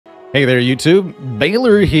Hey there, YouTube.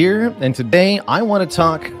 Baylor here, and today I want to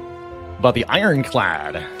talk about the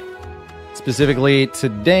Ironclad. Specifically,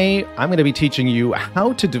 today I'm going to be teaching you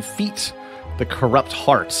how to defeat the Corrupt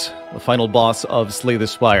Heart, the final boss of Slay the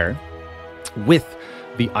Spire, with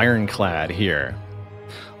the Ironclad here.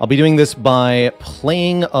 I'll be doing this by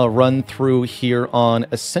playing a run through here on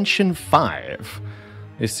Ascension 5.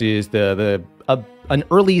 This is an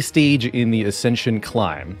early stage in the Ascension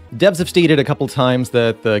climb. Devs have stated a couple times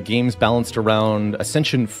that the game's balanced around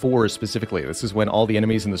Ascension 4 specifically. This is when all the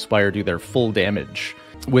enemies in the Spire do their full damage,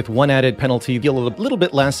 with one added penalty, deal a little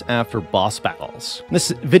bit less after boss battles.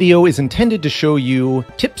 This video is intended to show you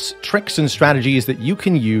tips, tricks, and strategies that you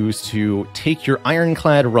can use to take your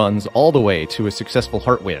Ironclad runs all the way to a successful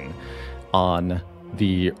heart win on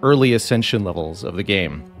the early Ascension levels of the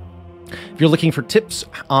game. If you're looking for tips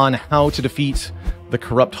on how to defeat the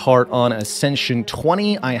Corrupt Heart on Ascension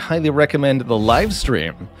 20, I highly recommend the live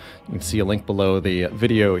stream. You can see a link below the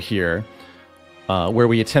video here, where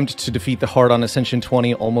we attempt to defeat the Heart on Ascension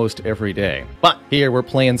 20 almost every day. But here we're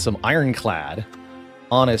playing some Ironclad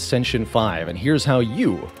on Ascension 5, and here's how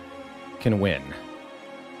you can win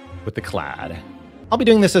with the Clad. I'll be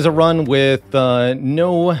doing this as a run with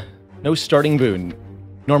no starting boon.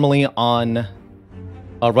 Normally on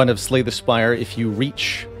a run of Slay the Spire, if you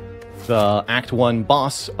reach the Act 1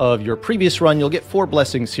 boss of your previous run, you'll get 4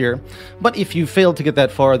 blessings here. But if you fail to get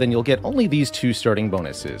that far, then you'll get only these 2 starting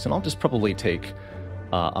bonuses. And I'll just probably take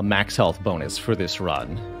a max health bonus for this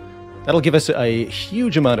run. That'll give us a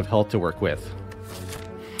huge amount of health to work with.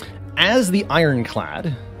 As the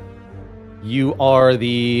Ironclad, you are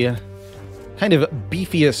the kind of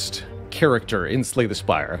beefiest character in Slay the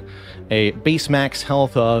Spire. A base max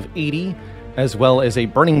health of 80, as well as a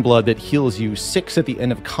Burning Blood that heals you 6 at the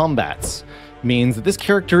end of combats, means that this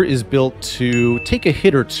character is built to take a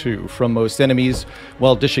hit or two from most enemies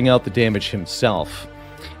while dishing out the damage himself.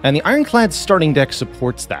 And the Ironclad's starting deck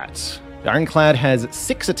supports that. The Ironclad has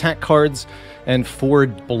 6 attack cards and 4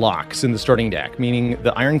 blocks in the starting deck, meaning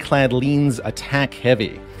the Ironclad leans attack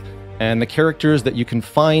heavy. And the characters that you can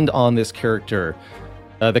find on this character,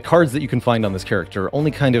 the cards that you can find on this character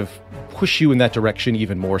only kind of push you in that direction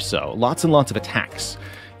even more so. Lots and lots of attacks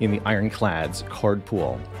in the Ironclad's card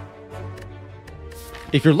pool.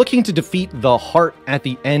 If you're looking to defeat the Heart at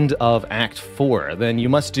the end of Act 4, then you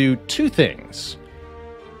must do 2 things.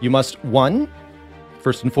 You must,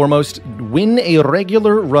 first and foremost, win a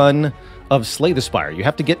regular run of Slay the Spire. You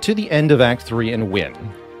have to get to the end of Act 3 and win.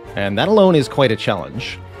 And that alone is quite a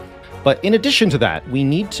challenge. But in addition to that, we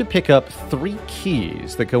need to pick up 3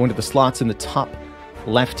 keys that go into the slots in the top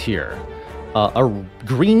left here. A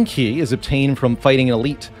green key is obtained from fighting an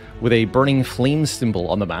elite with a burning flame symbol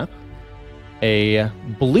on the map. A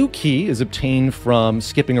blue key is obtained from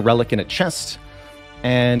skipping a relic in a chest.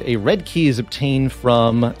 And a red key is obtained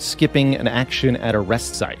from skipping an action at a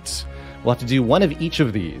rest site. We'll have to do one of each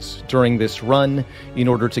of these during this run in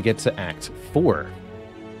order to get to Act 4.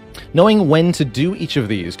 Knowing when to do each of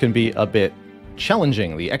these can be a bit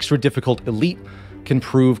challenging. The extra difficult elite can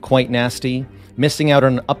prove quite nasty. Missing out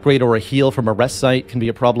on an upgrade or a heal from a rest site can be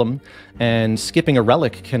a problem. And skipping a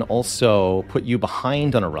relic can also put you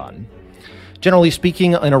behind on a run. Generally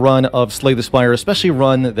speaking, in a run of Slay the Spire, especially a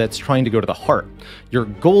run that's trying to go to the Heart, your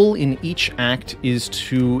goal in each act is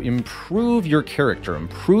to improve your character,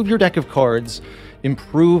 improve your deck of cards,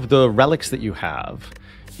 improve the relics that you have,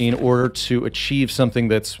 in order to achieve something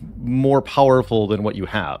that's more powerful than what you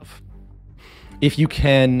have. If you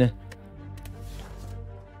can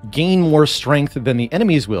gain more strength than the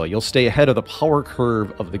enemies will, you'll stay ahead of the power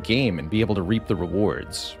curve of the game and be able to reap the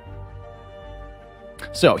rewards.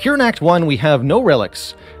 So, here in Act 1, we have no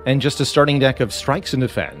relics and just a starting deck of strikes and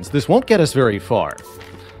defends. This won't get us very far.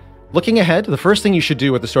 Looking ahead, the first thing you should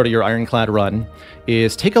do at the start of your Ironclad run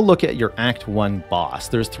is take a look at your Act 1 boss.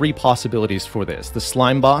 There's 3 possibilities for this. The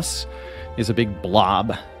Slime boss is a big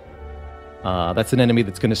blob. That's an enemy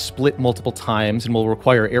that's going to split multiple times and will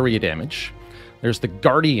require area damage. There's the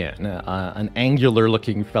Guardian, an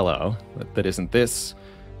angular-looking fellow that isn't this.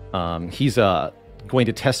 He's going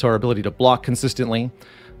to test our ability to block consistently.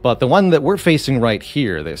 But the one that we're facing right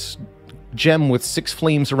here, this gem with 6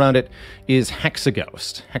 flames around it, is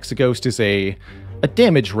Hexaghost. Hexaghost is a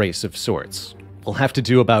damage race of sorts. We'll have to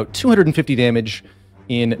do about 250 damage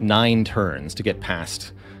in 9 turns to get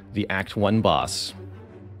past the Act 1 boss.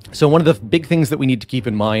 So one of the big things that we need to keep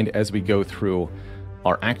in mind as we go through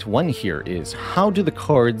our Act 1 here is, how do the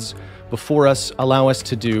cards before us allow us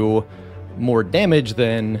to do more damage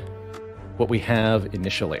than what we have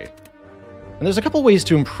initially? And there's a couple ways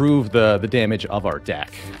to improve the damage of our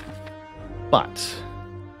deck. But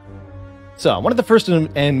So, one of the first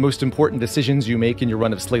and most important decisions you make in your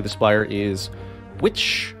run of Slay the Spire is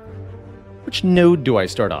which node do I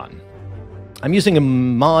start on? I'm using a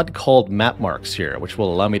mod called Map Marks here, which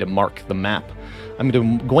will allow me to mark the map. I'm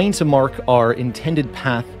going to mark our intended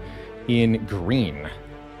path in green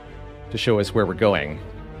to show us where we're going.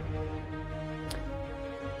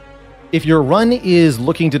 If your run is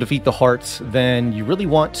looking to defeat the hearts, then you really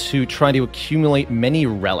want to try to accumulate many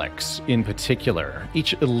relics in particular.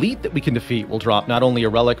 Each elite that we can defeat will drop not only a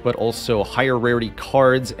relic, but also higher rarity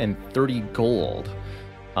cards and 30 gold,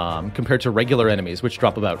 compared to regular enemies, which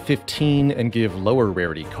drop about 15 and give lower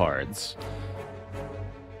rarity cards.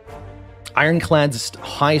 Ironclad's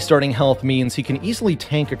high starting health means he can easily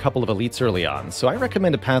tank a couple of elites early on, so I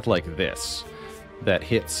recommend a path like this that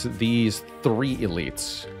hits these 3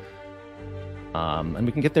 elites. And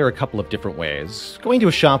we can get there a couple of different ways. Going to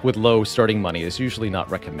a shop with low starting money is usually not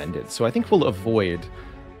recommended, so I think we'll avoid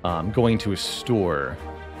going to a store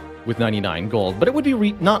with 99 gold. But it would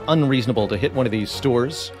be not unreasonable to hit one of these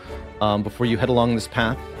stores before you head along this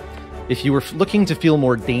path. If you were looking to feel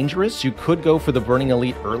more dangerous, you could go for the Burning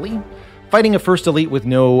Elite early. Fighting a first elite with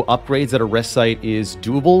no upgrades at a rest site is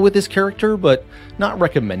doable with this character, but not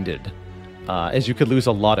recommended, as you could lose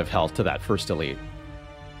a lot of health to that first elite.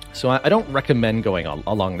 So I don't recommend going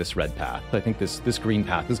along this red path. I think this green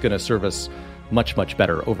path is going to serve us much, much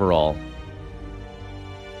better overall.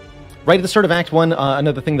 Right at the start of Act 1,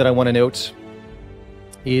 another thing that I want to note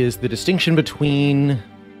is the distinction between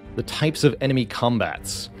the types of enemy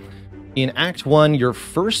combats. In Act 1, your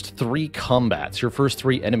first 3 combats, your first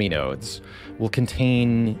 3 enemy nodes, will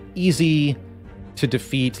contain easy to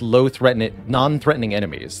defeat non-threatening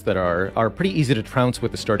enemies that are pretty easy to trounce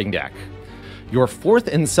with the starting deck. Your 4th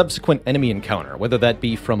and subsequent enemy encounter, whether that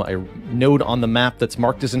be from a node on the map that's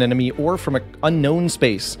marked as an enemy or from an unknown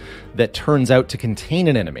space that turns out to contain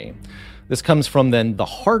an enemy. This comes from then the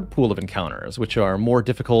hard pool of encounters, which are more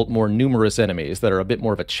difficult, more numerous enemies that are a bit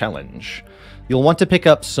more of a challenge. You'll want to pick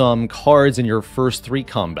up some cards in your first 3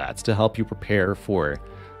 combats to help you prepare for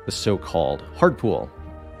the so-called hard pool.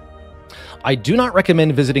 I do not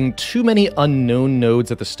recommend visiting too many unknown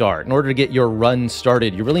nodes at the start. In order to get your run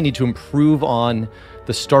started, you really need to improve on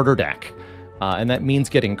the starter deck, and that means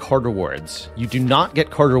getting card rewards. You do not get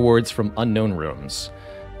card rewards from unknown rooms,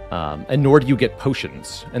 and nor do you get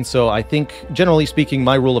potions. And so I think, generally speaking,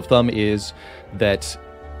 my rule of thumb is that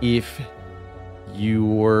if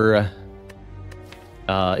you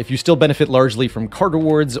still benefit largely from card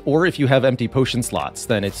rewards, or if you have empty potion slots,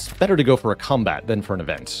 then it's better to go for a combat than for an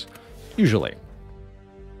event. Usually.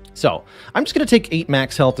 So, I'm just going to take 8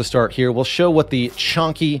 max health to start here. We'll show what the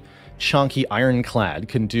chonky Ironclad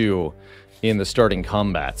can do in the starting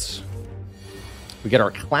combats. We get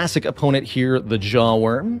our classic opponent here, the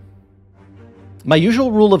Jawworm. My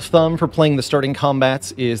usual rule of thumb for playing the starting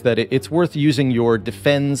combats is that it's worth using your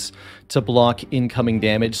defends to block incoming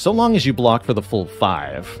damage, so long as you block for the full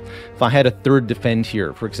 5. If I had a 3rd defend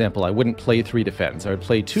here, for example, I wouldn't play 3 defends. I would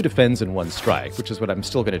play 2 defends and 1 strike, which is what I'm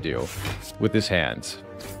still going to do with this hand.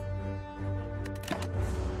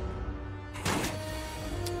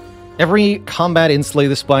 Every combat in Slay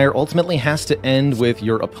the Spire ultimately has to end with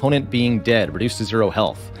your opponent being dead, reduced to 0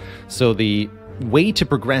 health. So the way to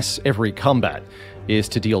progress every combat is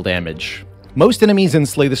to deal damage. Most enemies in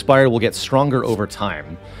Slay the Spire will get stronger over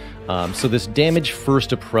time. So this damage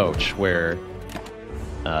first approach, where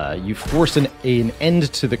you force an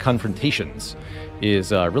end to the confrontations,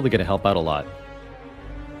 is really going to help out a lot.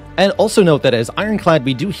 And also note that as Ironclad,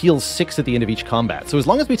 we do heal 6 at the end of each combat. So as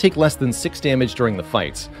long as we take less than 6 damage during the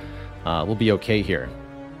fights, we'll be okay here.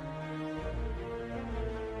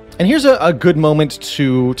 And here's a good moment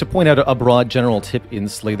to point out a broad general tip in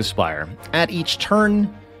Slay the Spire. At each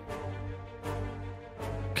turn,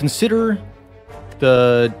 consider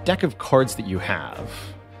the deck of cards that you have.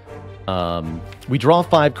 We draw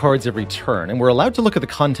 5 cards every turn, and we're allowed to look at the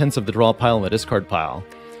contents of the draw pile and the discard pile.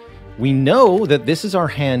 We know that this is our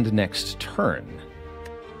hand next turn.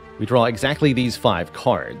 We draw exactly these 5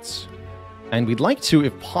 cards. And we'd like to,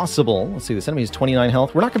 if possible, let's see, this enemy has 29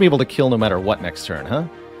 health. We're not going to be able to kill no matter what next turn, huh?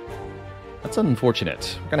 That's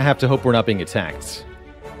unfortunate. We're going to have to hope we're not being attacked.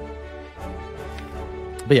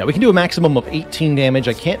 But yeah, we can do a maximum of 18 damage.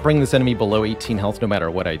 I can't bring this enemy below 18 health no matter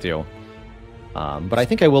what I do. But I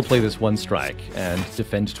think I will play this 1 strike and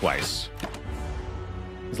defend twice.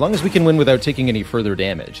 As long as we can win without taking any further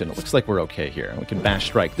damage, and it looks like we're okay here. We can bash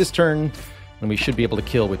strike this turn, and we should be able to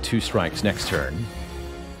kill with 2 strikes next turn.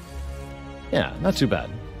 Yeah, not too bad.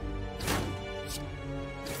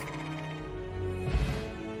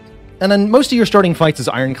 And then most of your starting fights as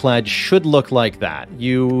Ironclad should look like that.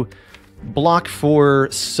 You block for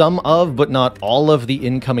some of, but not all of the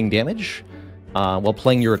incoming damage while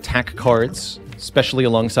playing your attack cards, especially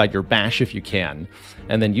alongside your bash if you can,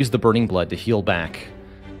 and then use the Burning Blood to heal back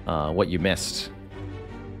what you missed.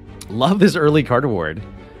 Love this early card reward.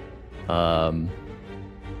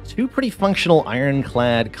 Two pretty functional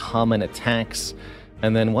Ironclad common attacks,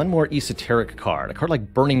 and then one more esoteric card. A card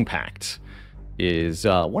like Burning Pact is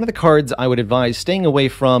one of the cards I would advise staying away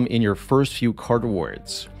from in your first few card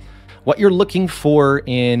rewards. What you're looking for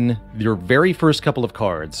in your very first couple of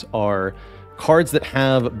cards are cards that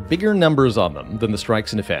have bigger numbers on them than the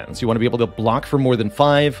strikes and defense. You want to be able to block for more than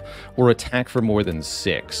 5 or attack for more than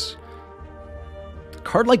 6. A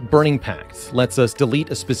card like Burning Pact lets us delete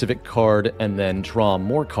a specific card and then draw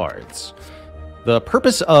more cards. The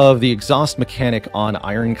purpose of the exhaust mechanic on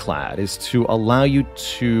Ironclad is to allow you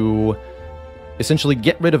to essentially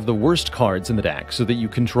get rid of the worst cards in the deck so that you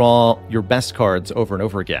can draw your best cards over and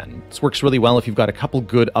over again. This works really well if you've got a couple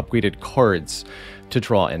good upgraded cards to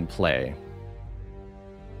draw and play.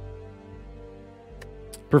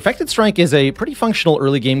 Perfected Strike is a pretty functional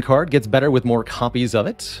early game card, gets better with more copies of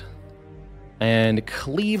it. And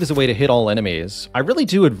Cleave is a way to hit all enemies. I really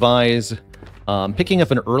do advise picking up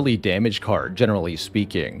an early damage card, generally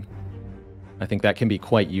speaking. I think that can be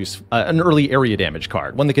quite useful. An early area damage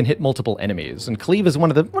card, one that can hit multiple enemies. And Cleave is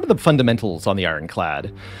one of the fundamentals on the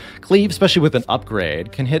Ironclad. Cleave, especially with an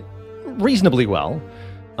upgrade, can hit reasonably well.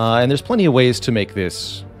 And there's plenty of ways to make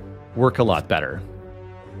this work a lot better.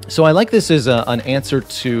 So I like this as an answer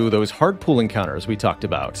to those hard pool encounters we talked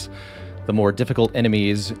about. The more difficult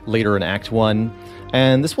enemies later in Act 1.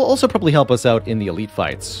 And this will also probably help us out in the elite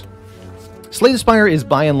fights. Slay the Spire is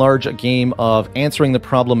by and large a game of answering the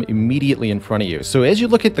problem immediately in front of you. So as you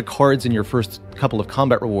look at the cards in your first couple of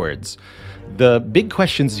combat rewards, the big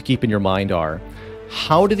questions to keep in your mind are,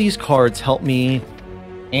 how do these cards help me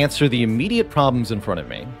answer the immediate problems in front of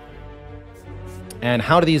me? And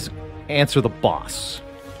how do these answer the boss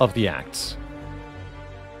of the acts?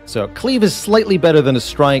 So Cleave is slightly better than a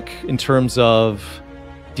Strike in terms of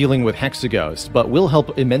dealing with Hexaghost, but will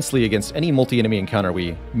help immensely against any multi-enemy encounter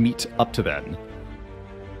we meet up to then.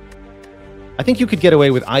 I think you could get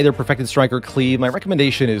away with either Perfected Strike or Cleave. My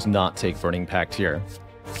recommendation is not take Burning Pact here.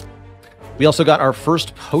 We also got our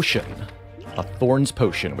first potion, a Thorns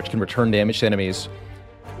Potion, which can return damage to enemies.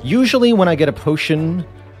 Usually when I get a potion,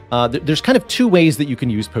 there's kind of two ways that you can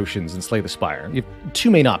use potions in Slay the Spire. You have two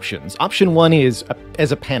main options. Option one is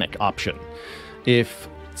as a panic option. If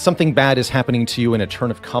something bad is happening to you in a turn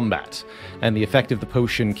of combat, and the effect of the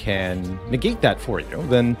potion can negate that for you,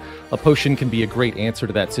 then a potion can be a great answer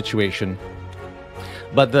to that situation.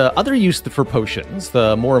 But the other use for potions,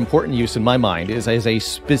 the more important use in my mind, is as a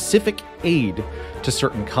specific aid to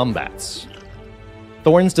certain combats.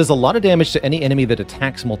 Thorns does a lot of damage to any enemy that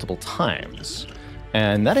attacks multiple times.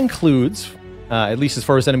 And that includes, at least as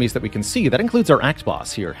far as enemies that we can see, that includes our Act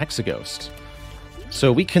Boss here, Hexaghost.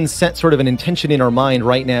 So we can set sort of an intention in our mind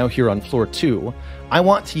right now here on floor 2. I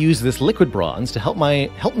want to use this liquid bronze to help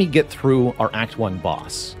me get through our Act 1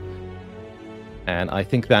 boss. And I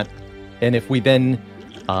think that, and if we then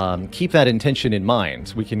keep that intention in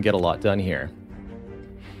mind, we can get a lot done here.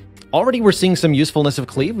 Already we're seeing some usefulness of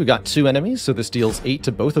Cleave. We've got 2 enemies, so this deals 8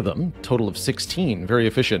 to both of them. Total of 16. Very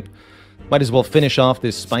efficient. Might as well finish off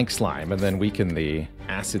this Spike Slime and then weaken the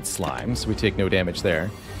Acid Slime, so we take no damage there.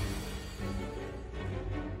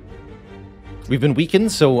 We've been weakened,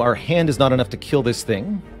 so our hand is not enough to kill this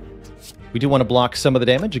thing. We do want to block some of the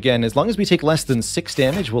damage. Again, as long as we take less than 6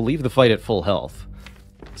 damage, we'll leave the fight at full health.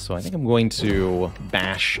 So I think I'm going to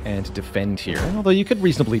bash and defend here, although you could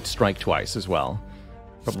reasonably strike twice as well.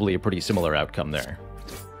 Probably a pretty similar outcome there.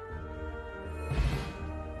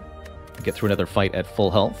 Get through another fight at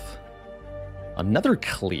full health. Another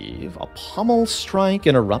Cleave, a Pommel Strike,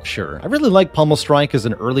 and a Rupture. I really like Pommel Strike as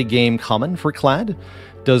an early game common for Clad.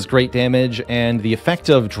 Does great damage, and the effect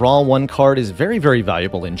of draw 1 card is very, very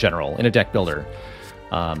valuable in general in a deck builder.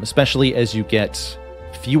 Especially as you get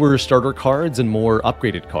fewer starter cards and more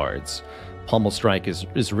upgraded cards. Pommel Strike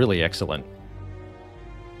is really excellent.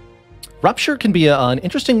 Rupture can be an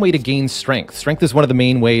interesting way to gain strength. Strength is one of the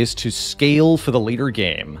main ways to scale for the later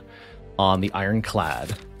game on the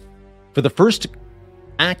Ironclad. For the first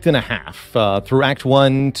act and a half, through Act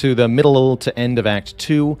 1 to the middle to end of Act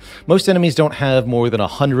 2, most enemies don't have more than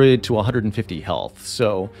 100 to 150 health,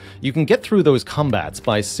 so you can get through those combats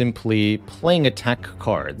by simply playing attack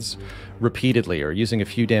cards repeatedly or using a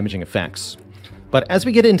few damaging effects. But as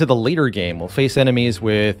we get into the later game, we'll face enemies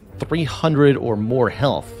with 300 or more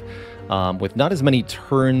health, with not as many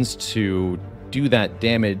turns to do that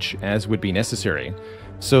damage as would be necessary.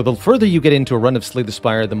 So the further you get into a run of Slay the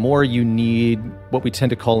Spire, the more you need what we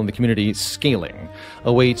tend to call in the community scaling,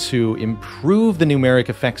 a way to improve the numeric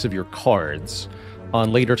effects of your cards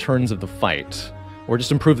on later turns of the fight, or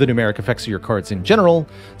just improve the numeric effects of your cards in general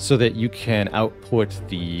so that you can output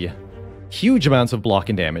the huge amounts of block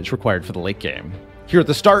and damage required for the late game. Here at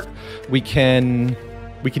the start, we can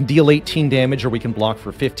deal 18 damage or we can block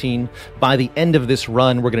for 15. By the end of this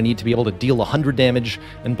run, we're going to need to be able to deal 100 damage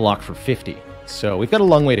and block for 50. So we've got a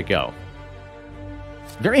long way to go.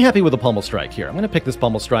 Very happy with the Pommel Strike here. I'm going to pick this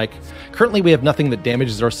Pommel Strike. Currently, we have nothing that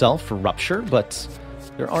damages ourselves for Rupture, but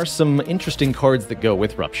there are some interesting cards that go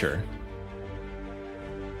with Rupture.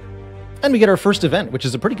 And we get our first event, which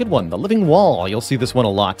is a pretty good one, the Living Wall. You'll see this one a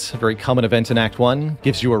lot. A very common event in Act 1.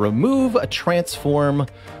 Gives you a remove, a transform,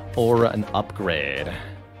 or an upgrade.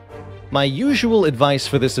 My usual advice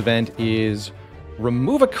for this event is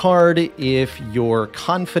remove a card if you're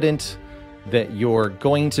confident that you're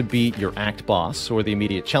going to beat your Act Boss or the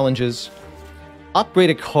immediate challenges. Upgrade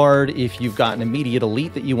a card if you've got an immediate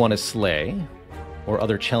elite that you want to slay, or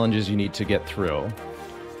other challenges you need to get through.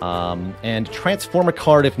 And transform a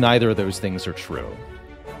card if neither of those things are true.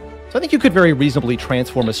 So I think you could very reasonably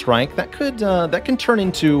transform a strike. That can turn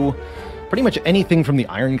into pretty much anything from the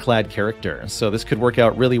Ironclad character. So this could work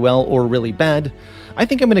out really well or really bad. I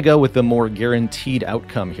think I'm going to go with the more guaranteed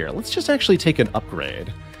outcome here. Let's just actually take an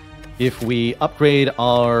upgrade. If we upgrade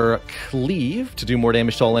our Cleave to do more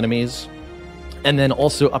damage to all enemies, and then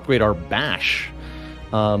also upgrade our Bash,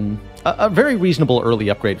 a very reasonable early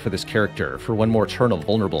upgrade for this character for one more turn of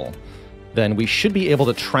Vulnerable, then we should be able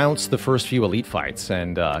to trounce the first few elite fights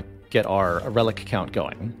and get our relic count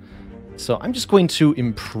going. So I'm just going to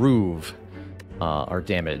improve our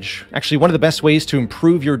damage. Actually, one of the best ways to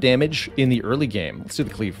improve your damage in the early game, let's do the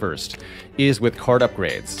Cleave first, is with card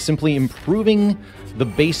upgrades. Simply improving the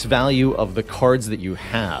base value of the cards that you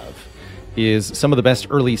have is some of the best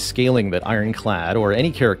early scaling that Ironclad or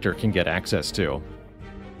any character can get access to.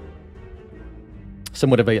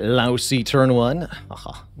 Somewhat of a lousy turn one.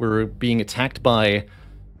 We're being attacked by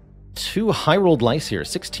 2 high-rolled lice here,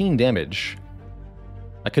 16 damage.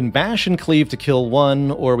 I can bash and cleave to kill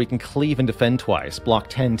 1, or we can cleave and defend twice. Block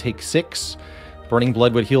 10, take 6. Burning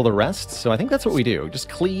Blood would heal the rest, so I think that's what we do. Just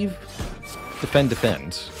cleave, defend,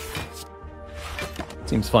 defend.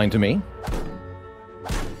 Seems fine to me.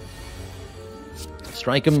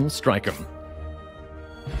 Strike him, strike him.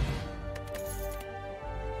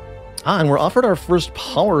 And we're offered our first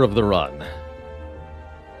power of the run.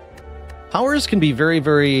 Powers can be very...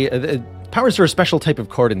 powers are a special type of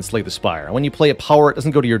card in Slay the Spire. When you play a power, it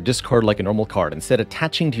doesn't go to your discard like a normal card, instead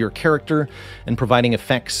attaching to your character and providing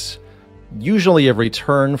effects, usually every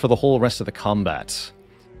turn for the whole rest of the combat.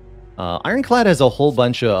 Ironclad has a whole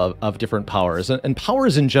bunch of different powers, and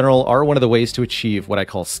powers in general are one of the ways to achieve what I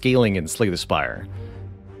call scaling in Slay the Spire.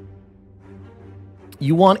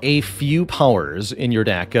 You want a few powers in your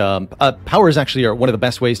deck. Powers actually are one of the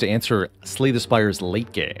best ways to answer Slay the Spire's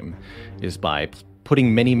late game, is by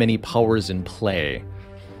putting many, many powers in play.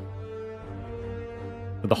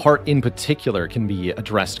 The heart in particular can be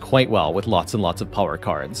addressed quite well with lots and lots of power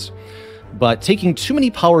cards. But taking too many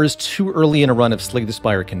powers too early in a run of Slay the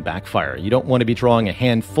Spire can backfire. You don't want to be drawing a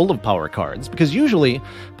hand full of power cards, because usually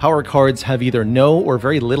power cards have either no or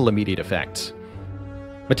very little immediate effect.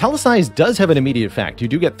 Metallicize does have an immediate effect. You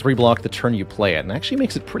do get 3 block the turn you play it, and actually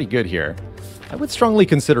makes it pretty good here. I would strongly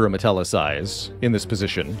consider a Metallicize in this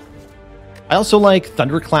position. I also like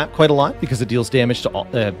Thunderclap quite a lot, because it deals damage to all,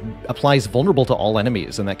 applies Vulnerable to all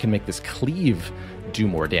enemies, and that can make this Cleave do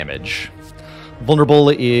more damage. Vulnerable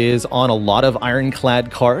is on a lot of Ironclad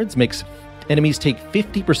cards, makes enemies take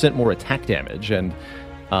 50% more attack damage, and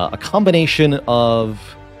a combination of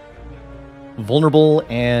Vulnerable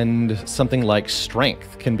and something like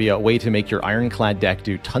Strength can be a way to make your Ironclad deck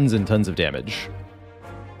do tons and tons of damage.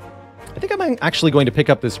 I think I'm actually going to pick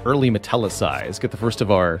up this early Metallicize, get the first of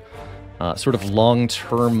our sort of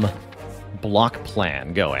long-term block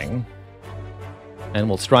plan going. And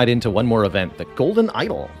we'll stride into one more event, the Golden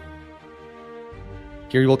Idol.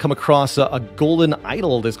 Here you will come across a Golden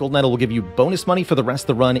Idol. This Golden Idol will give you bonus money for the rest of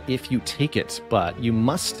the run if you take it, but you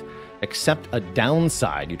must accept a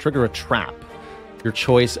downside. You trigger a trap. Your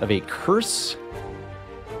choice of a curse,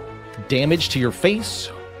 damage to your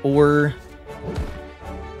face, or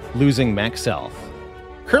losing max health.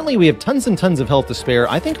 Currently, we have tons and tons of health to spare.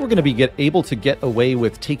 I think we're going to be able to get away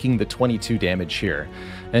with taking the 22 damage here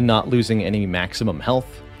and not losing any maximum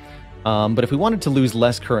health. But if we wanted to lose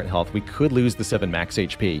less current health, we could lose the 7 max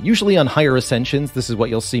HP. Usually on higher Ascensions, this is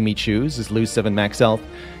what you'll see me choose, is lose 7 max health.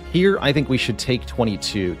 Here, I think we should take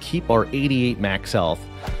 22, keep our 88 max health,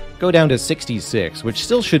 go down to 66, which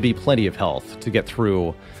still should be plenty of health to get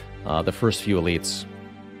through the first few elites.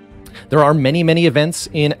 There are many, many events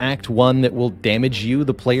in Act 1 that will damage you,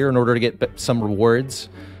 the player, in order to get some rewards.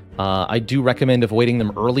 I do recommend avoiding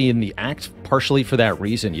them early in the act, partially for that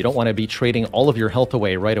reason. You don't want to be trading all of your health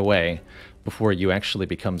away right away before you actually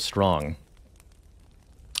become strong.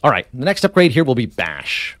 All right, the next upgrade here will be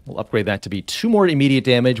Bash. We'll upgrade that to be 2 more immediate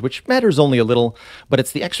damage, which matters only a little, but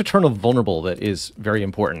it's the extra turn of Vulnerable that is very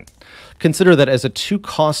important. Consider that as a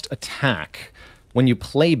 2-cost attack, when you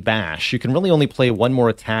play Bash, you can really only play 1 more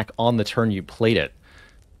attack on the turn you played it.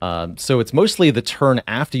 So it's mostly the turn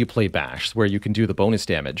after you play Bash where you can do the bonus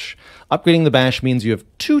damage. Upgrading the Bash means you have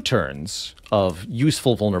 2 turns of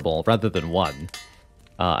useful Vulnerable rather than 1.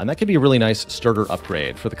 And that could be a really nice starter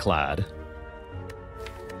upgrade for the Clad.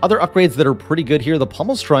 Other upgrades that are pretty good here, the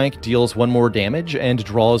Pommel Strike deals 1 more damage and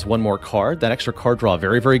draws 1 more card. That extra card draw,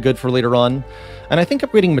 very, very good for later on. And I think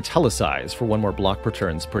upgrading Metallicize for 1 more block per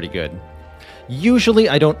turn is pretty good. Usually,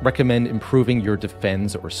 I don't recommend improving your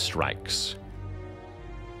defense or strikes.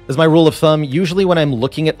 As my rule of thumb, usually when I'm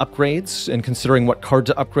looking at upgrades and considering what card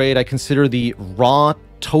to upgrade, I consider the raw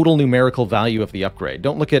total numerical value of the upgrade.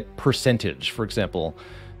 Don't look at percentage, for example.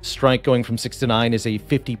 Strike going from 6 to 9 is a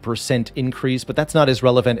 50% increase, but that's not as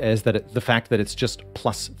relevant as the fact that it's just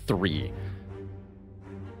 +3.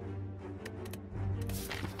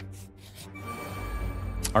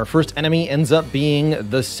 Our first enemy ends up being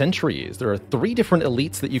the Sentries. There are 3 different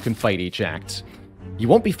elites that you can fight each act. You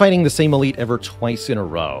won't be fighting the same elite ever twice in a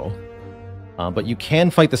row, but you can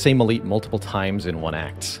fight the same elite multiple times in 1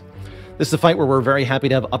 act. This is a fight where we're very happy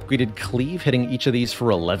to have upgraded Cleave, hitting each of these for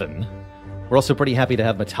 11. We're also pretty happy to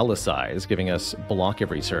have Metallicize, giving us block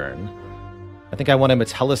every turn. I think I want to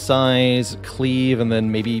Metallicize, Cleave, and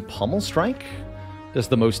then maybe Pommel Strike does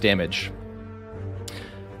the most damage.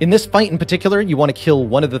 In this fight in particular, you want to kill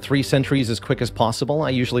 1 of the 3 sentries as quick as possible. I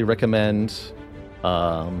usually recommend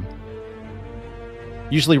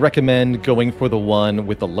going for the one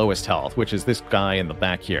with the lowest health, which is this guy in the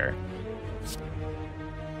back here.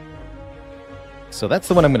 So that's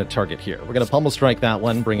the one I'm going to target here. We're going to Pommel Strike that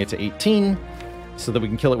one, bring it to 18, so that we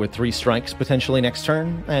can kill it with 3 strikes potentially next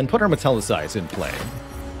turn, and put our Metallicize in play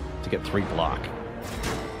to get 3 block.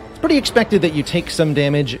 It's pretty expected that you take some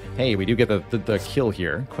damage. Hey, we do get the kill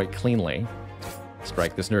here quite cleanly.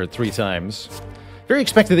 Strike this nerd 3 times. Very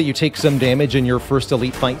expected that you take some damage in your first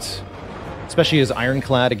elite fight, especially as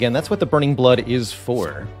Ironclad. Again, that's what the Burning Blood is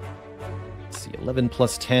for. Let's see, 11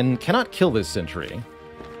 plus 10. Cannot kill this sentry.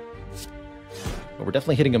 But we're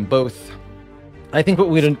definitely hitting them both. I think what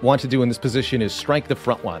we want to do in this position is strike the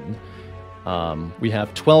front one. We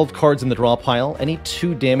have 12 cards in the draw pile. Any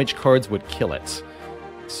 2 damage cards would kill it.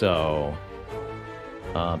 So,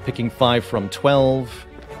 picking 5 from 12.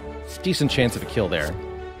 Decent chance of a kill there.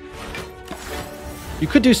 You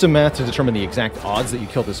could do some math to determine the exact odds that you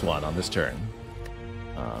kill this one on this turn.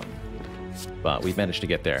 But we've managed to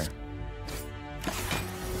get there.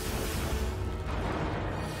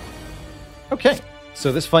 Okay,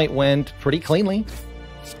 so this fight went pretty cleanly.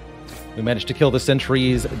 We managed to kill the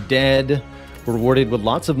sentries dead. We're rewarded with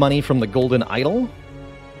lots of money from the Golden Idol,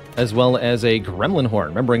 as well as a Gremlin Horn.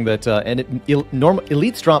 Remembering that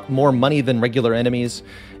elites drop more money than regular enemies,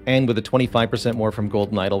 and with a 25% more from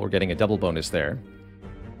Golden Idol, we're getting a double bonus there.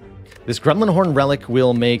 This Gremlin Horn relic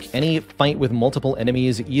will make any fight with multiple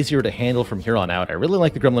enemies easier to handle from here on out. I really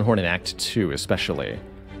like the Gremlin Horn in Act 2, especially.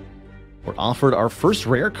 We're offered our first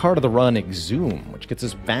rare card of the run, Exhume, which gets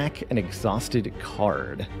us back an exhausted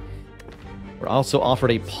card. We're also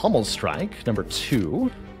offered a Pommel Strike, number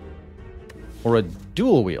 2, or a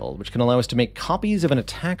Dual Wield, which can allow us to make copies of an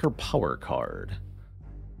attack or power card.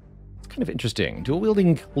 It's kind of interesting. Dual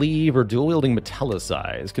Wielding Cleave or Dual Wielding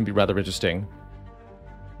Metallicize can be rather interesting.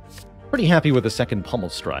 Pretty happy with the second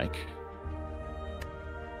Pommel Strike.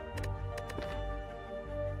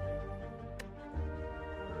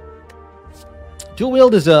 Dual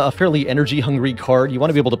Wield is a fairly energy-hungry card. You want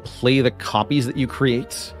to be able to play the copies that you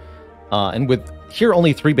create. And with here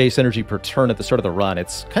only 3 base energy per turn at the start of the run,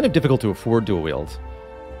 it's kind of difficult to afford Dual Wield.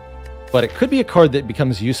 But it could be a card that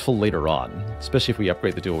becomes useful later on, especially if we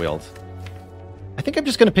upgrade the Dual Wield. I think I'm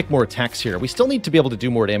just going to pick more attacks here. We still need to be able to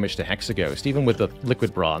do more damage to Hexaghost, even with the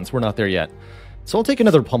Liquid Bronze. We're not there yet. So I'll take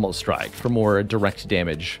another Pommel Strike for more direct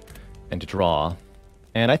damage and to draw.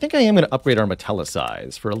 And I think I am going to upgrade our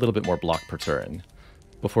Metallicize for a little bit more block per turn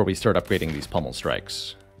before we start upgrading these Pommel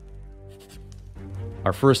Strikes.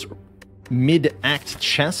 Our first mid-act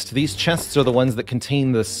chest. These chests are the ones that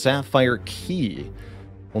contain the Sapphire Key.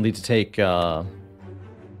 We'll need to take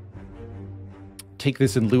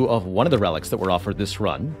this in lieu of one of the relics that were offered this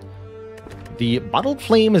run. The Bottled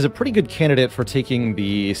Flame is a pretty good candidate for taking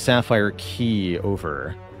the Sapphire Key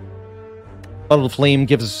over. Bottled Flame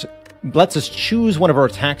lets us choose one of our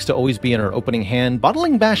attacks to always be in our opening hand.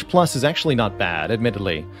 Bottling Bash Plus is actually not bad,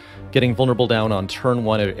 admittedly. Getting vulnerable down on turn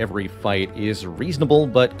 1 of every fight is reasonable,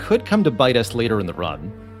 but could come to bite us later in the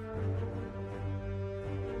run.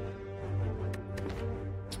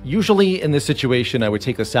 Usually, in this situation, I would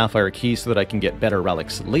take the Sapphire Key so that I can get better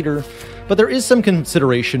relics later, but there is some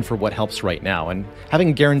consideration for what helps right now, and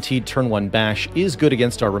having guaranteed turn 1 bash is good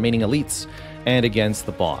against our remaining elites and against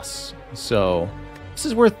the boss. So, this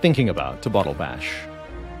is worth thinking about to bottle bash.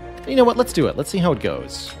 You know what, let's do it. Let's see how it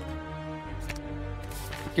goes.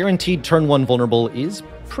 Guaranteed turn 1 vulnerable is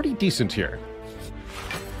pretty decent here.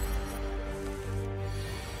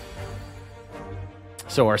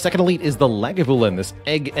 So our second elite is the Lagavulin. This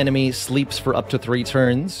egg enemy sleeps for up to 3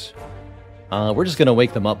 turns. We're just going to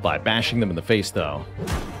wake them up by bashing them in the face, though.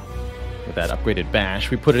 With that upgraded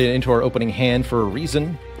bash, we put it into our opening hand for a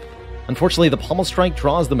reason. Unfortunately, the Pommel Strike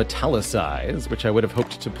draws the Metallicize, which I would have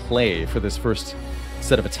hoped to play for this first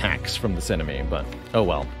set of attacks from this enemy, but oh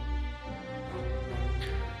well.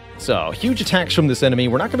 So, huge attacks from this enemy.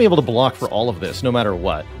 We're not going to be able to block for all of this, no matter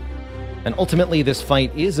what. And ultimately, this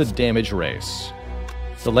fight is a damage race.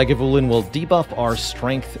 The Lagavulin will debuff our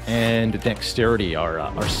strength and dexterity, our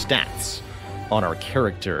stats, on our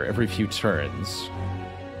character every few turns.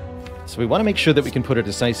 So we want to make sure that we can put a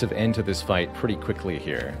decisive end to this fight pretty quickly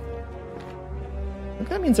here. I think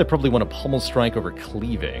that means I probably want to Pommel Strike over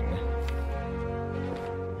Cleaving.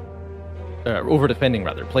 Over Defending,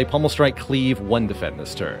 rather. Play Pommel Strike, Cleave, 1 defend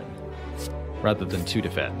this turn, rather than 2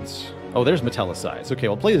 defends. Oh, there's Metallicize. Okay,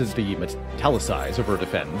 we'll play the Metallicize over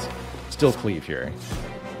Defend. Still Cleave here.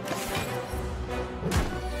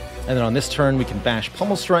 And then on this turn, we can bash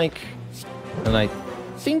Pommel Strike. And I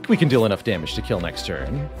think we can deal enough damage to kill next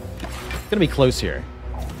turn. Gonna be close here.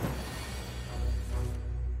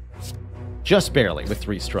 Just barely with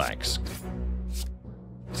 3 strikes.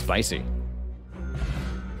 Spicy.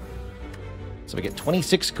 So we get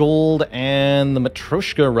 26 gold and the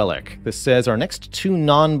Matryoshka Relic. This says our next 2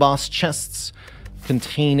 non-boss chests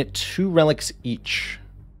contain 2 relics each.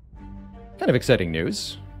 Kind of exciting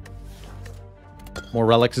news. More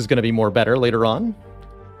relics is going to be more better later on.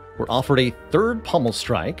 We're offered a 3rd Pommel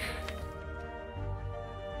Strike.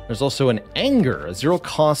 There's also an Anger, a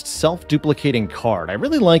 0-cost self-duplicating card. I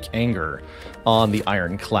really like Anger on the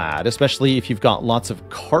Ironclad, especially if you've got lots of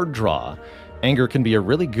card draw. Anger can be a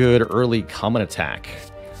really good early common attack.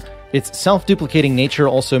 Its self-duplicating nature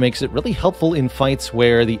also makes it really helpful in fights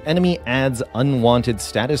where the enemy adds unwanted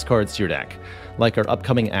status cards to your deck, like our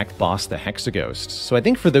upcoming Act boss, the Hexaghost. So I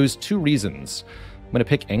think for those 2 reasons, I'm going to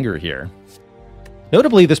pick Anger here.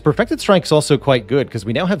 Notably, this Perfected Strike is also quite good, because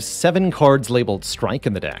we now have 7 cards labeled Strike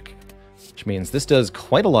in the deck, which means this does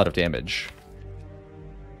quite a lot of damage.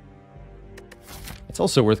 It's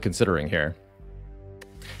also worth considering here.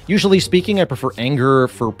 Usually speaking, I prefer Anger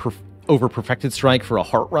over Perfected Strike for a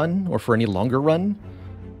heart run, or for any longer run.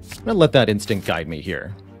 I'm going to let that instinct guide me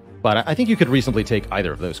here. But I think you could reasonably take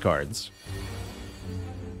either of those cards.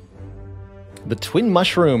 The Twin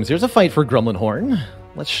Mushrooms. Here's a fight for Gremlin Horn.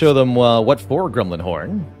 Let's show them what for Gremlin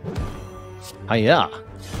Horn. Hiya.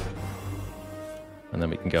 And then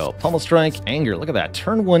we can go Pommel Strike, Anger. Look at that.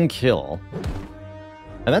 Turn 1 kill.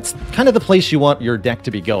 And that's kind of the place you want your deck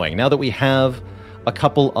to be going. Now that we have a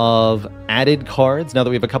couple of added cards, now that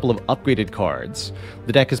we have a couple of upgraded cards,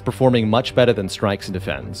 the deck is performing much better than strikes and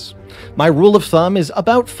defends. My rule of thumb is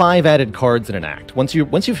about 5 added cards in an act. Once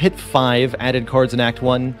you've hit 5 added cards in Act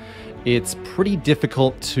 1, it's pretty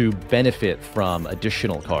difficult to benefit from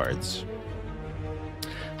additional cards.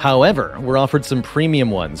 However, we're offered some premium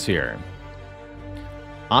ones here.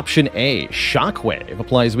 Option A, Shockwave.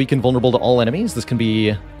 Applies weak and vulnerable to all enemies. This can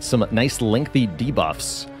be some nice lengthy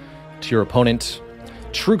debuffs to your opponent.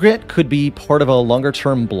 True Grit could be part of a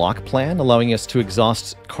longer-term block plan, allowing us to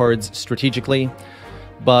exhaust cards strategically.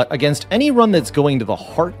 But against any run that's going to the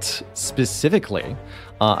heart specifically,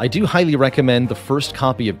 I do highly recommend the first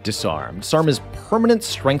copy of Disarm. Disarm is permanent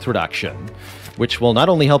strength reduction, which will not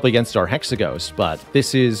only help against our Hexaghost, but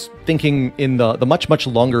this is thinking in the much, much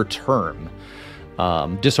longer term.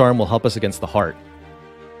 Disarm will help us against the heart.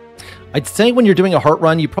 I'd say when you're doing a heart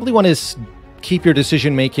run, you probably want to keep your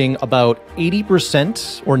decision-making about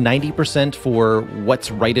 80% or 90% for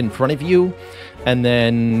what's right in front of you, and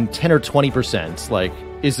then 10 or 20%, like,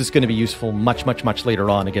 is this going to be useful much, much, much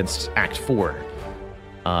later on against Act 4?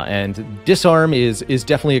 And Disarm is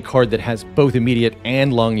definitely a card that has both immediate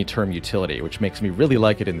and long-term utility, which makes me really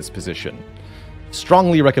like it in this position.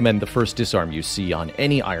 Strongly recommend the first Disarm you see on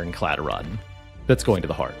any Ironclad run that's going to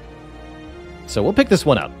the heart. So we'll pick this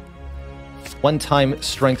one up. One-time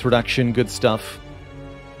strength reduction, good stuff.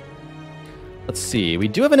 Let's see, we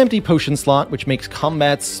do have an empty potion slot, which makes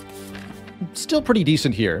combats still pretty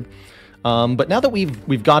decent here. But now that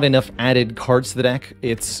we've got enough added cards to the deck,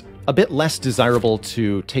 it's a bit less desirable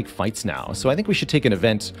to take fights now. So I think we should take an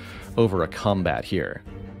event over a combat here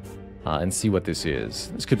and see what this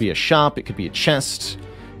is. This could be a shop, it could be a chest.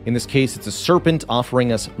 In this case, it's a serpent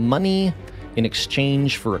offering us money in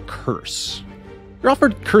exchange for a curse. You're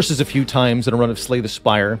offered curses a few times in a run of Slay the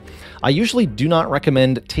Spire. I usually do not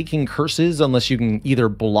recommend taking curses unless you can either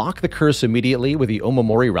block the curse immediately with the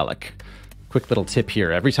Omamori relic. Quick little tip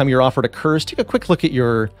here. Every time you're offered a curse, take a quick look at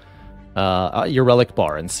your relic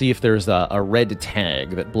bar and see if there's a red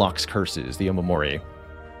tag that blocks curses, the Omamori.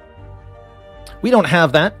 We don't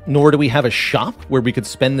have that, nor do we have a shop where we could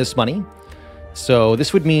spend this money. So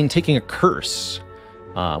this would mean taking a curse,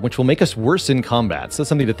 which will make us worse in combat. So that's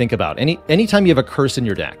something to think about. Anytime you have a curse in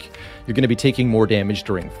your deck, you're going to be taking more damage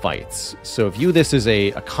during fights. So view this as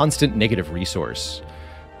a constant negative resource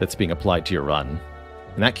that's being applied to your run.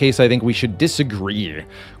 In that case, I think we should disagree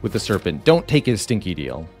with the Serpent. Don't take his stinky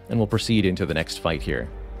deal. And we'll proceed into the next fight here.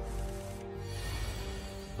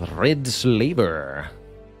 Red Slaver.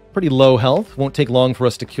 Pretty low health. Won't take long for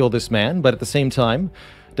us to kill this man, but at the same time,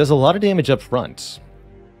 does a lot of damage up front.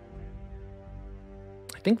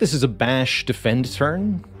 I think this is a bash defend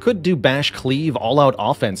turn. Could do bash cleave, all-out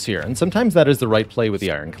offense here, and sometimes that is the right play with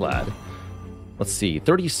the Ironclad. Let's see,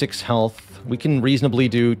 36 health. We can reasonably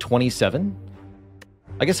do 27.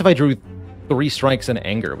 I guess if I drew 3 strikes and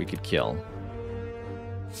anger, we could kill.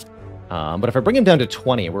 But if I bring him down to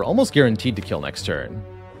 20, we're almost guaranteed to kill next turn.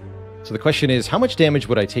 So the question is, how much damage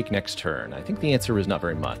would I take next turn? I think the answer is not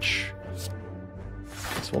very much.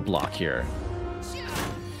 So we'll block here.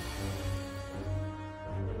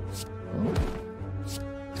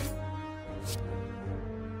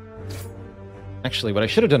 Actually, what I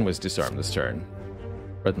should have done was disarm this turn,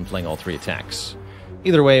 rather than playing all 3 attacks.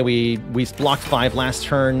 Either way, we blocked 5 last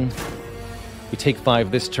turn. We take 5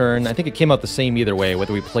 this turn. I think it came out the same either way,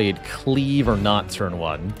 whether we played cleave or not turn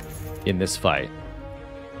 1 in this fight.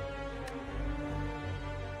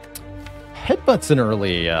 Headbutt's an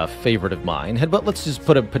early favorite of mine. Headbutt lets just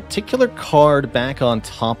put a particular card back on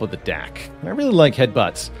top of the deck. And I really like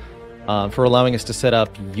Headbutt for allowing us to set up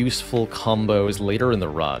useful combos later in the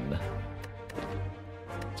run.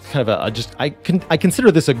 It's kind of I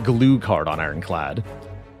consider this a glue card on Ironclad.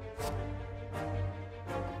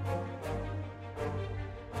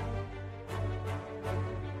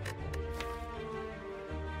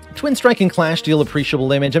 Twin Strike and Clash deal appreciable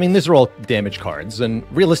damage. I mean, these are all damage cards, and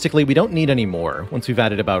realistically, we don't need any more once we've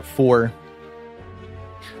added about 4.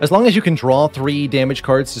 As long as you can draw 3 damage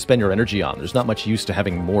cards to spend your energy on, there's not much use to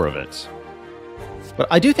having more of it. But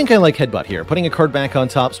I do think I like Headbutt here. Putting a card back on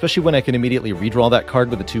top, especially when I can immediately redraw that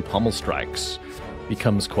card with the 2 Pommel Strikes,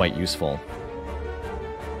 becomes quite useful.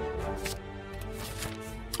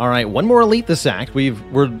 Alright, one more Elite this act.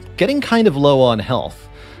 We're getting kind of low on health.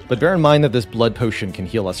 But bear in mind that this blood potion can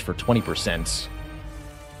heal us for 20%.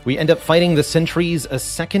 We end up fighting the sentries a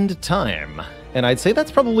second time, and I'd say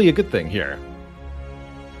that's probably a good thing here.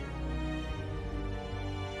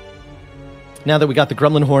 Now that we got the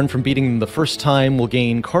Gremlin Horn from beating them the first time, we'll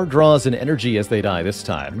gain card draws and energy as they die this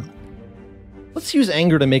time. Let's use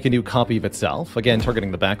Anger to make a new copy of itself, again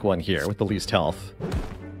targeting the back one here with the least health.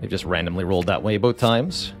 They've just randomly rolled that way both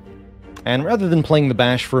times. And rather than playing the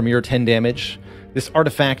bash for a mere 10 damage, this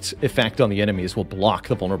artifact effect on the enemies will block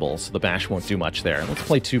the vulnerable, so the bash won't do much there. Let's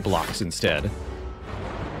play 2 blocks instead.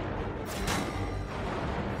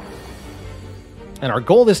 And our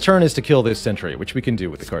goal this turn is to kill this sentry, which we can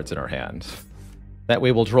do with the cards in our hand. That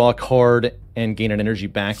way we'll draw a card and gain an energy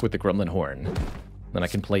back with the Gremlin Horn. Then I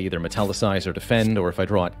can play either Metallicize or Defend, or if I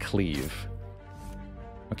draw it, Cleave.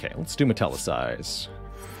 Okay, let's do Metallicize.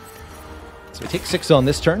 So we take 6 on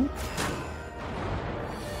this turn.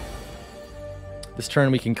 This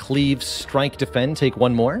turn we can Cleave, Strike, Defend, take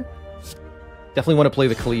 1 more. Definitely want to play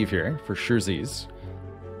the Cleave here, for surezies.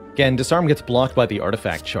 Again, Disarm gets blocked by the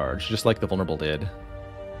Artifact charge, just like the Vulnerable did.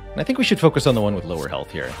 And I think we should focus on the one with lower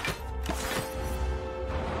health here.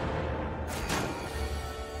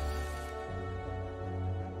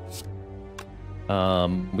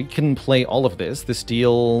 We can play all of this. This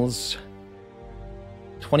deals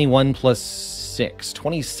 21 plus 6,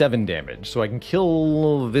 27 damage. So I can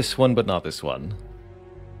kill this one, but not this one.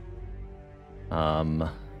 Nothing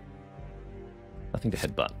to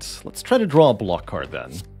headbutt. Let's try to draw a block card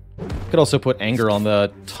then. Could also put Anger on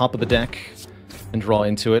the top of the deck and draw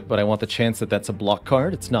into it, but I want the chance that that's a block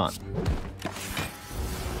card. It's not.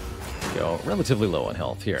 Go relatively low on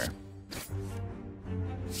health here.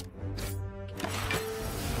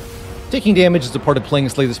 Taking damage is a part of playing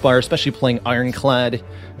Slay the Spire, especially playing Ironclad.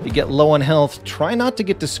 If you get low on health, try not to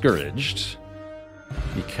get discouraged,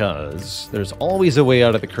 because there's always a way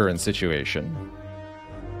out of the current situation.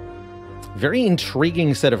 Very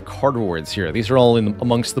intriguing set of card rewards here. These are all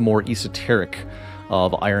amongst the more esoteric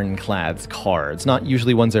of Ironclad's cards. Not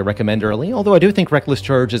usually ones I recommend early, although I do think Reckless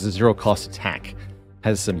Charge as a zero-cost attack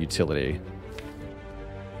has some utility.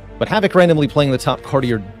 But Havoc randomly playing the top card of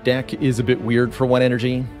your deck is a bit weird for 1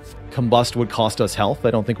 energy. Combust would cost us health.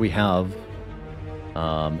 I don't think we have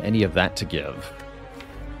any of that to give.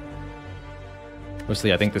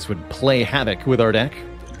 Mostly, I think this would play Havoc with our deck.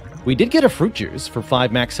 We did get a Fruit Juice for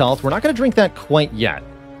 5 max health. We're not going to drink that quite yet.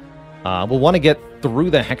 We'll want to get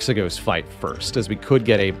through the Hexaghost fight first, as we could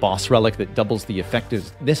get a boss relic that doubles the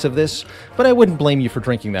effectiveness of this, but I wouldn't blame you for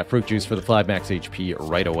drinking that Fruit Juice for the 5 max HP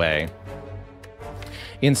right away.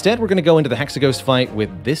 Instead, we're going to go into the Hexaghost fight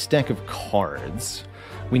with this deck of cards.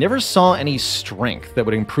 We never saw any strength that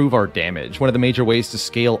would improve our damage. One of the major ways to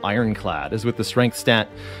scale Ironclad is with the strength stat,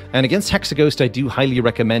 and against Hexaghost I do highly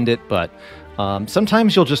recommend it, but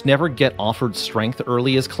sometimes you'll just never get offered strength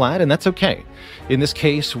early as Clad, and that's okay. In this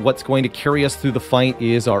case, what's going to carry us through the fight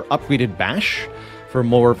is our upgraded Bash for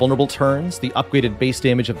more vulnerable turns, the upgraded base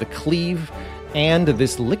damage of the Cleave, and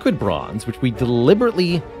this Liquid Bronze, which we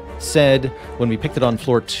deliberately said when we picked it on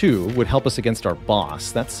floor 2 would help us against our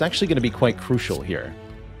boss. That's actually going to be quite crucial here.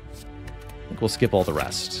 I think we'll skip all the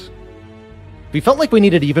rest. If we felt like we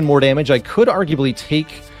needed even more damage, I could arguably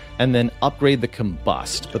take and then upgrade the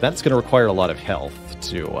Combust, but that's going to require a lot of health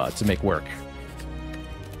to make work.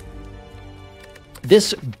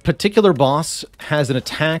 This particular boss has an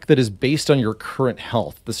attack that is based on your current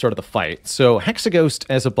health at the start of the fight, so Hexaghost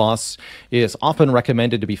as a boss is often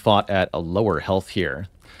recommended to be fought at a lower health here.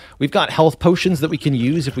 We've got health potions that we can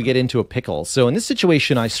use if we get into a pickle. So in this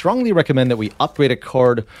situation, I strongly recommend that we upgrade a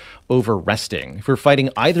card over resting. If we're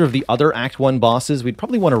fighting either of the other Act 1 bosses, we'd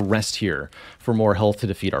probably want to rest here for more health to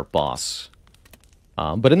defeat our boss.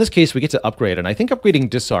 But in this case, we get to upgrade, and I think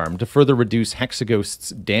upgrading Disarm to further reduce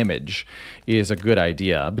Hexaghost's damage is a good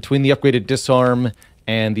idea. Between the upgraded Disarm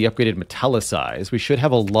and the upgraded Metallicize, we should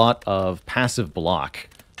have a lot of passive block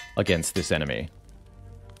against this enemy.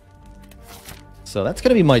 So that's going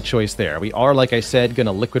to be my choice there. We are, like I said, going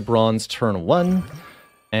to Liquid Bronze turn 1,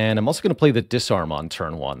 and I'm also going to play the Disarm on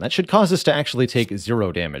turn 1. That should cause us to actually take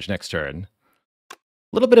 0 damage next turn. A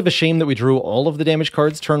little bit of a shame that we drew all of the damage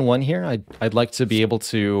cards turn 1 here. I'd like to be able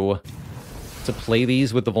to play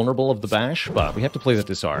these with the Vulnerable of the Bash, but we have to play the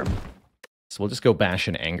Disarm. So we'll just go Bash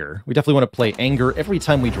and Anger. We definitely want to play Anger every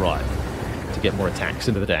time we draw it to get more attacks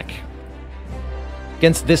into the deck.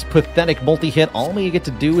 Against this pathetic multi-hit, all we get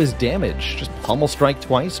to do is damage. Just Pummel Strike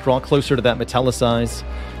twice, draw closer to that Metallicize.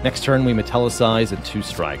 Next turn, we Metallicize and 2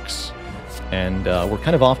 strikes. And we're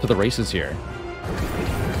kind of off to the races here.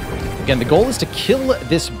 Again, the goal is to kill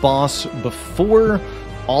this boss before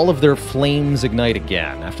all of their flames ignite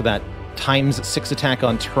again. After that ×6 attack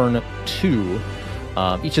on turn 2,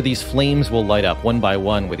 each of these flames will light up one by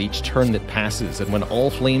one with each turn that passes. And when all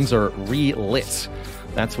flames are re-lit,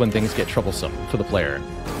 that's when things get troublesome for the player.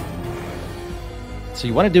 So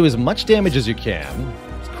you want to do as much damage as you can,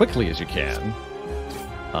 as quickly as you can,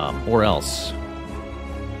 or else.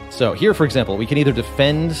 So here, for example, we can either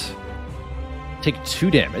defend, take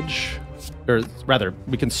 2 damage, or rather,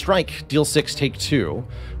 we can strike, deal 6, take 2,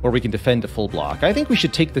 or we can defend to full block. I think we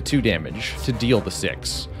should take the 2 damage to deal the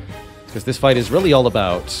 6, because this fight is really all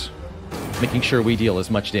about making sure we deal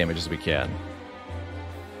as much damage as we can.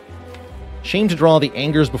 Shame to draw the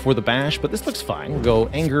Angers before the Bash, but this looks fine. We'll go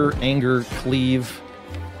Anger, Anger, Cleave.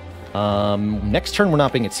 Next turn, we're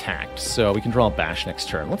not being attacked, so we can draw a Bash next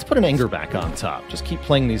turn. Let's put an Anger back on top. Just keep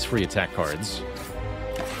playing these free attack cards.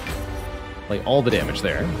 Play all the damage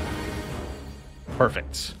there.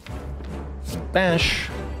 Perfect. Bash.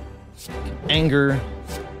 Anger.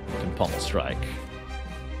 And Pummel Strike.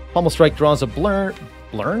 Pummel Strike draws a burn,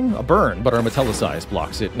 but our Metallicize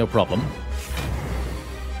blocks it, no problem.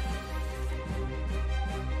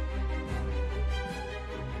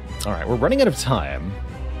 Alright, we're running out of time.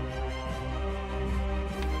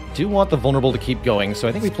 Do want the Vulnerable to keep going, so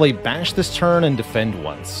I think we play Bash this turn and defend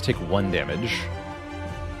once. Take 1 damage.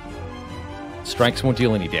 Strikes won't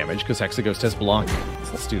deal any damage, because Hexaghost has block.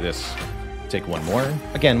 So let's do this. Take 1 more.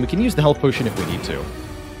 Again, we can use the health potion if we need to.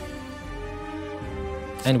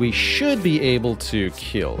 And we should be able to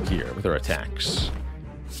kill here with our attacks.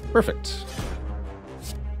 Perfect.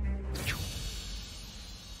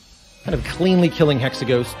 Kind of cleanly killing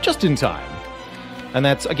Hexaghost just in time. And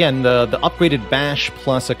that's, again, the upgraded Bash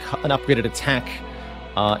plus an upgraded attack,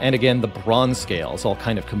 and again, the Bronze Scales all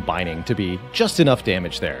kind of combining to be just enough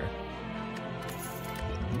damage there.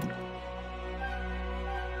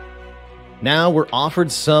 Now we're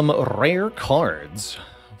offered some rare cards.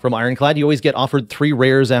 From Ironclad, you always get offered 3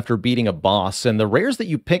 rares after beating a boss, and the rares that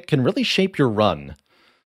you pick can really shape your run.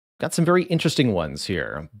 Got some very interesting ones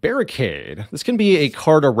here. Barricade. This can be a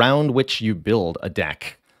card around which you build a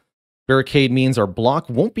deck. Barricade means our block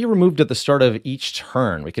won't be removed at the start of each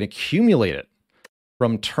turn. We can accumulate it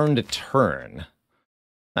from turn to turn.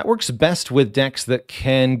 That works best with decks that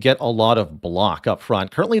can get a lot of block up front.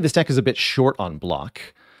 Currently, this deck is a bit short on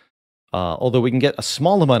block, although we can get a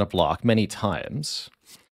small amount of block many times.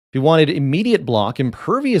 If you wanted immediate block,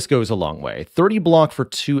 Impervious goes a long way. 30 block for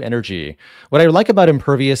 2 energy. What I like about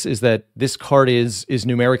Impervious is that this card is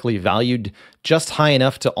numerically valued just high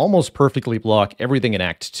enough to almost perfectly block everything in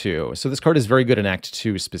Act 2. So this card is very good in Act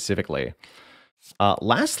 2 specifically.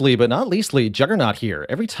 Lastly, but not leastly, Juggernaut here.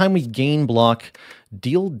 Every time we gain block,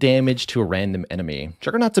 deal damage to a random enemy.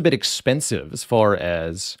 Juggernaut's a bit expensive as far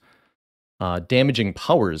as damaging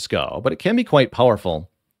powers go, but it can be quite powerful.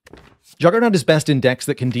 Juggernaut is best in decks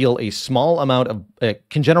that can deal a small amount of,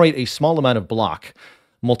 can generate a small amount of block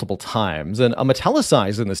multiple times, and a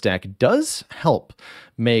Metallicize in this deck does help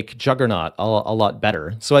make Juggernaut a lot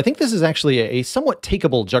better. So I think this is actually a somewhat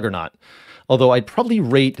takeable Juggernaut, although I'd probably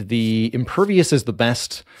rate the Impervious as the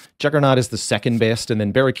best, Juggernaut is the second best, and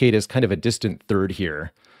then Barricade is kind of a distant third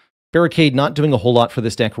here. Barricade not doing a whole lot for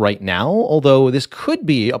this deck right now, although this could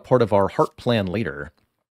be a part of our heart plan later.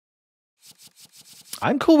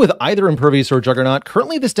 I'm cool with either Impervious or Juggernaut.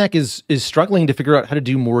 Currently, this deck is struggling to figure out how to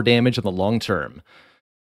do more damage in the long term.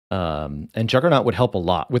 And Juggernaut would help a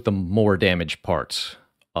lot with the more damage part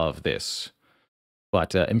of this.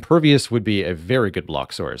 But Impervious would be a very good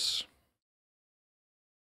block source.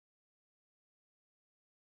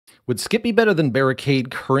 Would Skip be better than Barricade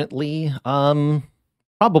currently?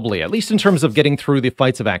 Probably, at least in terms of getting through the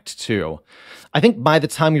fights of Act 2. I think by the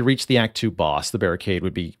time we reach the Act 2 boss, the Barricade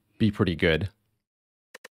would be pretty good.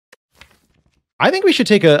 I think we should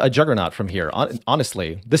take a Juggernaut from here,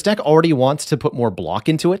 honestly. This deck already wants to put more block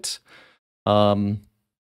into it. And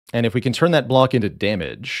if we can turn that block into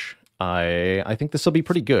damage, I think this will be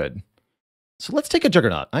pretty good. So let's take a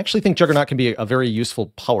Juggernaut. I actually think Juggernaut can be a very useful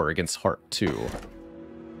power against Heart, too.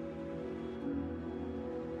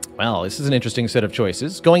 Well, this is an interesting set of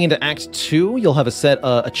choices. Going into Act 2, you'll have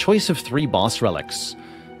a choice of 3 boss relics.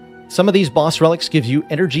 Some of these boss relics give you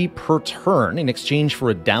energy per turn in exchange for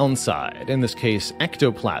a downside. In this case,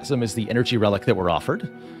 Ectoplasm is the energy relic that we're offered.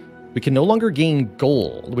 We can no longer gain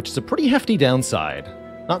gold, which is a pretty hefty downside.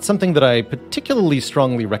 Not something that I particularly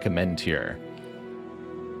strongly recommend here.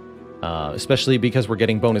 Especially because we're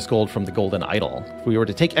getting bonus gold from the Golden Idol. If we were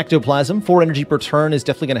to take Ectoplasm, 4 energy per turn is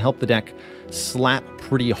definitely going to help the deck slap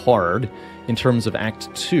pretty hard in terms of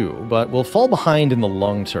Act 2, but we'll fall behind in the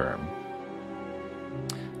long term.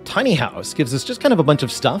 Tiny House gives us just kind of a bunch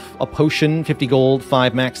of stuff. A potion, 50 gold,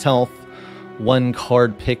 5 max health, 1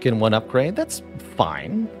 card pick, and 1 upgrade. That's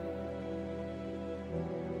fine.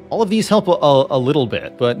 All of these help a little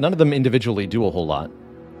bit, but none of them individually do a whole lot.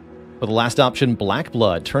 For the last option, Black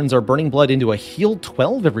Blood turns our Burning Blood into a heal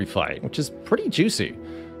 12 every fight, which is pretty juicy.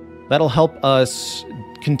 That'll help us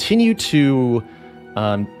continue to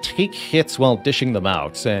take hits while dishing them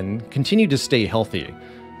out and continue to stay healthy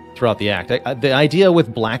throughout the act. The idea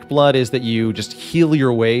with Black Blood is that you just heal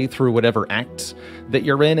your way through whatever act that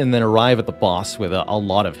you're in and then arrive at the boss with a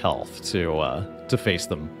lot of health to face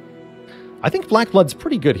them. I think Black Blood's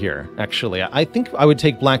pretty good here, actually. I think I would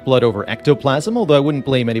take Black Blood over Ectoplasm, although I wouldn't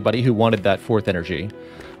blame anybody who wanted that 4th energy.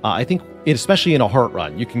 I think, especially in a heart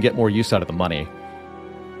run, you can get more use out of the money.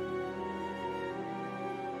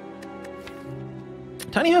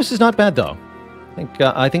 Tiny House is not bad, though.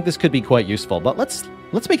 I think this could be quite useful, but let's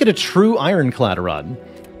make it a true Ironclad run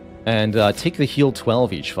and take the heal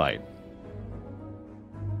 12 each fight.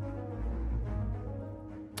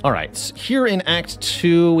 All right, here in Act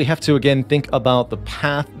 2, we have to again think about the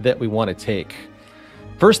path that we want to take.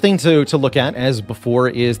 First thing to look at, as before,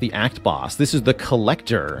 is the Act boss. This is the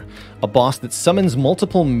Collector, a boss that summons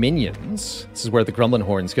multiple minions. This is where the Gremlin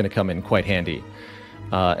Horn's going to come in quite handy.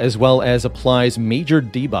 As well as applies major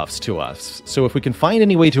debuffs to us. So if we can find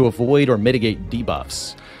any way to avoid or mitigate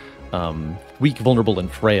debuffs, weak, vulnerable,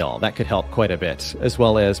 and frail, that could help quite a bit, as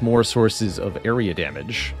well as more sources of area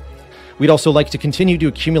damage. We'd also like to continue to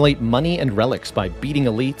accumulate money and relics by beating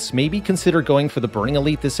elites. Maybe consider going for the Burning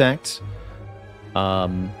Elite this act.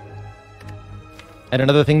 And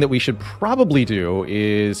another thing that we should probably do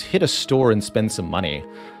is hit a store and spend some money.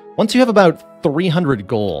 Once you have about 300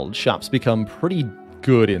 gold, shops become pretty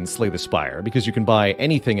good in Slay the Spire, because you can buy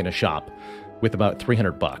anything in a shop with about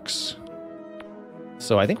 300 bucks.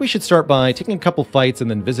 So I think we should start by taking a couple fights and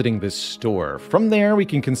then visiting this store. From there, we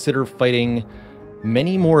can consider fighting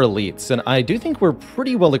many more elites. And I do think we're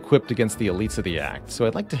pretty well equipped against the elites of the Act. So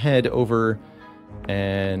I'd like to head over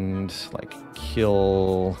and, like,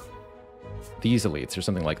 kill these elites or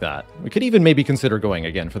something like that. We could even maybe consider going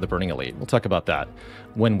again for the Burning Elite. We'll talk about that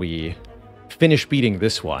when we finish beating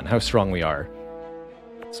this one, how strong we are.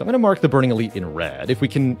 So I'm going to mark the Burning Elite in red. If we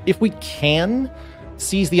can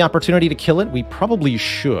seize the opportunity to kill it, we probably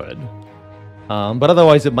should. But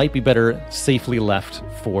otherwise, it might be better safely left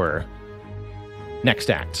for next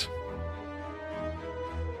act.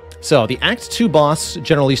 So, the Act 2 boss,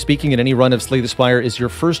 generally speaking, in any run of Slay the Spire, is your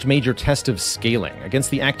first major test of scaling.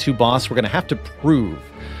 Against the Act 2 boss, we're going to have to prove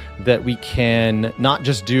that we can not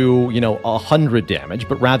just do, 100 damage,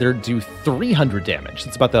 but rather do 300 damage.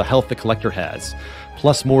 That's about the health the Collector has,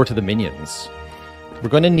 plus more to the minions. We're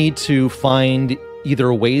going to need to find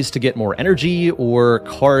either ways to get more energy or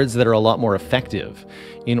cards that are a lot more effective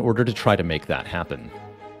in order to try to make that happen.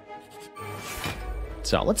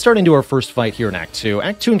 So let's start into our first fight here in Act 2.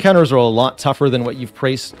 Act 2 encounters are a lot tougher than what you've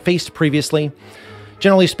faced previously.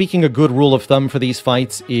 Generally speaking, a good rule of thumb for these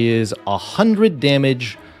fights is 100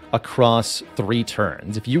 damage across 3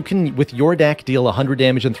 turns. If you can, with your deck, deal 100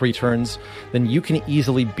 damage in 3 turns, then you can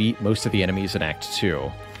easily beat most of the enemies in Act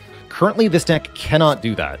 2. Currently, this deck cannot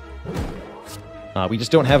do that. We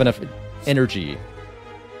just don't have enough energy.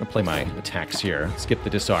 I'll play my attacks here. Skip the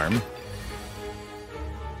disarm.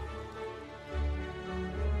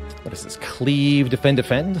 What is this? Cleave, defend,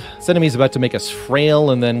 defend. This enemy's about to make us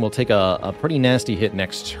frail, and then we'll take a pretty nasty hit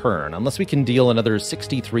next turn, unless we can deal another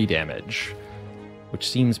 63 damage, which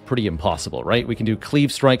seems pretty impossible, right? We can do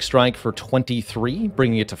cleave, strike, strike for 23,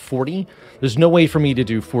 bringing it to 40. There's no way for me to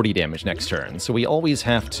do 40 damage next turn, so we always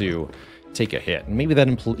have to take a hit. And maybe that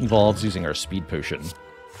involves using our speed potion.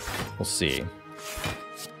 We'll see.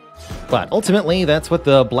 But ultimately, that's what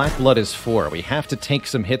the Black Blood is for. We have to take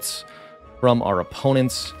some hits from our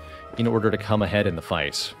opponents in order to come ahead in the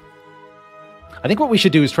fight. I think what we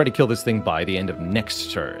should do is try to kill this thing by the end of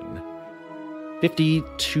next turn.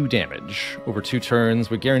 52 damage over 2 turns.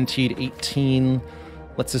 We're guaranteed 18.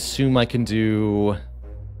 Let's assume I can do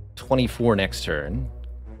 24 next turn.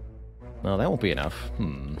 No, that won't be enough.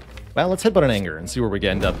 Well, let's headbutt an Anger and see where we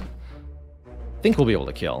end up. I think we'll be able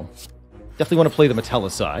to kill. Definitely want to play the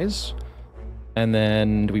Metallicize. And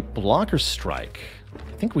then, do we block or strike?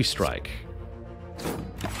 I think we strike.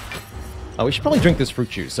 Oh, we should probably drink this fruit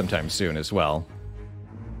juice sometime soon as well.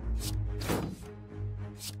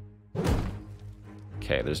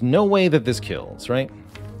 Okay, there's no way that this kills, right?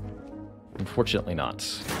 Unfortunately not.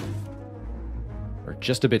 We're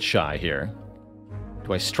just a bit shy here.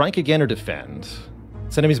 Do I strike again or defend?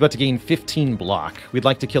 This enemy's about to gain 15 block. We'd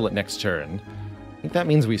like to kill it next turn. I think that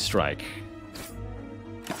means we strike.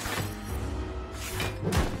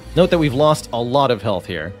 Note that we've lost a lot of health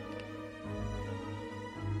here.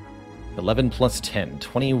 11 plus 10,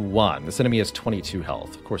 21. This enemy has 22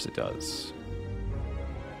 health. Of course it does.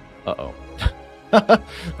 Uh-oh.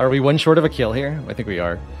 Are we one short of a kill here? I think we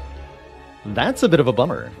are. That's a bit of a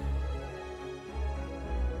bummer.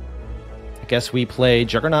 I guess we play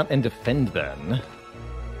Juggernaut and defend then.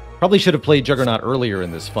 Probably should have played Juggernaut earlier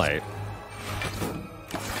in this fight.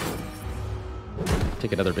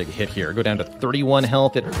 Take another big hit here. Go down to 31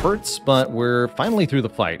 health. It hurts, but we're finally through the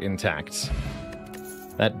fight intact.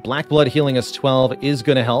 That Black Blood healing us 12 is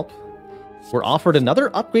going to help. We're offered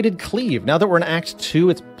another upgraded Cleave. Now that we're in Act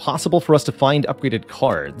 2, it's possible for us to find upgraded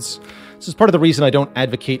cards. This is part of the reason I don't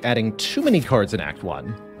advocate adding too many cards in Act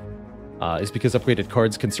 1. Is because upgraded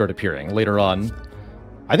cards can start appearing later on.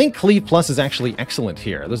 I think Cleave Plus is actually excellent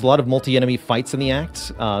here. There's a lot of multi-enemy fights in the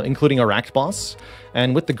Act, including our Act boss.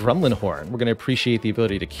 And with the Gremlin Horn, we're going to appreciate the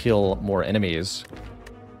ability to kill more enemies.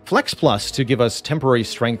 Flex Plus to give us temporary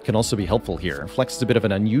strength can also be helpful here. Flex is a bit of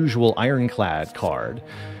an unusual Ironclad card.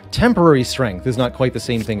 Temporary strength is not quite the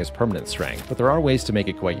same thing as permanent strength, but there are ways to make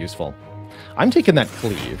it quite useful. I'm taking that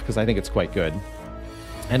Cleave because I think it's quite good.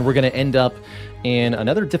 And we're going to end up in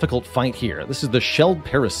another difficult fight here. This is the Shelled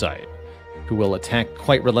Parasite, who will attack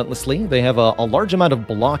quite relentlessly. They have a large amount of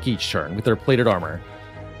block each turn with their plated armor.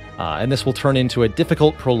 And this will turn into a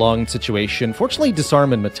difficult, prolonged situation. Fortunately,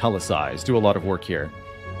 Disarm and Metallicize do a lot of work here.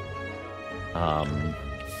 I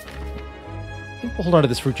think we'll hold on to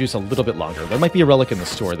this fruit juice a little bit longer. There might be a relic in the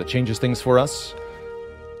store that changes things for us.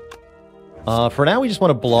 For now, we just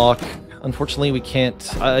want to block. Unfortunately, we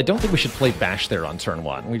can't... I don't think we should play Bash there on turn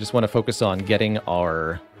 1. We just want to focus on getting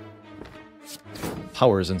our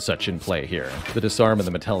powers and such in play here. The Disarm and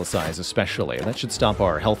the Metallicize especially. That should stop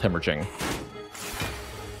our health hemorrhaging.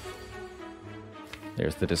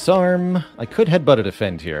 There's the disarm. I could headbutt a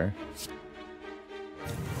defend here.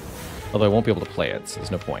 Although I won't be able to play it, so there's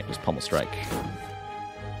no point. Just pummel strike.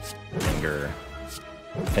 Anger.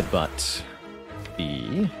 Headbutt.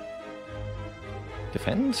 The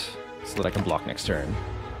defend, so that I can block next turn.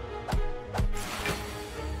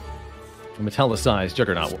 Metallicized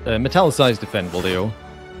Juggernaut. Metallicized defend will do.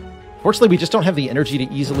 Fortunately, we just don't have the energy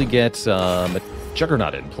to easily get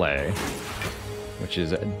Juggernaut in play, which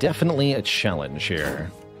is definitely a challenge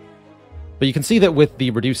here. But you can see that with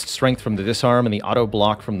the reduced strength from the disarm and the auto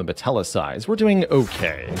block from the Metallicize, we're doing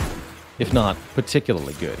okay, if not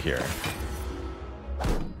particularly good here.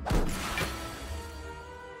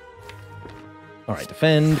 Alright,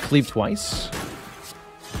 defend, cleave twice.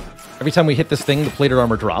 Every time we hit this thing, the plated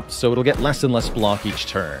armor drops, so it'll get less and less block each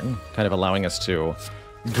turn, kind of allowing us to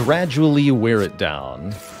gradually wear it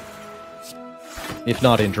down, if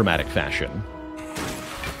not in dramatic fashion.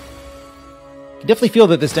 You definitely feel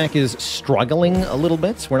that this deck is struggling a little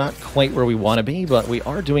bit. We're not quite where we want to be, but we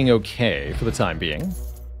are doing okay for the time being.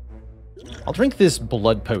 I'll drink this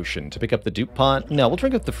blood potion to pick up the dupe pot. No, we'll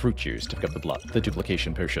drink up the fruit juice to pick up the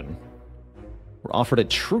duplication potion. We're offered a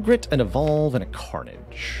True Grit, an Evolve, and a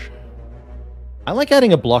Carnage. I like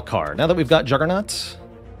adding a block card. Now that we've got Juggernaut,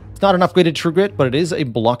 it's not an upgraded True Grit, but it is a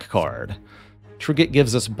block card. True Grit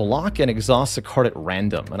gives us block and exhausts a card at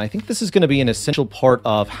random, and I think this is going to be an essential part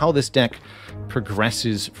of how this deck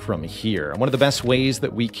progresses from here. And one of the best ways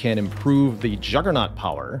that we can improve the Juggernaut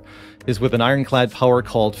power is with an Ironclad power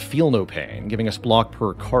called Feel No Pain, giving us block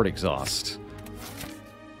per card exhaust.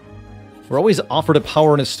 We're always offered a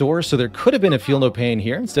power in a store, so there could have been a Feel No Pain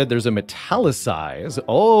here. Instead, there's a Metallicize.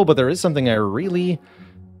 Oh, but there is something I really,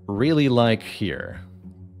 really like here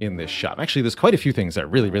in this shop. Actually, there's quite a few things I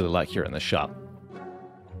really, really like here in this shop.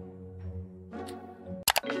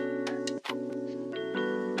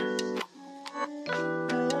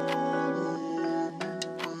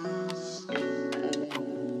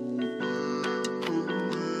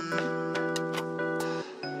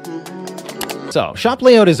 So, shop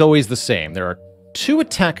layout is always the same. There are 2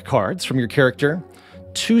 attack cards from your character,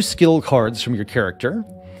 2 skill cards from your character,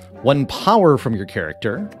 1 power from your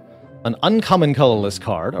character, an uncommon colorless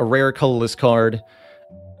card, a rare colorless card,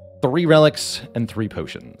 3 relics, and 3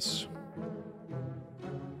 potions.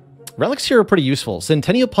 Relics here are pretty useful.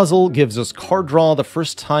 Centennial Puzzle gives us card draw the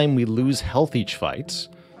first time we lose health each fight.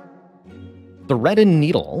 The Reddened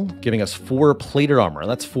Needle, giving us 4 plated armor.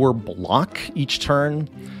 That's 4 block each turn.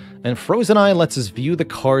 And Frozen Eye lets us view the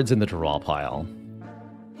cards in the draw pile.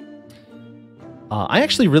 I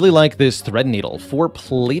actually really like this Thread Needle. 4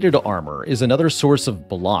 plated armor is another source of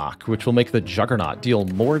block, which will make the Juggernaut deal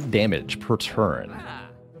more damage per turn.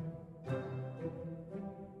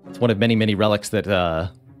 It's one of many, many relics that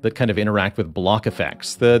that kind of interact with block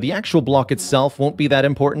effects. The actual block itself won't be that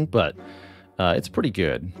important, but it's pretty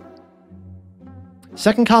good.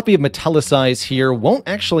 Second copy of Metallicize here won't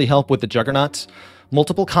actually help with the Juggernaut.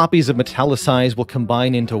 Multiple copies of Metallicize will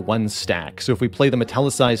combine into 1 stack. So if we play the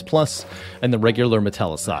Metallicize Plus and the regular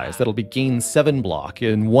Metallicize, that'll be gain 7 block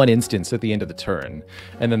in 1 instance at the end of the turn.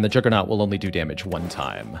 And then the Juggernaut will only do damage 1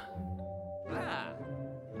 time.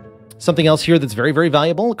 Something else here that's very, very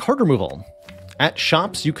valuable, card removal. At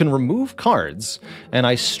shops, you can remove cards, and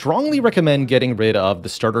I strongly recommend getting rid of the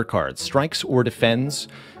starter cards, strikes or defends.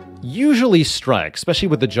 Usually strikes, especially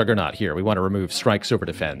with the Juggernaut here. We want to remove strikes over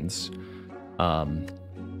defends.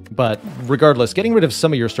 But regardless, getting rid of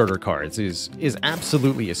some of your starter cards is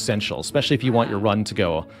absolutely essential, especially if you want your run to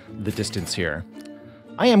go the distance here.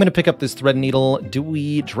 I am going to pick up this Thread Needle. Do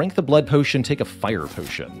we drink the blood potion, take a fire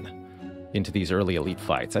potion into these early elite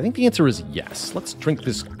fights? I think the answer is yes. Let's drink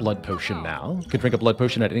this blood potion now. We can drink a blood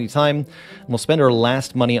potion at any time, and we'll spend our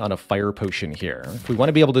last money on a fire potion here. If we want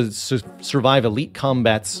to be able to survive elite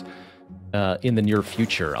combats in the near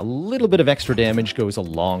future, a little bit of extra damage goes a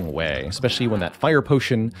long way, especially when that fire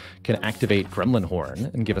potion can activate Gremlin Horn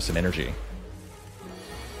and give us an energy.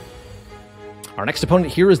 Our next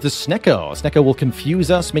opponent here is the Snecko. Snecko will confuse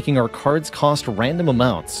us, making our cards cost random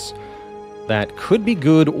amounts. That could be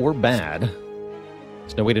good or bad.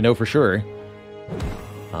 There's no way to know for sure.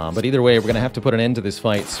 But either way, we're going to have to put an end to this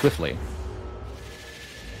fight swiftly.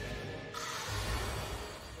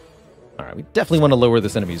 Alright, we definitely want to lower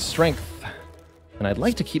this enemy's strength. And I'd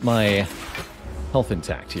like to keep my health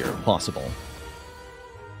intact here, if possible.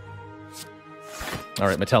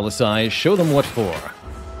 Alright, Metallicize, show them what for.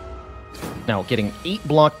 Now, getting 8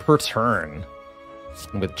 block per turn.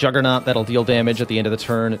 And with Juggernaut, that'll deal damage at the end of the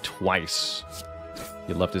turn twice.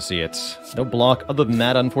 You'd love to see it. No block other than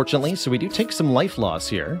that, unfortunately, so we do take some life loss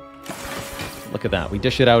here. Look at that, we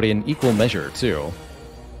dish it out in equal measure, too.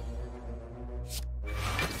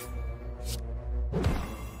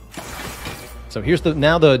 So here's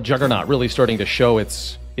now the Juggernaut really starting to show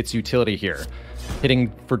its utility here.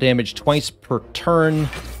 Hitting for damage twice per turn,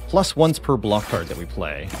 plus once per block card that we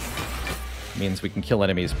play. Means we can kill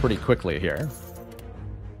enemies pretty quickly here.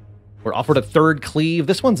 We're offered a third cleave.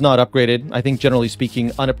 This one's not upgraded. I think, generally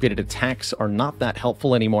speaking, unupgraded attacks are not that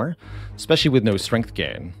helpful anymore, especially with no strength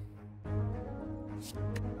gain.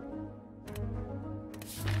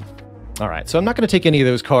 Alright, so I'm not going to take any of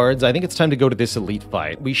those cards. I think it's time to go to this elite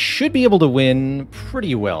fight. We should be able to win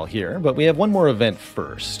pretty well here, but we have one more event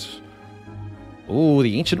first. Ooh,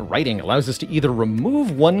 the Ancient Writing allows us to either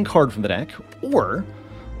remove one card from the deck, or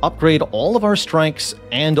upgrade all of our strikes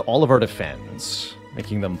and all of our defense,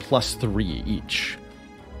 making them +3 each.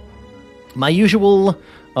 My usual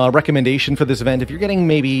recommendation for this event, if you're getting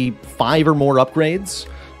maybe 5 or more upgrades,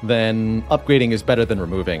 then upgrading is better than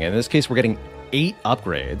removing. In this case, we're getting 8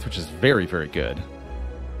 upgrades, which is very, very good.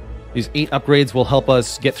 These 8 upgrades will help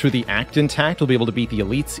us get through the act intact. We'll be able to beat the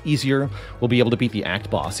elites easier. We'll be able to beat the act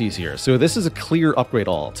boss easier. So this is a clear upgrade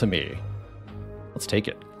all to me. Let's take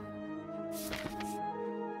it.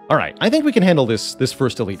 All right, I think we can handle this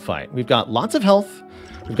first elite fight. We've got lots of health.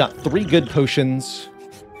 We've got 3 good potions.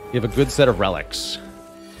 We have a good set of relics.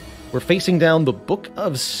 We're facing down the Book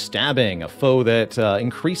of Stabbing, a foe that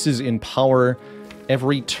increases in power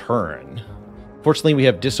every turn. Fortunately, we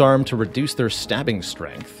have Disarm to reduce their stabbing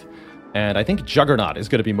strength. And I think Juggernaut is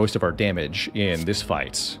going to be most of our damage in this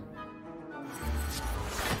fight.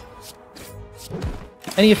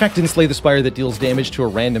 Any effect in Slay the Spire that deals damage to a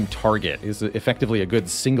random target is effectively a good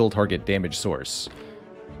single-target damage source,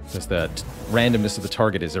 because the randomness of the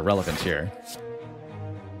target is irrelevant here.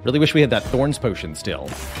 Really wish we had that Thorns potion still.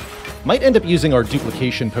 Might end up using our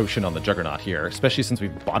Duplication potion on the Juggernaut here, especially since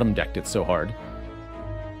we've bottom-decked it so hard.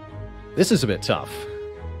 This is a bit tough.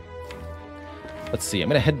 Let's see, I'm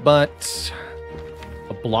going to headbutt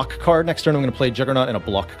a block card. Next turn I'm going to play Juggernaut and a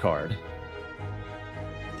block card.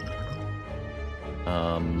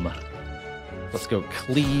 Let's go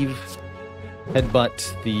Cleave,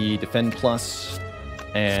 headbutt the Defend Plus,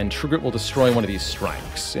 and True Grit will destroy one of these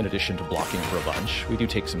strikes, in addition to blocking for a bunch. We do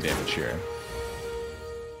take some damage here.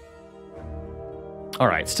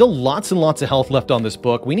 Alright, still lots and lots of health left on this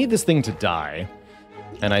book. We need this thing to die.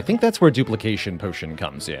 And I think that's where Duplication Potion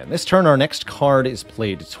comes in. This turn, our next card is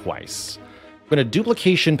played twice. We're going to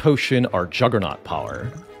Duplication Potion our Juggernaut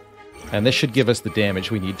power. And this should give us the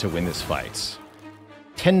damage we need to win this fight.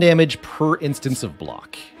 10 damage per instance of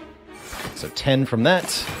block. So 10 from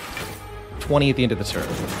that, 20 at the end of the turn.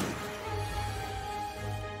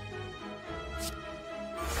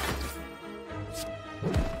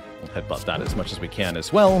 We'll headbutt that as much as we can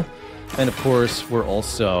as well. And of course, we're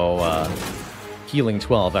also healing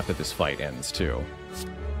 12 after this fight ends, too.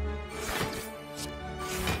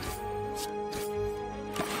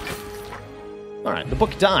 Alright, the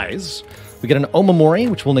book dies. We get an Omamori,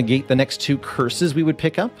 which will negate the next 2 curses we would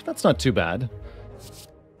pick up. That's not too bad.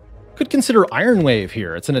 Could consider Iron Wave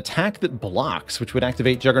here. It's an attack that blocks, which would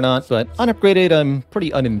activate Juggernaut, but unupgraded, I'm pretty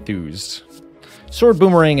unenthused. Sword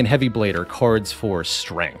Boomerang and Heavy Blade are cards for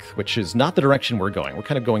strength, which is not the direction we're going. We're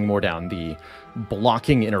kind of going more down the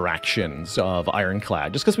blocking interactions of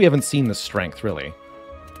Ironclad, just because we haven't seen the strength, really.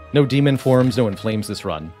 No Demon Forms, no Inflames this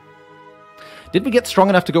run. Did we get strong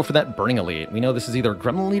enough to go for that Burning Elite? We know this is either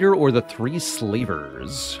Gremlin Leader or the 3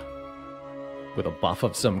 Slavers, with a buff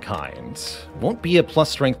of some kind. Won't be a plus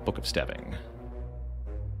strength Book of Stabbing.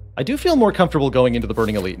 I do feel more comfortable going into the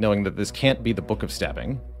Burning Elite knowing that this can't be the Book of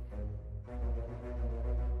Stabbing.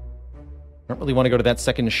 Don't really want to go to that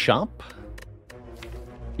second shop.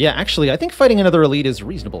 Yeah, actually, I think fighting another Elite is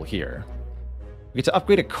reasonable here. We get to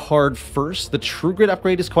upgrade a card first. The True Grit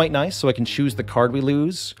upgrade is quite nice, so I can choose the card we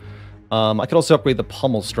lose. I could also upgrade the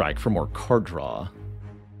Pummel Strike for more card draw.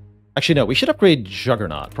 Actually, no, we should upgrade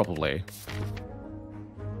Juggernaut, probably.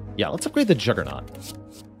 Yeah, let's upgrade the Juggernaut.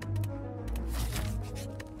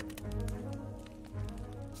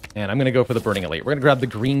 And I'm going to go for the Burning Elite. We're going to grab the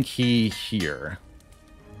green key here.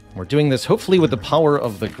 We're doing this hopefully with the power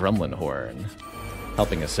of the Gremlin Horn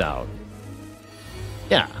helping us out.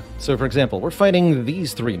 Yeah, so for example, we're fighting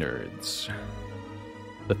these 3 nerds.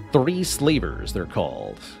 The 3 Slavers, they're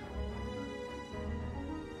called.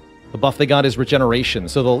 The buff they got is Regeneration,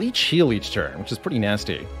 so they'll each heal each turn, which is pretty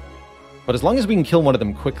nasty. But as long as we can kill one of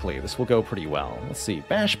them quickly, this will go pretty well. Let's see,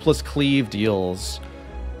 Bash plus Cleave deals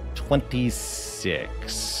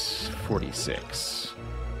 26, 46.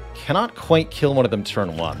 Cannot quite kill one of them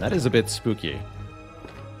turn 1. That is a bit spooky.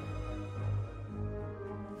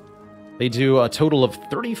 They do a total of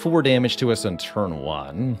 34 damage to us on turn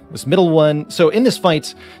 1. This middle one... So in this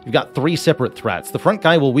fight, you've got 3 separate threats. The front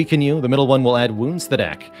guy will weaken you, the middle one will add wounds to the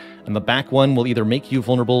deck, and the back one will either make you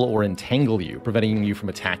vulnerable or entangle you, preventing you from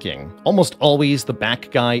attacking. Almost always, the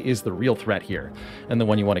back guy is the real threat here, and the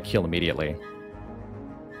one you want to kill immediately.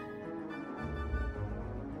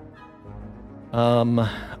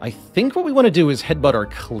 I think what we want to do is headbutt our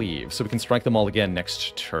cleave, so we can strike them all again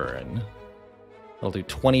next turn. I'll do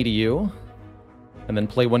 20 to you, and then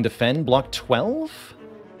play 1 defend, block 12?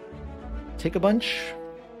 Take a bunch?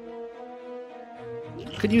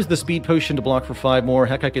 Could use the speed potion to block for 5 more.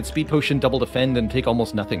 Heck, I could speed potion, double defend, and take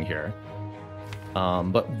almost nothing here.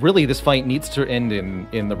 But really, this fight needs to end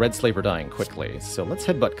in the red slaver dying quickly, so let's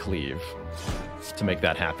headbutt cleave to make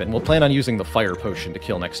that happen. We'll plan on using the fire potion to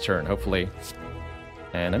kill next turn, hopefully.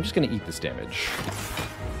 And I'm just going to eat this damage.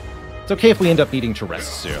 It's okay if we end up needing to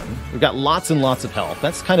rest soon. We've got lots and lots of health.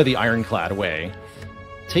 That's kind of the Ironclad way.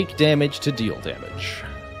 Take damage to deal damage.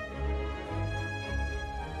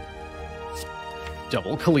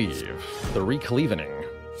 Double cleave. The recleavening.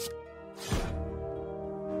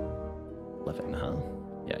 11, huh?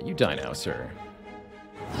 Yeah, you die now, sir.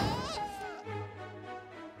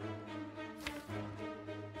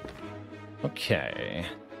 Okay.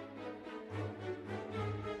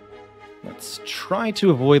 Let's try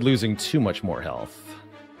to avoid losing too much more health.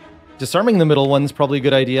 Disarming the middle one's probably a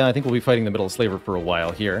good idea. I think we'll be fighting the middle slaver for a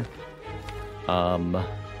while here.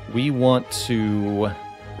 We want to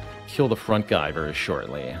kill the front guy very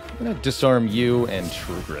shortly. I'm going to disarm you and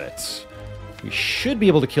True Grit. We should be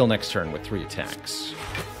able to kill next turn with 3 attacks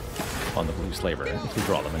on the blue slaver, if we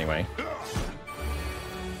draw them anyway.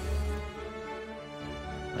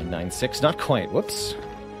 996, not quite. Whoops.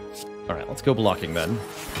 Alright, let's go blocking then.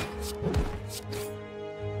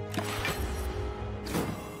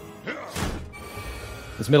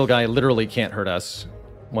 This middle guy literally can't hurt us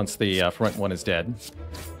once the front one is dead,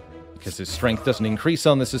 because his strength doesn't increase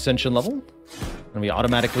on this Ascension level, and we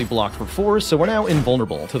automatically block for 4, so we're now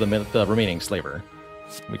invulnerable to the remaining slaver.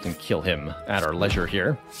 We can kill him at our leisure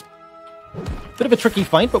here. Bit of a tricky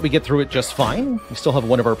fight, but we get through it just fine. We still have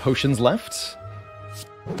one of our potions left.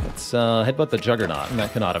 Let's headbutt the Juggernaut, and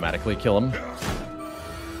that can automatically kill him.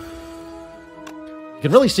 You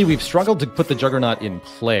can really see we've struggled to put the Juggernaut in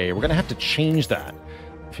play. We're going to have to change that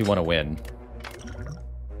if you want to win.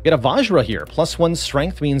 Get a Vajra here. +1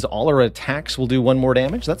 strength means all our attacks will do 1 more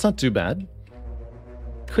damage. That's not too bad.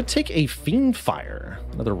 Could take a Fiendfire.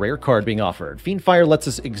 Another rare card being offered. Fiendfire lets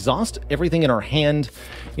us exhaust everything in our hand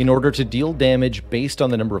in order to deal damage based on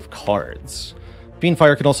the number of cards.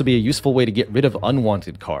 Fiendfire can also be a useful way to get rid of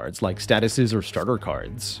unwanted cards, like statuses or starter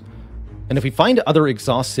cards. And if we find other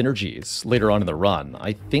exhaust synergies later on in the run,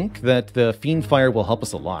 I think that the Fiendfire will help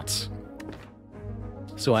us a lot.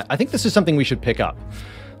 So I think this is something we should pick up.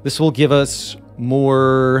 This will give us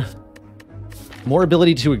more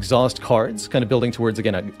ability to exhaust cards, kind of building towards,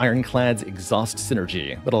 again, an Ironclad's exhaust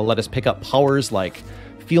synergy that'll let us pick up powers like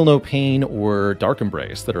Feel No Pain or Dark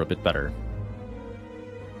Embrace that are a bit better.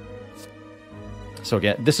 So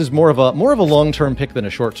again, this is more of a long-term pick than a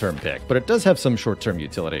short-term pick, but it does have some short-term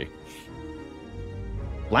utility.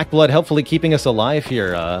 Black Blood helpfully keeping us alive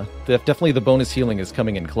here. Definitely the bonus healing is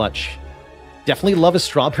coming in clutch. Definitely love a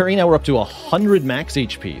Strawberry. Now we're up to 100 max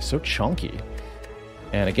HP. So chonky.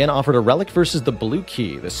 And again, offered a relic versus the blue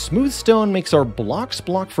key. The Smooth Stone makes our blocks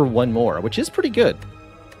block for 1 more, which is pretty good.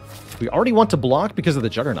 We already want to block because of the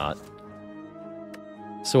Juggernaut.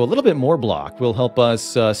 So a little bit more block will help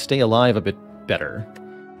us stay alive a bit better.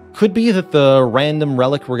 Could be that the random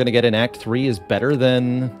relic we're going to get in Act 3 is better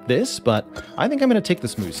than this, but I think I'm going to take the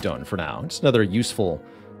Smooth Stone for now. It's another useful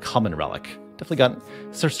common relic. Definitely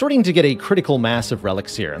starting to get a critical mass of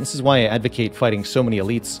relics here, and this is why I advocate fighting so many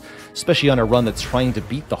elites, especially on a run that's trying to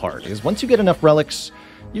beat the heart, because once you get enough relics,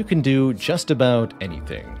 you can do just about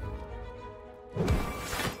anything.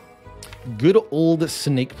 Good old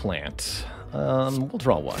Snake Plant. We'll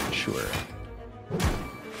draw 1, sure.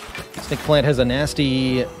 Snake Plant has a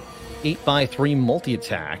nasty 8x3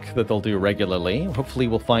 multi-attack that they'll do regularly. Hopefully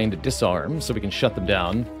we'll find a disarm so we can shut them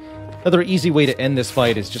down. Another easy way to end this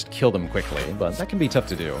fight is just kill them quickly, but that can be tough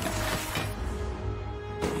to do.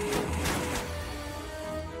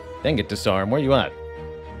 Dang it, disarm. Where you at?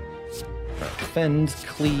 Right, defend,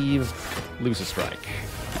 cleave, lose a strike.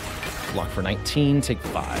 Block for 19, take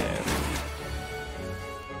 5.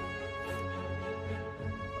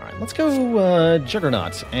 Alright, let's go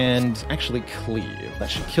Juggernaut and actually cleave. That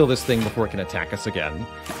should kill this thing before it can attack us again.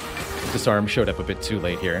 Disarm showed up a bit too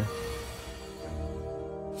late here.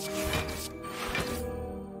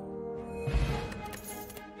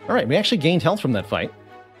 Alright, we actually gained health from that fight.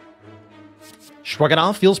 Shrug It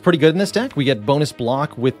Off feels pretty good in this deck. We get bonus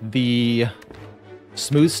block with the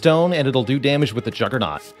Smooth Stone, and it'll do damage with the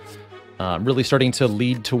Juggernaut. Really starting to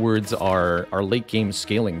lead towards our late game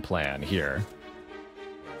scaling plan here.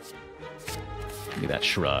 Give me that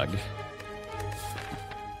shrug.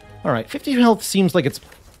 Alright, 50 health seems like it's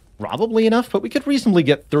probably enough, but we could reasonably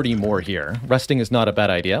get 30 more here. Resting is not a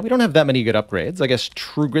bad idea. We don't have that many good upgrades. I guess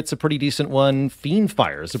True Grit's a pretty decent one. Fiend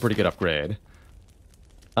Fire is a pretty good upgrade.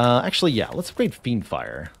 Actually, yeah, let's upgrade Fiend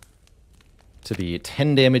Fire to the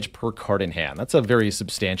 10 damage per card in hand. That's a very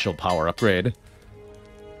substantial power upgrade.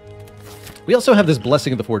 We also have this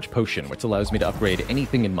Blessing of the Forge potion, which allows me to upgrade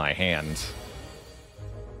anything in my hand.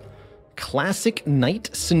 Classic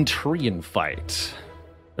Knight Centurion fight.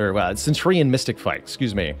 Or, Centurion Mystic fight,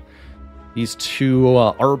 excuse me. These two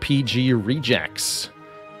RPG rejects.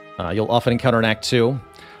 You'll often encounter in Act 2.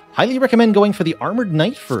 Highly recommend going for the Armored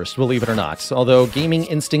Knight first, believe it or not. Although gaming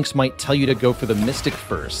instincts might tell you to go for the Mystic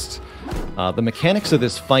first. The mechanics of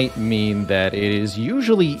this fight mean that it is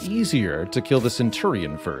usually easier to kill the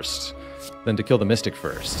Centurion first than to kill the Mystic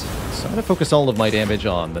first. So I'm going to focus all of my damage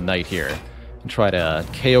on the Knight here and try to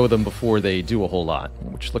KO them before they do a whole lot,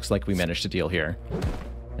 which looks like we managed to deal here.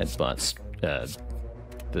 Headbutts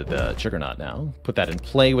the Juggernaut now. Put that in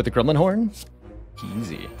play with the Gremlin Horn.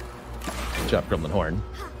 Easy. Good job, Gremlin Horn.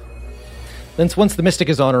 Then once the Mystic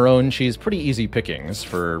is on her own, she's pretty easy pickings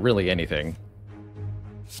for really anything.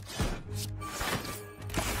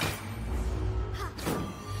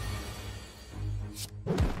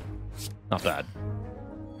 Not bad.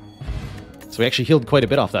 So we actually healed quite a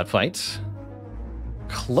bit off that fight.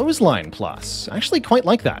 Clothesline Plus. I actually quite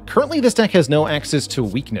like that. Currently, this deck has no access to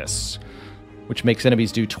weakness, which makes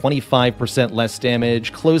enemies do 25% less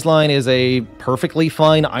damage. Clothesline is a perfectly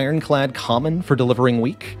fine Ironclad common for delivering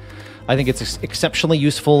weak. I think it's exceptionally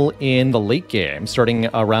useful in the late game, starting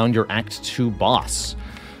around your Act 2 boss.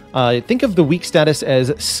 Think of the weak status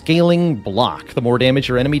as scaling block. The more damage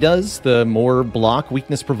your enemy does, the more block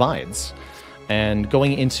weakness provides. And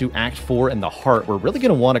going into Act 4 and the Heart, we're really going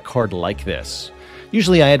to want a card like this.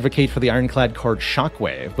 Usually I advocate for the Ironclad card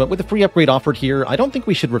Shockwave, but with the free upgrade offered here, I don't think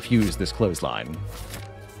we should refuse this Clothesline.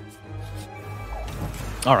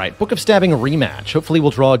 Alright, Book of Stabbing rematch. Hopefully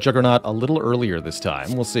we'll draw Juggernaut a little earlier this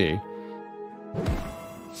time. We'll see.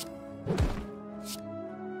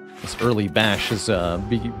 This early bash has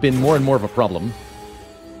been more and more of a problem.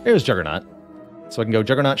 There's Juggernaut. So I can go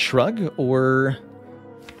Juggernaut Shrug, or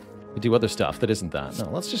do other stuff that isn't that. No,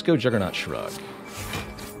 let's just go Juggernaut Shrug.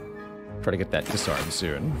 Try to get that disarmed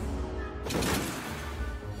soon.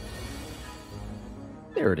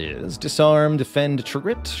 There it is. Disarm, defend, True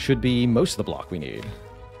Grit should be most of the block we need.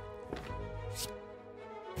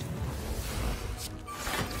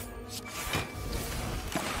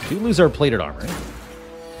 We do lose our plated armor.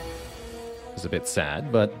 It's a bit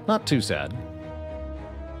sad, but not too sad.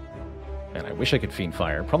 And I wish I could Fiend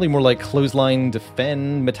Fire. Probably more like Clothesline,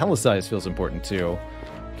 Defend, Metallicize feels important too.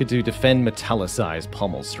 Could do Defend, Metallicize,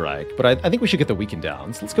 Pommel Strike. But I think we should get the Weaken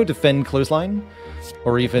down. So let's go Defend, Clothesline.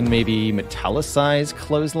 Or even maybe Metallicize,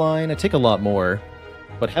 Clothesline. I take a lot more.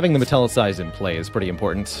 But having the Metallicize in play is pretty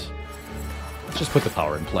important. Let's just put the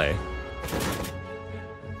power in play.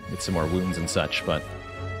 Get some more wounds and such, but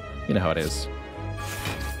you know how it is.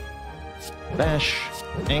 Bash,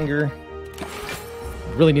 Anger.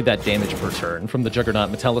 Really need that damage per turn from the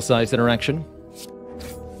Juggernaut Metallicized interaction.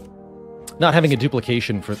 Not having a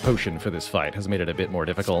duplication for potion for this fight has made it a bit more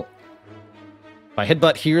difficult. If I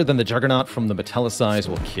headbutt here, then the Juggernaut from the Metallicize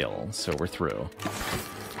will kill, so we're through.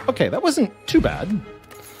 Okay, that wasn't too bad.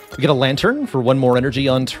 We get a Lantern for 1 more energy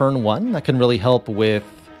on turn 1. That can really help with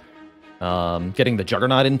getting the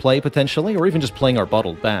Juggernaut in play, potentially, or even just playing our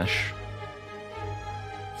Bottled Bash.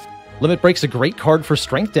 Limit Break's a great card for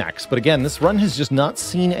strength decks, but again, this run has just not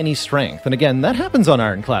seen any strength. And again, that happens on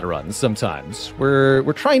Ironclad runs sometimes. We're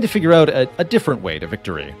trying to figure out a different way to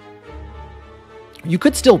victory. You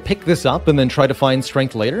could still pick this up and then try to find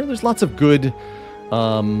strength later. There's lots of good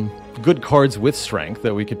cards with strength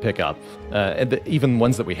that we could pick up, even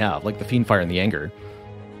ones that we have, like the Fiend Fire and the Anger.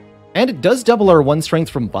 And it does double our 1 strength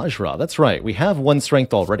from Vajra. That's right, we have 1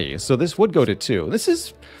 strength already, so this would go to 2. This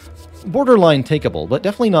is borderline takeable, but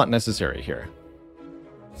definitely not necessary here.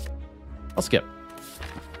 I'll skip.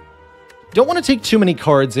 Don't want to take too many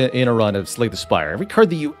cards in a run of Slay the Spire. Every card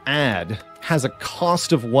that you add has a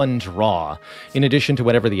cost of 1 draw, in addition to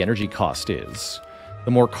whatever the energy cost is.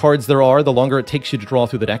 The more cards there are, the longer it takes you to draw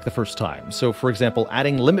through the deck the first time. So, for example,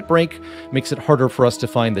 adding Limit Break makes it harder for us to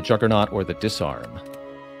find the Juggernaut or the Disarm.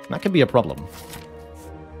 That can be a problem.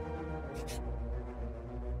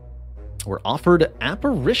 We're offered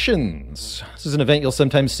Apparitions. This is an event you'll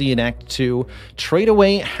sometimes see in Act 2. Trade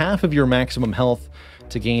away half of your maximum health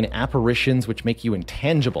to gain Apparitions, which make you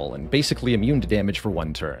intangible and basically immune to damage for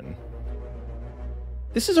 1 turn.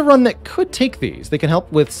 This is a run that could take these. They can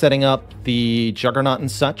help with setting up the Juggernaut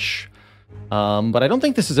and such, but I don't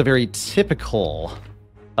think this is a very typical...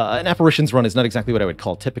 an Apparitions run is not exactly what I would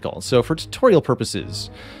call typical, so for tutorial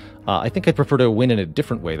purposes, I think I'd prefer to win in a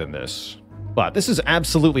different way than this. But this is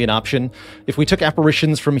absolutely an option. If we took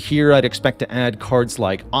Apparitions from here, I'd expect to add cards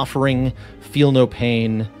like Offering, Feel No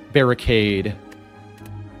Pain, Barricade,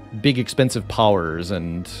 big expensive powers,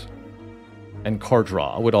 and card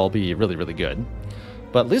draw would all be really, really good.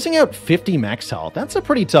 But losing out 50 max health, that's a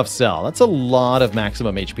pretty tough sell. That's a lot of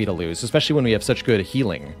maximum HP to lose, especially when we have such good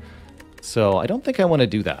healing. So I don't think I want to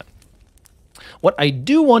do that. What I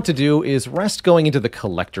do want to do is rest going into the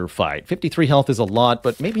Collector fight. 53 health is a lot,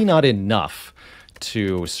 but maybe not enough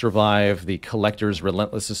to survive the Collector's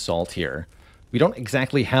relentless assault here. We don't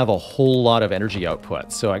exactly have a whole lot of energy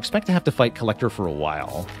output, so I expect to have to fight Collector for a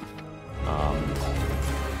while.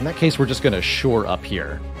 In that case, we're just going to shore up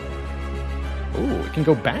here. Ooh, we can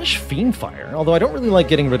go Bash Fiendfire, although I don't really like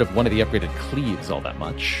getting rid of one of the upgraded cleaves all that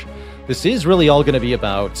much. This is really all going to be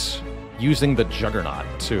about using the Juggernaut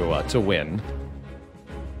to win.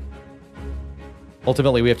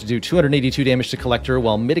 Ultimately, we have to do 282 damage to Collector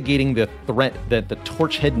while mitigating the threat that the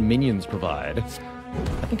Torchhead minions provide.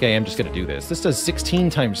 I think I am just going to do this. This does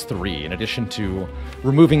 16 times 3 in addition to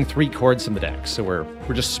removing 3 cards from the deck, so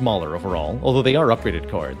we're just smaller overall, although they are upgraded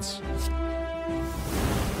cards.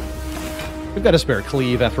 We've got a spare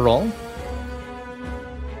cleave after all.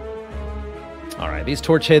 Alright, these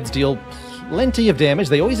Torchheads deal plenty of damage.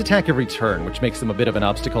 They always attack every turn, which makes them a bit of an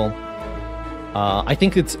obstacle. I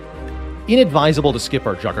think it's inadvisable to skip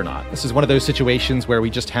our Juggernaut. This is one of those situations where we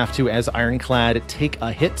just have to, as Ironclad, take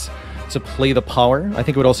a hit to play the power. I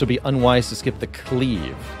think it would also be unwise to skip the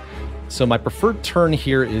Cleave. So my preferred turn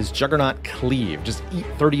here is Juggernaut Cleave. Just eat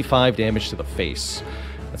 35 damage to the face.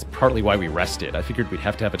 That's partly why we rested. I figured we'd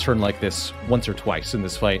have to have a turn like this once or twice in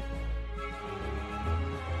this fight.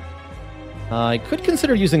 I could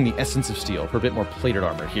consider using the Essence of Steel for a bit more plated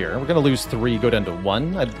armor here. We're going to lose 3, go down to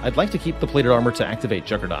 1. I'd like to keep the plated armor to activate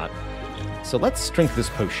Juggernaut. So let's drink this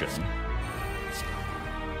potion.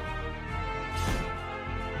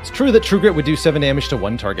 It's true that True Grit would do 7 damage to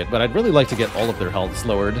 1 target, but I'd really like to get all of their healths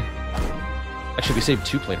lowered. Actually, we saved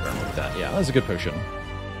 2 plated armor with that. Yeah, that was a good potion.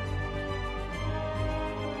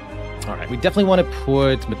 Alright, we definitely want to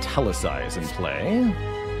put Metallicize in play. I'm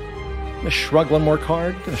going to shrug one more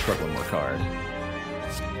card.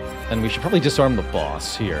 And we should probably disarm the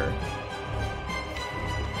boss here.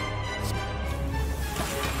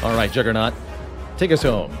 Alright, Juggernaut. Take us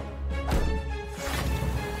home.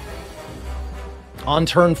 On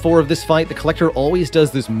turn 4 of this fight, the Collector always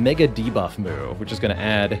does this mega debuff move, which is going to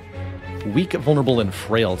add weak, vulnerable, and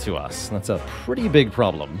frail to us. That's a pretty big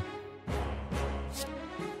problem.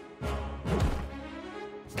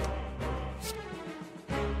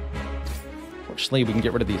 Fortunately, we can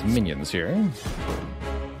get rid of these minions here.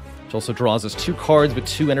 Which also draws us 2 cards with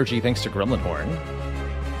 2 energy thanks to Gremlin Horn.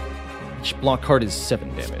 Each block card is 7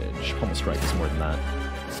 damage. Pummel Strike is more than that.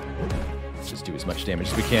 Let's just do as much damage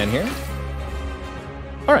as we can here.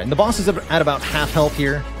 Alright, the boss is at about half health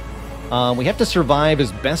here. We have to survive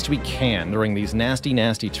as best we can during these nasty,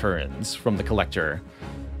 nasty turns from the Collector.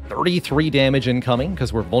 33 damage incoming,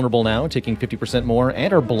 because we're vulnerable now, taking 50% more,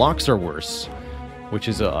 and our blocks are worse, which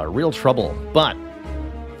is a real trouble. But,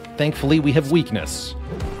 thankfully, we have weakness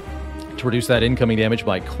to reduce that incoming damage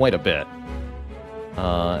by quite a bit.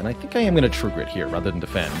 And I think I am going to True Grit here, rather than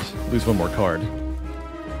defend. Lose 1 more card.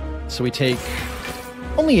 So we take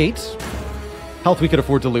only 8 health we could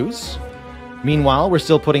afford to lose. Meanwhile, we're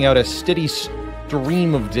still putting out a steady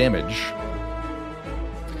stream of damage.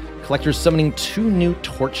 Collector's summoning 2 new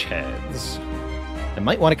Torchheads. I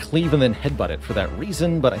might want to cleave and then headbutt it for that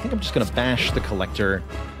reason, but I think I'm just going to bash the Collector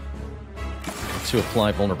to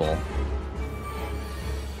apply vulnerable.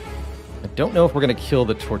 I don't know if we're going to kill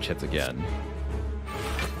the Torchheads again.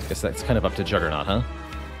 I guess that's kind of up to Juggernaut, huh?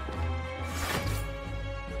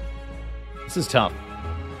 This is tough.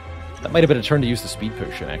 That might have been a turn to use the Speed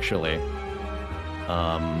Potion, actually.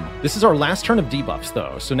 This is our last turn of debuffs,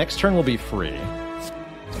 though, so next turn will be free.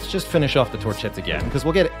 Let's just finish off the Torchheads again, because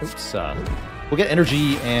we'll get... Oops, we'll get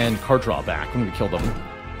energy and card draw back when we kill them.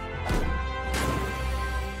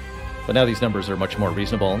 But now these numbers are much more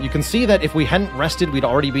reasonable. You can see that if we hadn't rested, we'd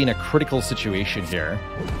already be in a critical situation here.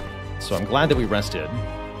 So I'm glad that we rested.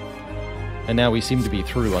 And now we seem to be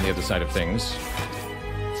through on the other side of things.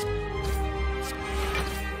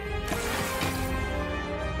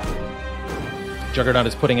 Juggernaut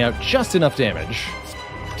is putting out just enough damage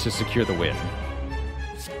to secure the win.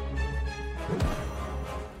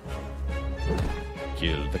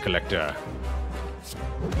 Kill the Collector.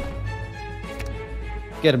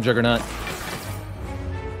 Get him, Juggernaut.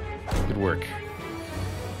 Good work.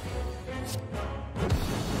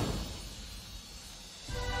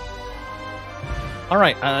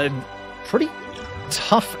 Alright, pretty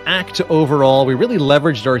tough act overall. We really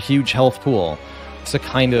leveraged our huge health pool to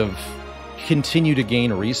kind of continue to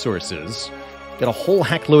gain resources. Get a whole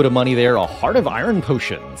heckload of money there, a Heart of Iron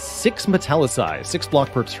potion, 6 Metallicize, 6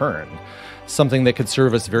 block per turn. Something that could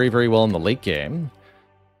serve us very, very well in the late game.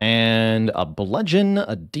 And a Bludgeon,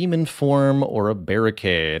 a Demon Form, or a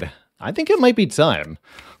Barricade. I think it might be time.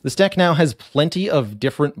 This deck now has plenty of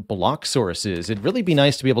different block sources. It'd really be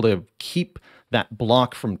nice to be able to keep that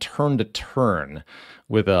block from turn to turn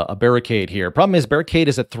with a Barricade here. Problem is, Barricade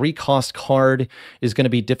is a 3-cost card, is going to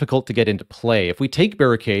be difficult to get into play. If we take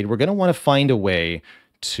Barricade, we're going to want to find a way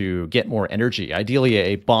to get more energy. Ideally,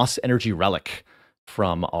 a boss energy relic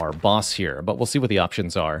from our boss here, but we'll see what the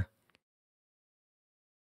options are.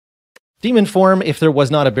 Demon Form, if there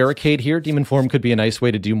was not a Barricade here, Demon Form could be a nice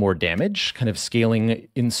way to do more damage, kind of scaling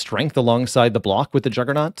in strength alongside the block with the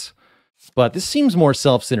Juggernaut. But this seems more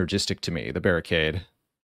self-synergistic to me, the Barricade.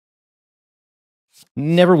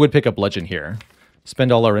 Never would pick up Bludgeon here.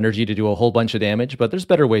 Spend all our energy to do a whole bunch of damage, but there's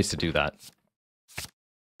better ways to do that.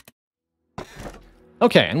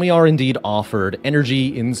 Okay, and we are indeed offered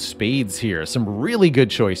energy in spades here. Some really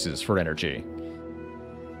good choices for energy.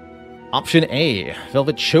 Option A,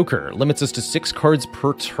 Velvet Choker, limits us to 6 cards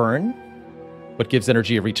per turn, but gives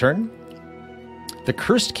energy every turn. The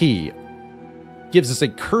Cursed Key gives us a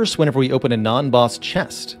curse whenever we open a non-boss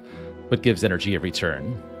chest, but gives energy every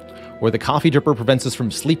turn. Or the Coffee Dripper prevents us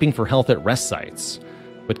from sleeping for health at rest sites,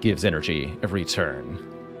 but gives energy every turn.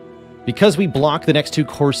 Because we block the next 2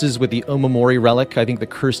 courses with the Omamori Relic, I think the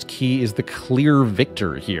Cursed Key is the clear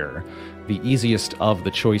victor here. The easiest of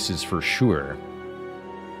the choices for sure.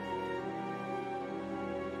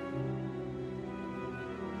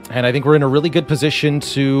 And I think we're in a really good position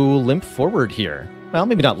to limp forward here. Well,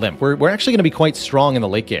 maybe not limp. We're actually going to be quite strong in the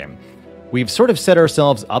late game. We've sort of set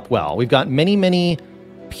ourselves up well. We've got many, many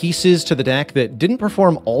pieces to the deck that didn't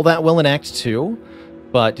perform all that well in Act 2,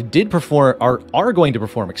 but did perform, are going to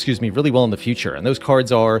perform, excuse me, really well in the future. And those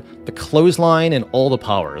cards are the Clothesline and all the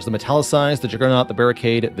powers. The Metallicize, the Juggernaut, the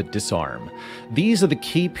Barricade, the Disarm. These are the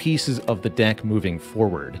key pieces of the deck moving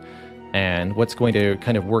forward. And what's going to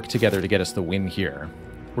kind of work together to get us the win here.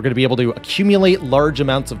 We're going to be able to accumulate large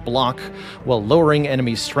amounts of block while lowering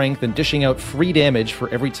enemy strength and dishing out free damage for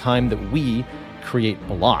every time that we create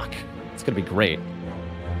block. It's going to be great.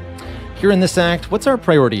 Here in this act, what's our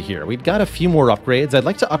priority here? We've got a few more upgrades. I'd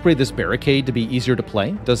like to upgrade this Barricade to be easier to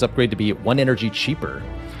play. It does upgrade to be 1 energy cheaper.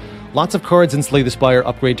 Lots of cards in Slay the Spire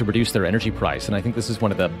upgrade to reduce their energy price, and I think this is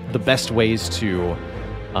one of the best ways to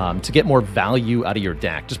get more value out of your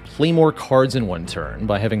deck. Just play more cards in one turn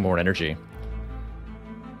by having more energy.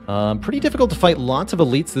 Pretty difficult to fight lots of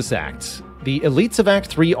elites this act. The elites of Act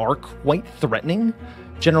 3 are quite threatening,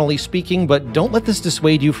 generally speaking, but don't let this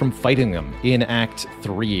dissuade you from fighting them in Act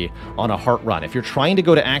 3 on a heart run. If you're trying to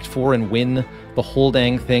go to Act 4 and win the whole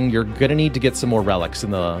dang thing, you're gonna need to get some more relics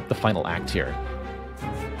in the final act here.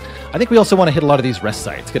 I think we also want to hit a lot of these rest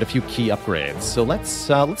sites, get a few key upgrades. So let's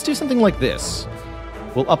do something like this.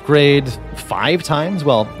 We'll upgrade 5 times.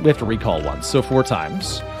 Well, we have to recall once, so 4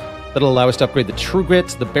 times. That'll allow us to upgrade the True Grit,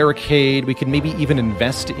 the Barricade. We could maybe even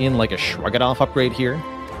invest in like a Shrug It Off upgrade here.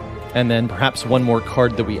 And then perhaps one more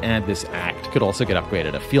card that we add this act could also get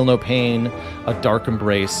upgraded. A Feel No Pain, a Dark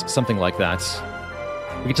Embrace, something like that.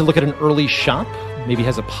 We get to look at an early shop. Maybe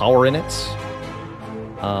has a power in it.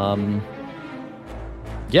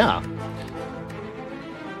 Yeah.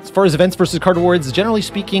 As far as events versus card rewards, generally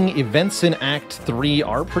speaking, events in Act 3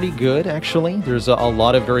 are pretty good, actually. There's a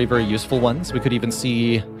lot of very, very useful ones. We could even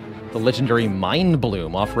see the legendary Mind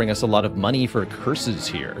Bloom offering us a lot of money for curses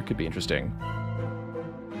here. It could be interesting.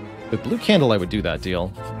 With Blue Candle, I would do that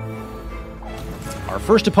deal. Our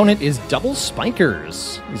first opponent is Double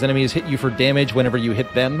Spikers. These enemies hit you for damage whenever you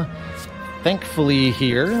hit them. Thankfully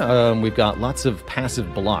here, we've got lots of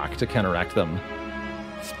passive block to counteract them.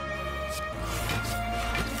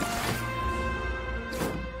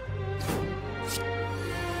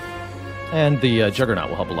 And the Juggernaut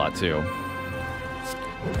will help a lot too.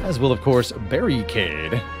 As will, of course,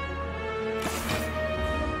 Barricade.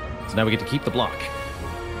 So now we get to keep the block.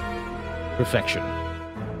 Perfection.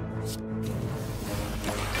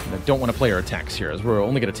 And I don't want to play our attacks here, as we're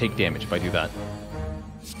only going to take damage if I do that.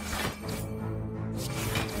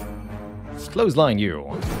 Clothesline you.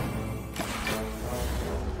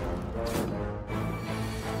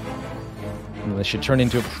 And this should turn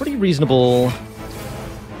into a pretty reasonable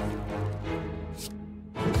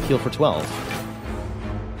heal for 12.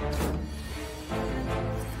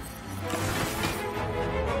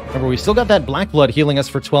 Remember, we still got that Black Blood healing us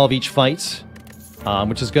for 12 each fight,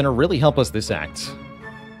 which is going to really help us this act.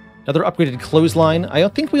 Another upgraded Clothesline. I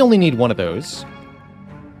think we only need one of those.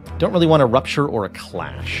 Don't really want a Rupture or a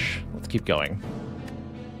Clash. Let's keep going.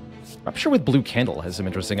 Rupture with Blue Candle has some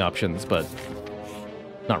interesting options, but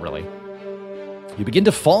not really. You begin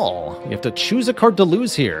to fall. You have to choose a card to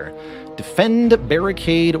lose here. Defend,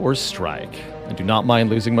 Barricade, or Strike. I do not mind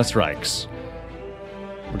losing my strikes.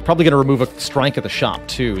 We're probably going to remove a strike at the shop,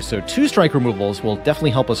 too, so 2 strike removals will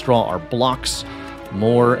definitely help us draw our blocks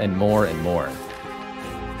more and more and more.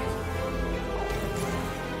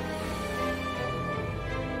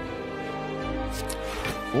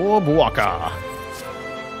 Buaka.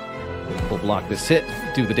 We'll block this hit,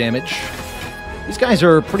 do the damage. These guys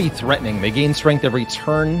are pretty threatening. They gain strength every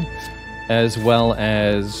turn, as well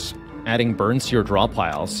as adding burns to your draw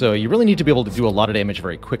pile. So you really need to be able to do a lot of damage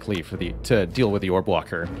very quickly to deal with the Orb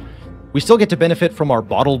Walker. We still get to benefit from our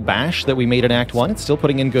Bottled Bash that we made in Act 1. It's still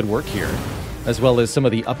putting in good work here, as well as some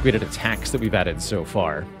of the upgraded attacks that we've added so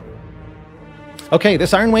far. Okay,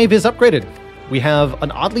 this Iron Wave is upgraded. We have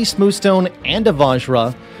an Oddly Smooth Stone and a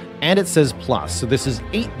Vajra, and it says plus. So this is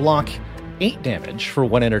 8 block, 8 damage for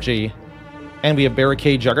 1 energy. And we have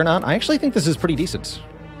Barricade Juggernaut. I actually think this is pretty decent.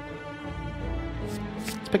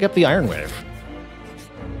 Let's pick up the Iron Wave.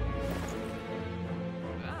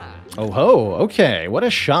 Oh ho, okay, what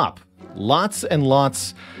a shop. Lots and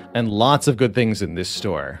lots and lots of good things in this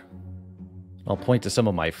store. I'll point to some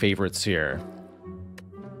of my favorites here.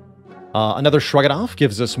 Another Shrug It Off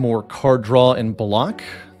gives us more card draw and block.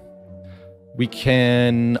 We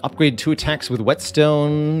can upgrade 2 attacks with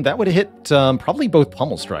Whetstone. That would hit probably both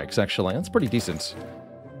Pommel Strikes, actually. That's pretty decent.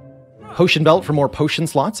 Potion Belt for more potion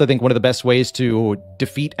slots. I think one of the best ways to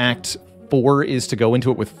defeat Act 4 is to go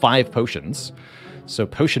into it with 5 potions. So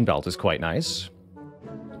Potion Belt is quite nice.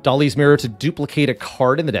 Dolly's Mirror to duplicate a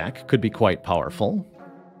card in the deck could be quite powerful.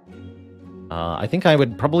 I think I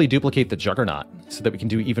would probably duplicate the Juggernaut so that we can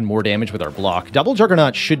do even more damage with our block. Double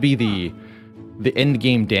Juggernaut should be the end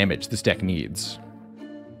game damage this deck needs.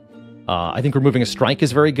 I think removing a strike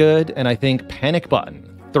is very good, and I think Panic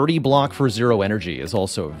Button, 30 block for 0 energy, is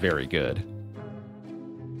also very good.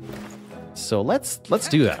 So let's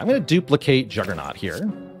do that. I'm going to duplicate Juggernaut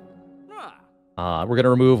here. We're going to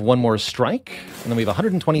remove 1 more strike, and then we have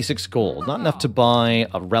 126 gold. Not enough to buy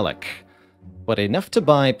a relic, but enough to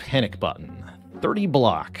buy Panic Button. 30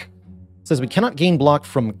 block. It says we cannot gain block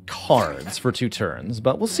from cards for 2 turns,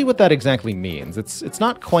 but we'll see what that exactly means. It's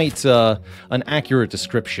not quite an accurate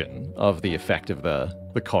description of the effect of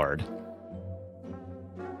the card.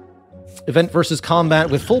 Event versus combat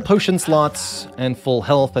with full potion slots and full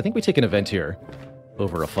health. I think we take an event here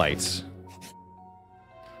over a fight.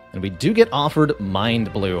 And we do get offered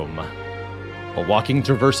Mind Bloom. While walking,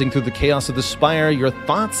 traversing through the chaos of the Spire, your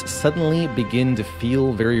thoughts suddenly begin to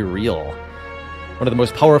feel very real. One of the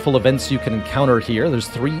most powerful events you can encounter here. There's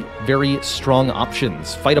 3 very strong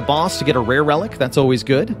options. Fight a boss to get a rare relic, that's always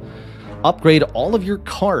good. Upgrade all of your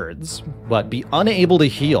cards, but be unable to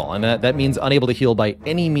heal. And that means unable to heal by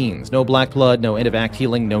any means. No Black Blood, no end of act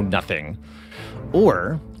healing, no nothing.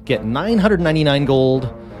 Or get 999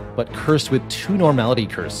 gold, but cursed with 2 normality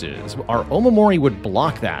curses. Our Omamori would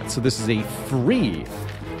block that, so this is a free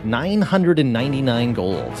 999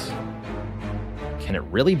 gold. Can it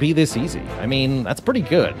really be this easy? I mean, that's pretty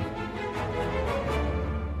good.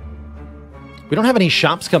 We don't have any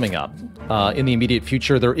shops coming up in the immediate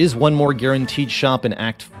future. There is 1 more guaranteed shop in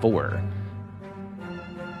Act 4,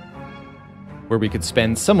 where we could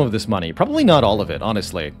spend some of this money. Probably not all of it,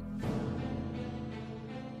 honestly.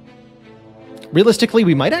 Realistically,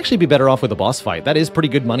 we might actually be better off with a boss fight. That is pretty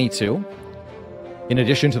good money, too, in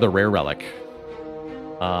addition to the rare relic.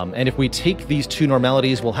 And if we take these 2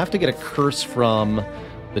 normalities, we'll have to get a curse from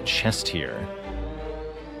the chest here.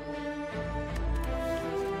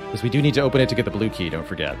 Because we do need to open it to get the blue key, don't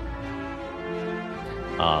forget.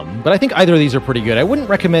 But I think either of these are pretty good. I wouldn't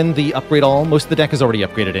recommend the upgrade all. Most of the deck is already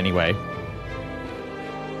upgraded anyway.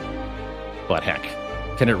 But heck,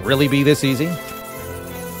 can it really be this easy?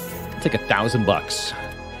 It's like $1,000.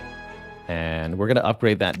 And we're going to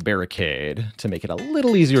upgrade that Barricade to make it a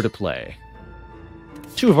little easier to play.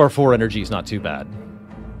 2 of our 4 energy is not too bad.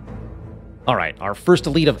 Alright, our first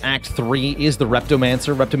elite of Act 3 is the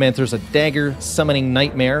Reptomancer. Reptomancer's a dagger summoning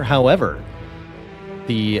nightmare. However,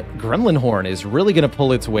 the Gremlin Horn is really going to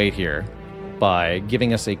pull its weight here by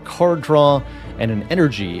giving us a card draw and an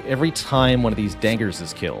energy every time one of these daggers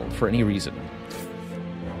is killed for any reason.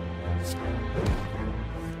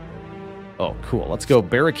 Oh, cool. Let's go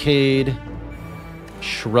Barricade,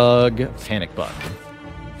 Shrug, Panic Button.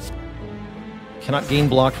 Cannot gain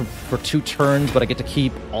block for 2 turns, but I get to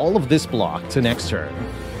keep all of this block to next turn.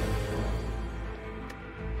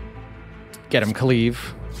 Get him,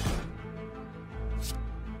 Cleave.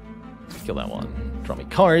 Kill that one. Draw me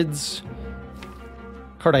cards.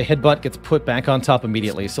 Card I headbutt gets put back on top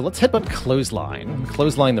immediately. So let's headbutt Clothesline.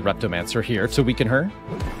 Clothesline the Reptomancer here to weaken her,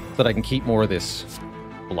 so that I can keep more of this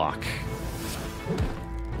block.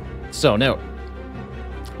 So, note.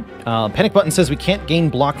 Panic Button says we can't gain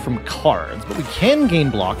block from cards, but we can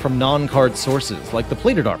gain block from non-card sources, like the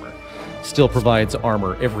Plated Armor. Still provides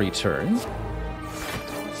armor every turn.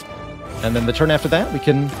 And then the turn after that, we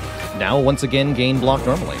can now once again gain block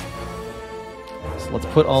normally. So let's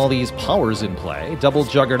put all these powers in play. Double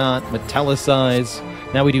Juggernaut, Metallicize.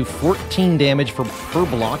 Now we do 14 damage per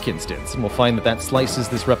block instance, and we'll find that that slices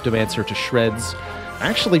this Reptomancer to shreds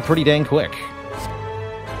actually pretty dang quick.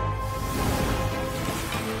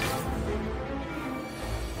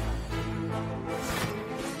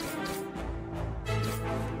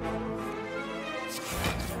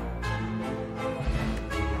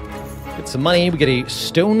 Get some money. We get a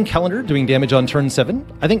Stone Calendar doing damage on turn 7.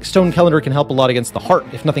 I think Stone Calendar can help a lot against the Heart,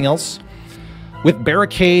 if nothing else. With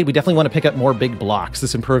Barricade, we definitely want to pick up more big blocks.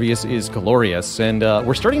 This Impervious is glorious, and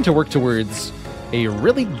we're starting to work towards a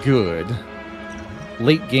really good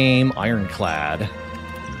late-game Ironclad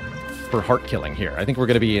for Heart killing here. I think we're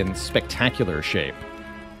going to be in spectacular shape.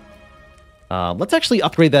 Let's actually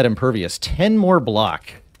upgrade that Impervious. 10 more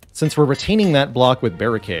block, since we're retaining that block with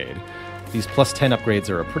Barricade. These plus 10 upgrades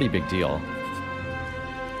are a pretty big deal.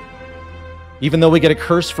 Even though we get a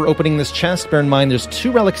curse for opening this chest, bear in mind there's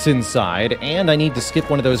 2 relics inside, and I need to skip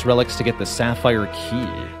one of those relics to get the Sapphire Key.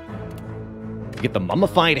 To get the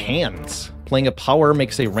Mummified Hands. Playing a power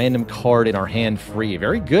makes a random card in our hand free.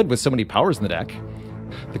 Very good with so many powers in the deck.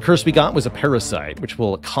 The curse we got was a Parasite, which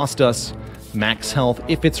will cost us max health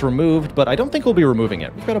if it's removed, but I don't think we'll be removing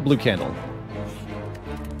it. We've got a blue candle.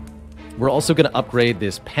 We're also going to upgrade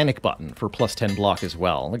this Panic Button for plus 10 block as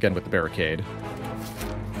well, again with the Barricade.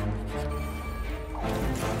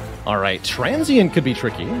 Alright, Transient could be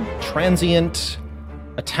tricky. Transient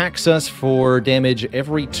attacks us for damage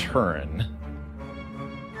every turn,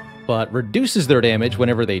 but reduces their damage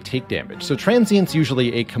whenever they take damage. So Transient's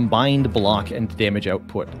usually a combined block and damage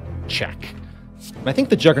output check. And I think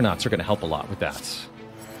the Juggernauts are going to help a lot with that.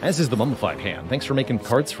 As is the Mummified Hand. Thanks for making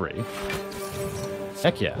cards free.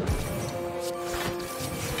 Heck yeah.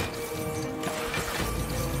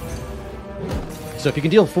 So if you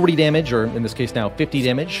can deal 40 damage, or in this case now 50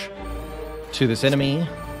 damage, to this enemy,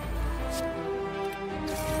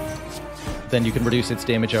 then you can reduce its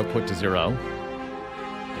damage output to 0.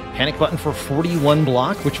 Panic Button for 41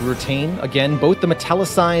 block, which we retain. Again, both the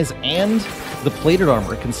Metallicize and the Plated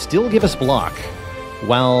Armor can still give us block,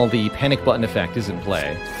 while the Panic Button effect is in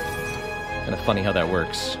play. Kind of funny how that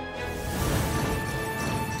works.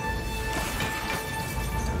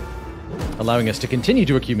 Allowing us to continue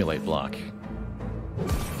to accumulate block.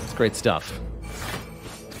 Great stuff.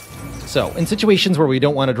 So, in situations where we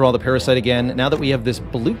don't want to draw the Parasite again, now that we have this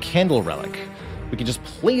blue candle relic, we can just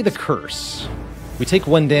play the curse. We take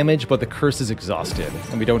 1 damage, but the curse is exhausted,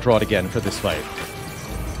 and we don't draw it again for this fight.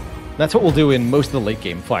 That's what we'll do in most of the late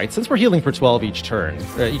game fights. Since we're healing for 12 each turn,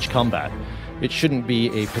 each combat, it shouldn't be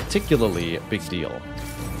a particularly big deal.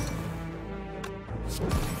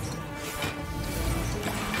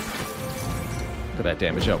 Look at that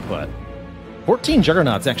damage output. 14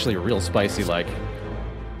 Juggernauts actually real spicy, like.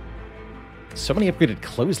 So many upgraded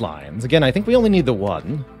Clotheslines. Again, I think we only need the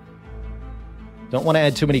 1. Don't want to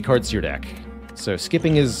add too many cards to your deck. So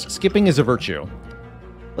skipping is a virtue.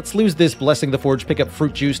 Let's lose this Blessing the Forge, pick up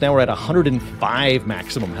Fruit Juice. Now we're at 105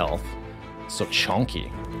 maximum health. So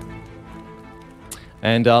chonky.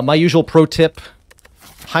 And my usual pro tip,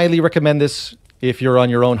 highly recommend this if you're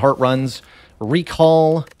on your own heart runs.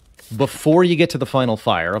 Recall before you get to the final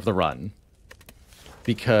fire of the run,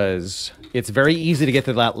 because it's very easy to get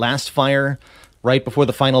to that last fire right before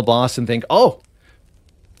the final boss and think, oh,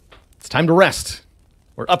 it's time to rest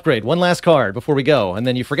or upgrade one last card before we go, and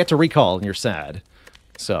then you forget to recall and you're sad.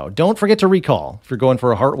 So don't forget to recall if you're going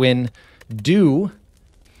for a heart win. Do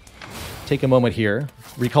take a moment here,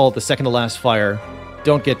 recall at the second to last fire.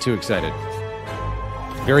 Don't get too excited.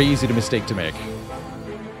 Very easy mistake to make.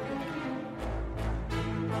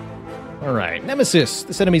 Alright, Nemesis.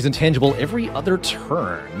 This enemy's intangible every other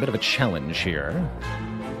turn. Bit of a challenge here.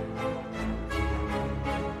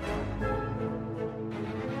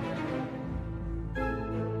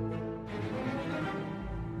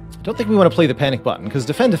 Don't think we want to play the panic button, because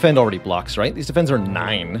defend already blocks, right? These defends are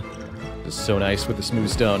 9. Just so nice with the smooth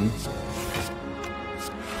stone.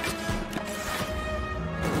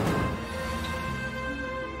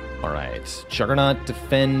 Alright, Juggernaut,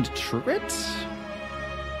 defend, Trugrit.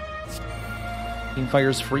 Beam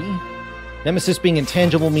Fire's free. Nemesis being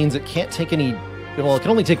intangible means it can't take any... Well, it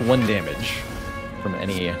can only take 1 damage from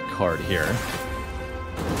any card here.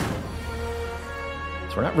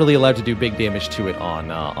 So we're not really allowed to do big damage to it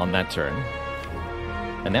on that turn.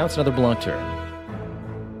 And now it's another block turn.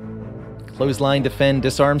 Clothesline, defend,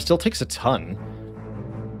 disarm still takes a ton.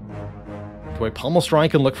 Do I Pommel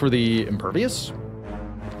Strike and look for the Impervious?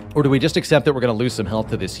 Or do we just accept that we're going to lose some health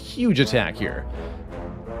to this huge attack here?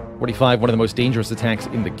 45, one of the most dangerous attacks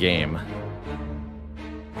in the game.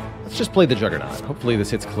 Let's just play the Juggernaut. Hopefully this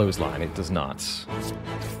hits Clothesline. It does not.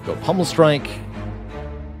 Go Pommel Strike,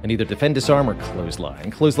 and either defend, disarm, or Clothesline.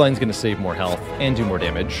 Clothesline's going to save more health and do more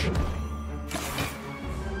damage.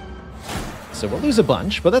 So we'll lose a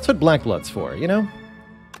bunch, but that's what Black Blood's for, you know?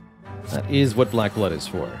 That is what Black Blood is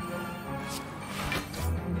for.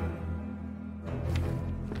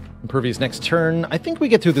 Impervious next turn. I think we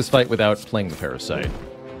get through this fight without playing the Parasite.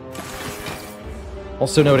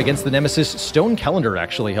 Also note, against the Nemesis, Stone Calendar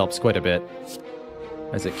actually helps quite a bit,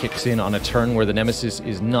 as it kicks in on a turn where the Nemesis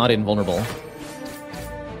is not invulnerable.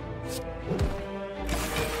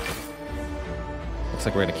 Looks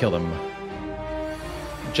like we're going to kill them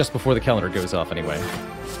just before the calendar goes off anyway.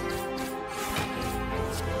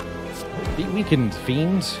 Be weakened,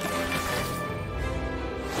 Fiend.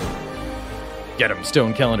 Get him,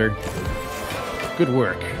 Stone Calendar. Good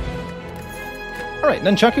work. Alright,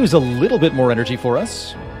 Nunchaku's a little bit more energy for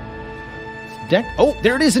us. Deck. Oh,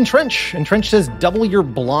 there it is, Entrench. Entrench says double your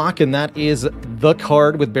block, and that is the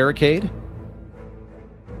card with Barricade.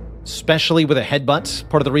 Especially with a Headbutt.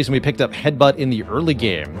 Part of the reason we picked up Headbutt in the early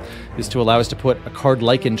game is to allow us to put a card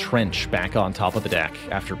like Entrench back on top of the deck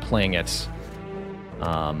after playing it.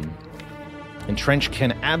 Entrench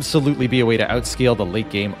can absolutely be a way to outscale the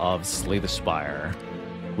late game of Slay the Spire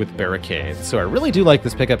with Barricade. So I really do like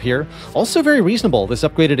this pickup here. Also very reasonable, this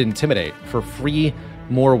upgraded Intimidate for free,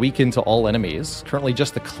 more weaken to all enemies. Currently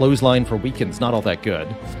just the Clothesline for weaken's not all that good,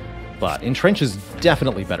 but Entrench is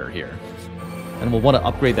definitely better here. And we'll want to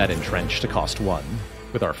upgrade that Entrench to cost 1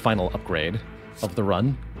 with our final upgrade of the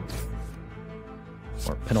run.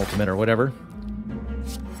 Or penultimate or whatever.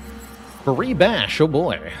 Free Bash, oh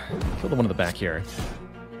boy. Kill the one in the back here.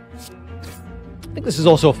 I think this is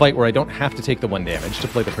also a fight where I don't have to take the 1 damage to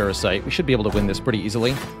play the Parasite. We should be able to win this pretty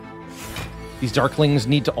easily. These Darklings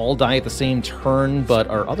need to all die at the same turn, but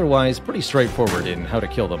are otherwise pretty straightforward in how to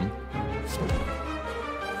kill them.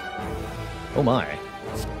 Oh my.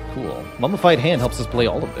 Cool. Mummified Hand helps us play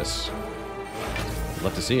all of this. I'd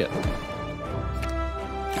love to see it.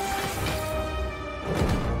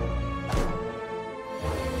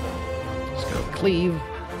 Just go Cleave.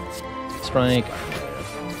 Strike.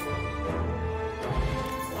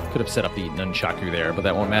 Could have set up the Nunchaku there, but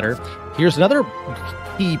that won't matter. Here's another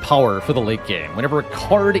key power for the late game. Whenever a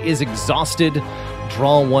card is exhausted,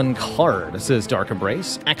 draw 1 card, says Dark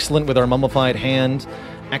Embrace. Excellent with our Mummified Hand.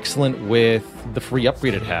 Excellent with the free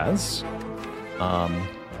upgrade it has.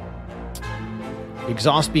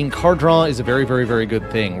 Exhaust being card draw is a very, very, very good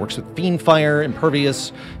thing. Works with Fiend Fire,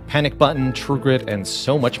 Impervious, Panic Button, True Grit, and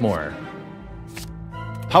so much more.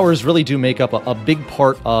 Powers really do make up a big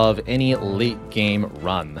part of any late game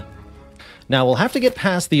run. Now we'll have to get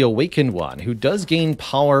past the Awakened one, who does gain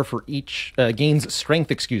power for each, gains strength,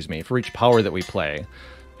 excuse me, for each power that we play.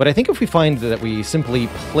 But I think if we find that we simply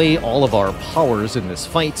play all of our powers in this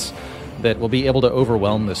fight, that we'll be able to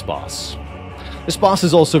overwhelm this boss. This boss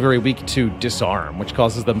is also very weak to Disarm, which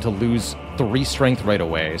causes them to lose 3 strength right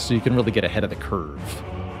away, so you can really get ahead of the curve.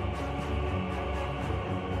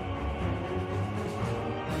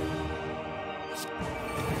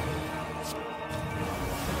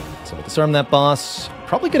 So we'll disarm that boss.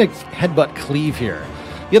 Probably going to Headbutt Cleave here.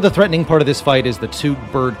 The other threatening part of this fight is the 2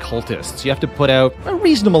 bird cultists. You have to put out a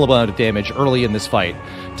reasonable amount of damage early in this fight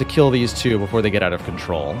to kill these 2 before they get out of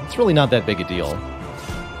control. It's really not that big a deal.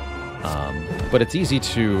 But it's easy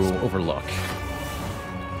to overlook.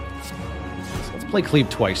 So let's play Cleave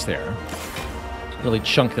twice there. Really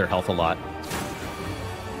chunk their health a lot.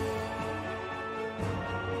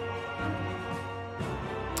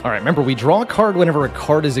 Alright, remember, we draw a card whenever a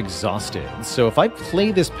card is exhausted. So if I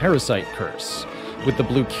play this Parasite Curse with the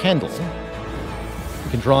blue candle,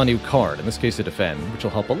 we can draw a new card, in this case a defend, which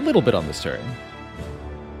will help a little bit on this turn.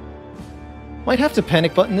 Might have to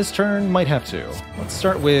Panic Button this turn, might have to. Let's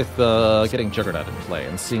start with getting Juggernaut in play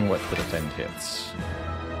and seeing what the defend hits.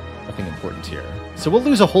 I think nothing important here. So we'll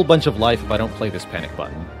lose a whole bunch of life if I don't play this panic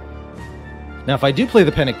button. Now, if I do play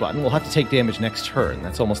the panic button, we'll have to take damage next turn.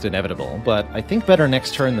 That's almost inevitable, but I think better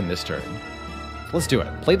next turn than this turn. So let's do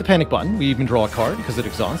it. Play the panic button. We even draw a card because it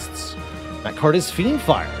exhausts. That card is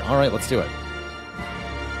Fiendfire. All right, let's do it.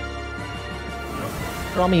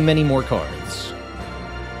 Draw me many more cards.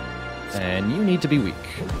 And you need to be weak.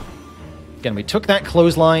 Again, we took that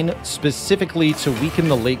clothesline specifically to weaken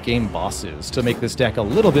the late game bosses, to make this deck a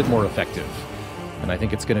little bit more effective. And I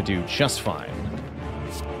think it's going to do just fine.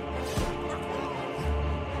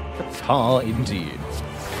 Ah, indeed.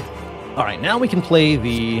 Alright, now we can play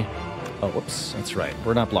the... Oh, whoops, that's right.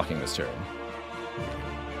 We're not blocking this turn.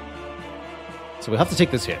 So we have to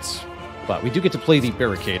take this hit. But we do get to play the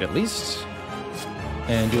Barricade at least.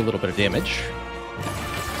 And do a little bit of damage.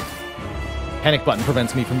 Panic button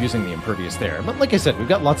prevents me from using the Impervious there. But like I said, we've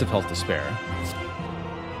got lots of health to spare.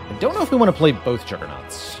 I don't know if we want to play both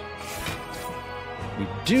Juggernauts. We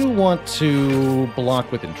do want to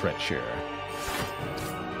block with Entrench here.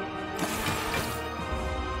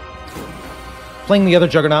 Playing the other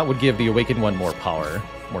Juggernaut would give the Awakened one more power,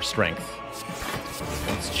 more strength.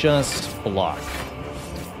 Let's just block.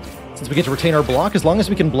 Since we get to retain our block, as long as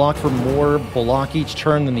we can block for more block each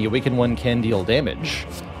turn than the Awakened one can deal damage,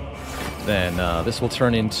 then this will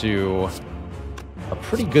turn into a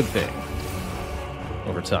pretty good thing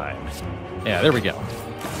over time. Yeah, there we go.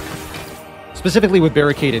 Specifically with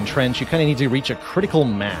Barricade and Trench, you kind of need to reach a critical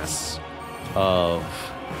mass of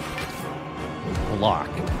block.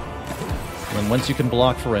 And once you can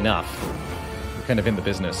block for enough, you're kind of in the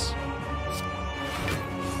business.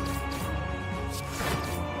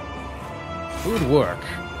 Good work.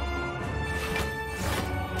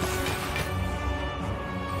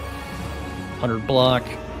 100 block.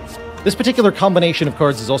 This particular combination of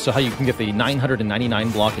cards is also how you can get the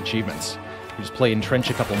 999 block achievements. You just play Entrench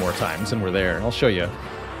a couple more times and we're there. I'll show you.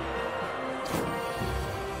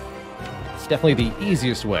 It's definitely the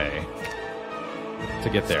easiest way to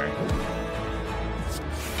get there.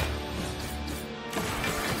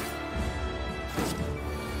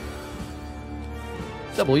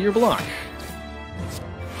 Double your block.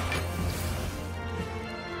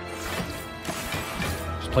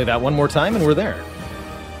 Just play that one more time and we're there.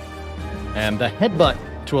 And the headbutt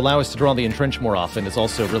to allow us to draw the Entrench more often is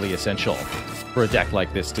also really essential for a deck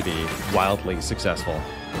like this to be wildly successful.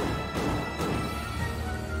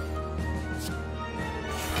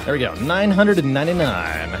 There we go,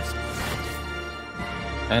 999.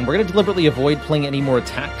 And we're going to deliberately avoid playing any more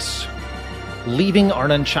attacks. Leaving our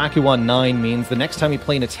Nunchaku on 9 means the next time we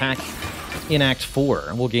play an attack in Act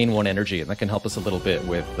 4, we'll gain 1 energy, and that can help us a little bit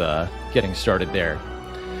with getting started there.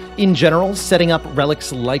 In general, setting up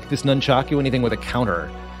relics like this Nunchaku, anything with a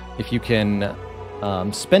counter, if you can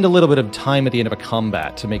spend a little bit of time at the end of a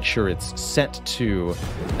combat to make sure it's set to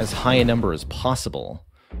as high a number as possible,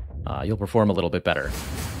 you'll perform a little bit better.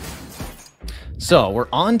 So, we're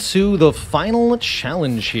on to the final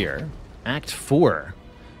challenge here, Act 4.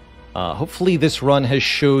 Hopefully this run has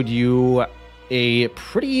showed you a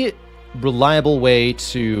pretty reliable way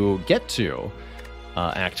to get to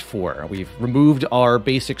Act 4. We've removed our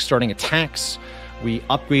basic starting attacks, we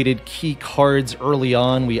upgraded key cards early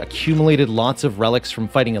on, we accumulated lots of relics from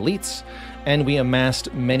fighting elites, and we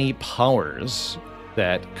amassed many powers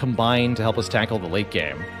that combine to help us tackle the late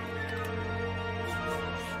game.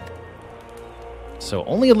 So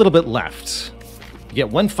only a little bit left. You get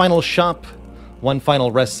one final shop, one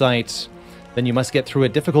final rest site, then you must get through a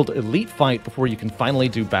difficult elite fight before you can finally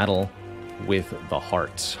do battle with the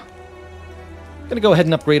heart. I'm going to go ahead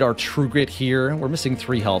and upgrade our True Grit here. We're missing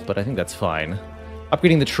 3 health, but I think that's fine.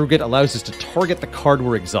 Upgrading the True Grit allows us to target the card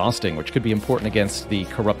we're exhausting, which could be important against the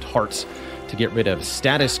Corrupt Heart to get rid of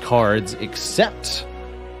status cards, except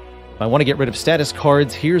if I want to get rid of status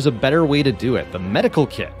cards, here's a better way to do it. The Medical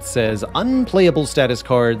Kit says unplayable status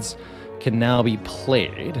cards can now be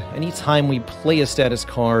played. Anytime we play a status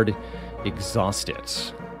card, exhaust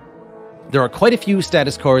it. There are quite a few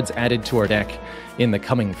status cards added to our deck in the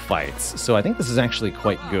coming fights, so I think this is actually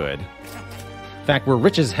quite good. In fact, we're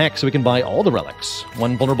rich as heck, so we can buy all the relics.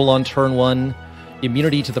 1 vulnerable on turn 1,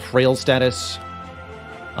 immunity to the frail status.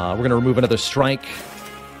 We're going to remove another strike.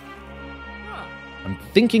 I'm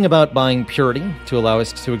thinking about buying Purity to allow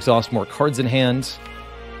us to exhaust more cards in hand.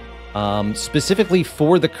 Specifically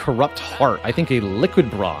for the Corrupt Heart, I think a Liquid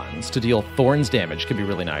Bronze to deal Thorns damage could be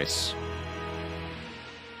really nice.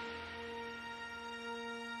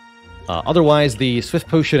 Otherwise, the Swift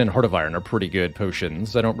Potion and Heart of Iron are pretty good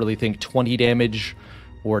potions. I don't really think 20 damage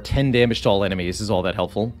or 10 damage to all enemies is all that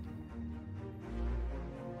helpful.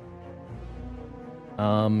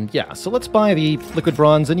 Yeah, so let's buy the liquid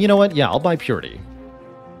bronze, and you know what? Yeah, I'll buy purity.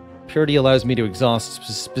 Purity allows me to exhaust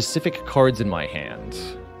specific cards in my hand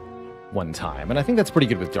one time, and I think that's pretty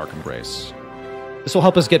good with Dark Embrace. This will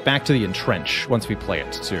help us get back to the Entrench once we play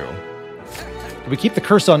it, too. Do we keep the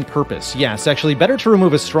curse on purpose? Yes, actually, better to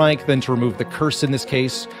remove a strike than to remove the curse in this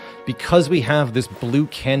case, because we have this blue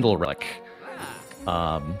candle relic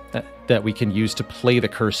that we can use to play the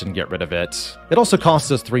curse and get rid of it. It also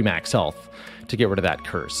costs us 3 max health to get rid of that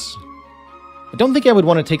curse. I don't think I would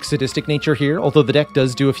want to take Sadistic Nature here, although the deck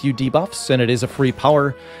does do a few debuffs, and it is a free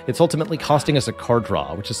power. It's ultimately costing us a card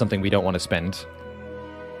draw, which is something we don't want to spend.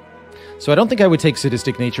 So I don't think I would take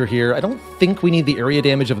Sadistic Nature here. I don't think we need the area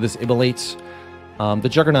damage of this Immolate. The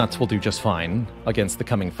Juggernauts will do just fine against the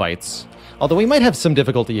coming fights, although we might have some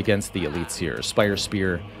difficulty against the elites here, Spire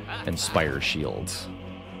Spear and Spire Shield.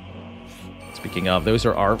 Speaking of, those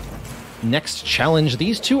are our next challenge.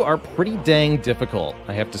 These two are pretty dang difficult,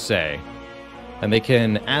 I have to say. And they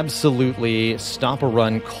can absolutely stop a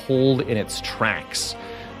run cold in its tracks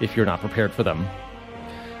if you're not prepared for them.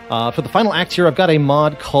 For the final act here, I've got a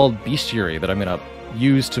mod called Bestiary that I'm going to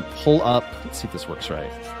use to pull up... Let's see if this works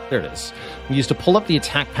right. There it is. We use to pull up the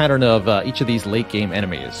attack pattern of each of these late-game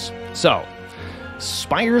enemies. So,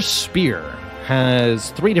 Spire Spear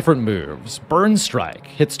has 3 different moves. Burn Strike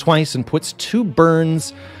hits twice and puts 2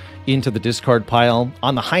 burns into the discard pile.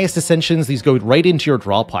 On the highest Ascensions, these go right into your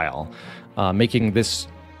draw pile, making this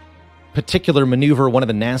particular maneuver one of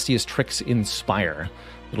the nastiest tricks in Spire.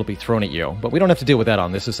 It'll be thrown at you, but we don't have to deal with that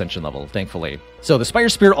on this Ascension level, thankfully. So the Spire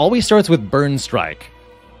Spear always starts with Burn Strike.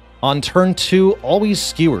 On turn 2, always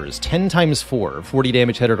skewers, 10 times 4, 40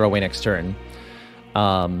 damage headed our way next turn.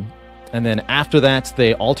 And then after that,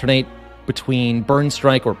 they alternate between Burn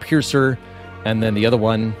Strike or Piercer, and then the other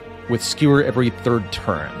one with Skewer every 3rd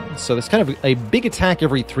turn. So that's kind of a big attack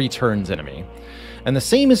every 3 turns enemy. And the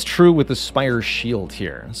same is true with the Spire Shield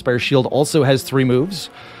here. Spire Shield also has 3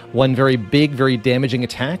 moves. One very big, very damaging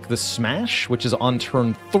attack, the Smash, which is on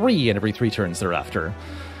turn 3 and every 3 turns thereafter.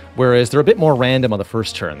 Whereas they're a bit more random on the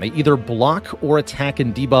first turn. They either block or attack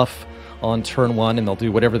and debuff on turn 1, and they'll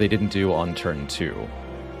do whatever they didn't do on turn 2.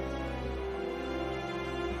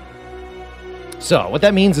 So, what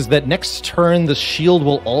that means is that next turn, the shield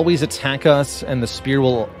will always attack us, and the spear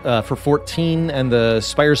will, for 14, and the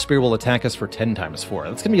Spire Spear will attack us for 10 times 4.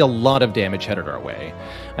 That's going to be a lot of damage headed our way,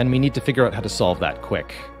 and we need to figure out how to solve that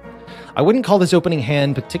quick. I wouldn't call this opening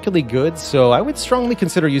hand particularly good, so I would strongly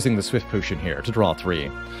consider using the Swift Potion here to draw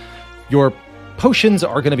 3. Your potions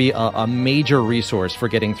are going to be a major resource for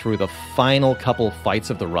getting through the final couple fights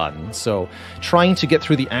of the run, so trying to get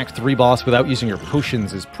through the Act 3 boss without using your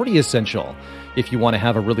potions is pretty essential if you want to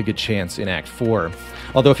have a really good chance in Act 4.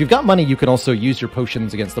 Although if you've got money, you can also use your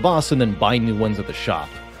potions against the boss and then buy new ones at the shop.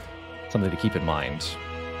 Something to keep in mind.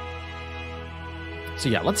 So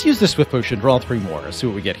yeah, let's use the Swift Potion, draw 3 more, see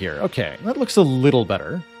what we get here. Okay, that looks a little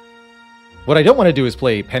better. What I don't want to do is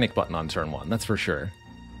play Panic Button on turn 1, that's for sure.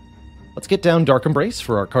 Let's get down Dark Embrace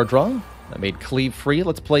for our card draw. That made Cleave free.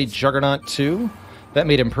 Let's play Juggernaut 2. That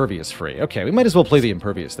made Impervious free. Okay, we might as well play the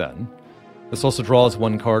Impervious then. This also draws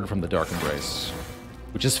 1 card from the Dark Embrace,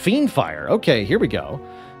 which is Fiendfire. Okay, here we go.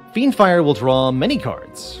 Fiendfire will draw many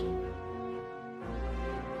cards.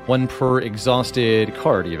 1 per exhausted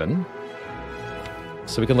card, even.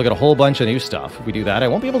 So we can look at a whole bunch of new stuff. If we do that, I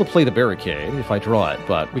won't be able to play the Barricade if I draw it,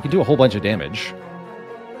 but we can do a whole bunch of damage.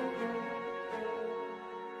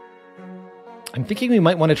 I'm thinking we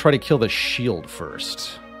might want to try to kill the shield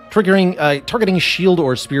first. Targeting shield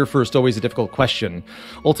or spear first, always a difficult question.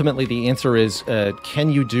 Ultimately, the answer is, can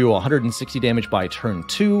you do 160 damage by turn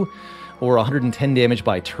 2 or 110 damage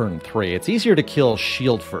by turn 3? It's easier to kill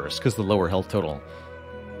shield first because the lower health total.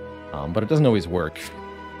 But it doesn't always work.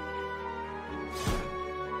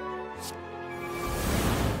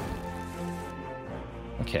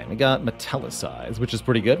 Okay, we got Metallicize, which is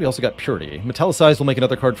pretty good. We also got Purity. Metallicize will make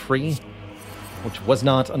another card free, which was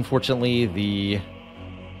not, unfortunately, the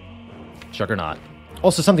Juggernaut.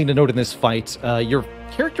 Also, something to note in this fight, your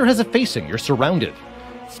character has a facing. You're surrounded.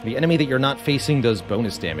 The enemy that you're not facing does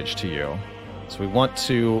bonus damage to you. So we want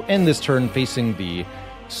to end this turn facing the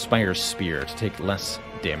Spire Spear to take less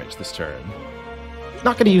damage this turn.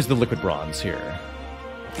 Not going to use the Liquid Bronze here.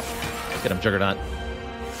 Get him, Juggernaut.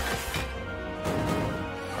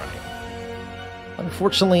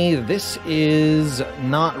 Unfortunately, this is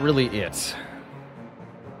not really it.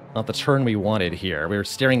 Not the turn we wanted here. We were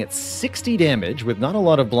staring at 60 damage with not a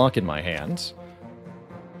lot of block in my hand.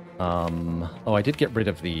 Oh, I did get rid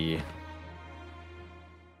of the...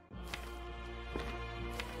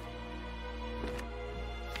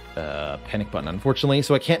 panic button, unfortunately,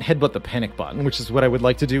 so I can't headbutt the panic button, which is what I would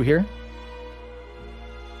like to do here.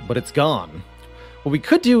 But it's gone. What we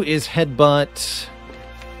could do is headbutt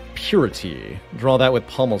Purity. Draw that with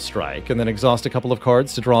Pommel Strike, and then exhaust a couple of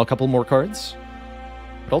cards to draw a couple more cards.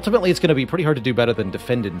 But ultimately, it's going to be pretty hard to do better than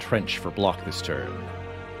Defend Entrench for block this turn.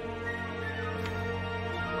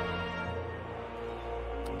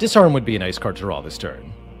 Disarm would be a nice card to draw this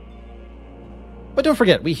turn. But don't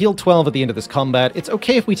forget, we heal 12 at the end of this combat. It's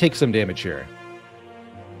okay if we take some damage here.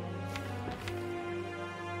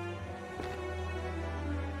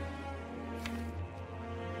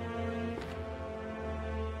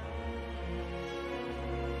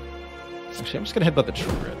 Actually, I'm just going to headbutt the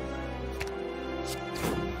True Grit.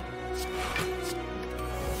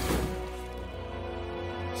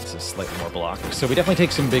 This is slightly more block. So we definitely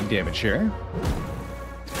take some big damage here.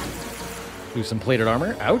 Do some plated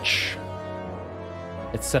armor. Ouch.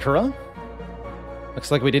 Etc.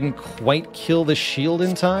 Looks like we didn't quite kill the shield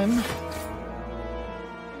in time.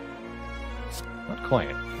 Not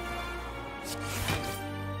quite.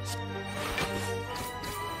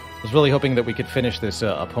 I was really hoping that we could finish this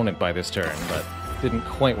opponent by this turn, but didn't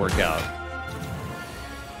quite work out.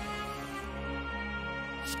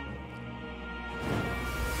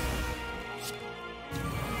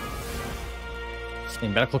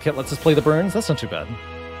 In Medical Kit lets us play the burns. That's not too bad.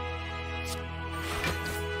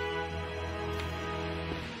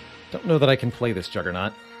 Don't know that I can play this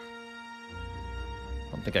Juggernaut.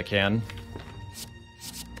 Don't think I can.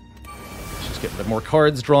 Let's just get the more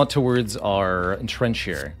cards drawn towards our Entrench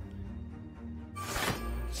here.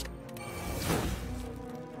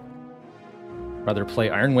 Rather play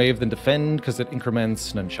Iron Wave than defend because it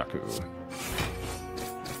increments Nunchaku.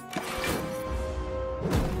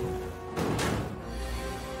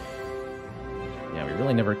 Yeah, we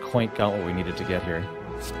really never quite got what we needed to get here.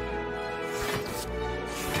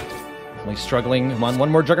 Only struggling. Come on, one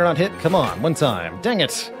more Juggernaut hit. Come on, one time. Dang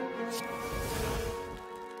it!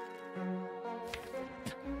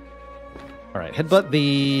 Alright, headbutt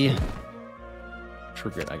the True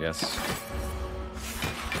Grit, I guess.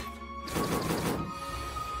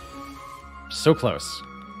 So close.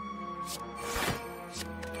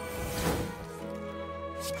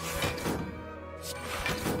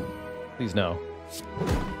 Please no.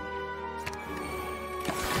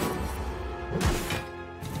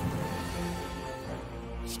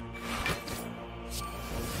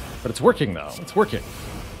 But it's working, though. It's working.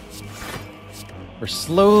 We're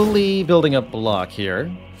slowly building up block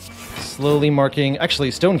here. Slowly marking...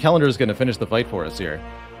 Actually, Stone Calendar is going to finish the fight for us here.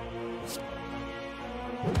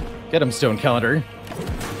 Get him, Stone Calendar.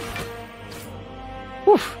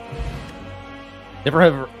 Whew. Never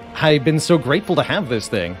have I been so grateful to have this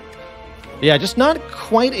thing. Yeah, just not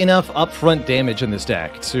quite enough upfront damage in this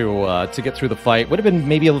deck to get through the fight. Would have been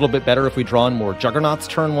maybe a little bit better if we'd drawn more Juggernauts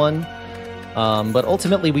turn one. But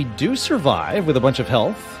ultimately, we do survive with a bunch of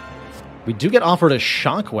health. We do get offered a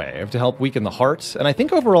Shockwave to help weaken the heart, and I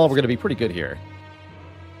think overall we're going to be pretty good here.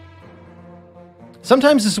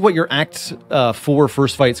 Sometimes this is what your Act 4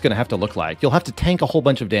 first fight is going to have to look like. You'll have to tank a whole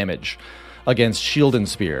bunch of damage against Shield and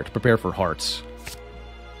Spear to prepare for hearts.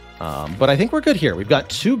 But I think we're good here. We've got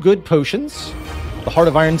 2 good potions. The Heart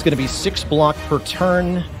of Iron is going to be 6 block per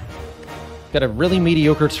turn. Got a really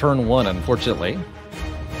mediocre turn 1, unfortunately.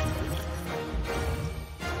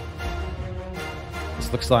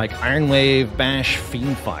 This looks like Iron Wave, Bash,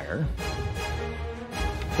 Fiendfire.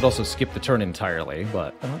 Could also skip the turn entirely,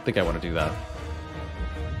 but I don't think I want to do that.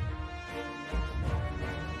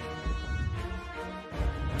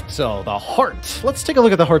 So, the Heart. Let's take a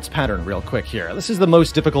look at the Heart's pattern real quick here. This is the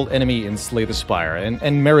most difficult enemy in Slay the Spire,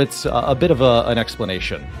 and merits a bit of an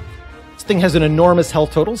explanation. This thing has an enormous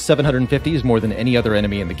health total, 750 is more than any other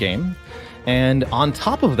enemy in the game. And on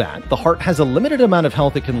top of that, the Heart has a limited amount of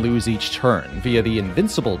health it can lose each turn via the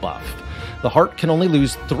Invincible buff. The Heart can only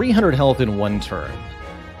lose 300 health in one turn.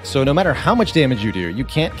 So no matter how much damage you do, you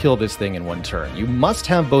can't kill this thing in one turn. You must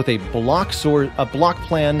have both a block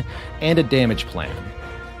plan and a damage plan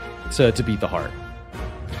to beat the Heart.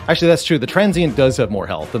 Actually, that's true. The Transient does have more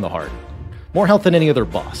health than the Heart. More health than any other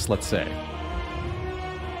boss, let's say.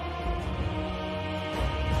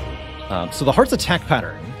 So the Heart's attack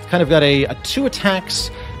pattern, it's kind of got a 2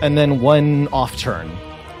 attacks and then 1 off-turn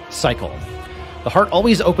cycle. The Heart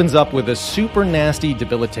always opens up with a super nasty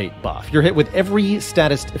Debilitate buff. You're hit with every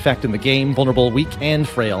status effect in the game, vulnerable, weak, and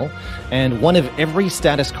frail, and one of every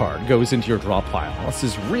status card goes into your draw pile. This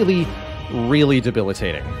is really, really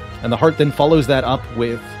debilitating. And the Heart then follows that up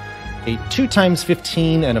with a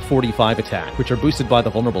 2x15 and a 45 attack, which are boosted by the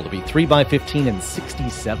vulnerable to be 3x15 and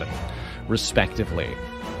 67, respectively.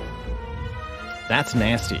 That's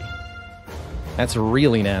nasty. That's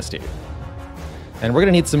really nasty. And we're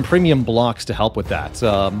going to need some premium blocks to help with that.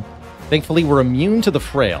 Thankfully, we're immune to the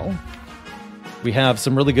Frail. We have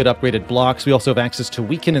some really good upgraded blocks. We also have access to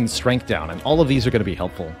Weaken and Strength Down, and all of these are going to be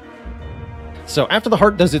helpful. So after the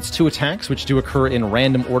heart does its 2 attacks, which do occur in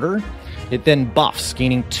random order, it then buffs,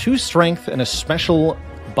 gaining 2 strength and a special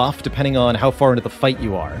buff depending on how far into the fight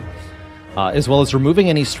you are, as well as removing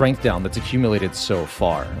any strength down that's accumulated so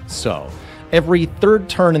far. So every 3rd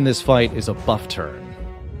turn in this fight is a buff turn.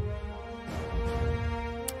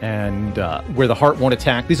 And where the heart won't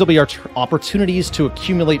attack, these will be our opportunities to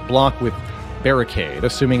accumulate block with Barricade,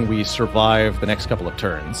 assuming we survive the next couple of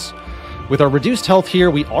turns. With our reduced health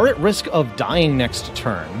here, we are at risk of dying next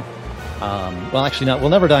turn. Well, actually not.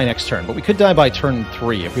 We'll never die next turn, but we could die by turn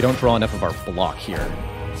 3 if we don't draw enough of our block here.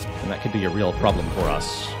 And that could be a real problem for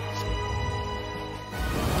us.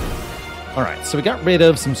 Alright, so we got rid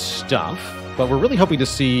of some stuff, but we're really hoping to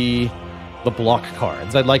see the block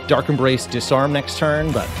cards. I'd like Dark Embrace Disarm next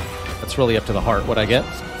turn, but that's really up to the heart what I get.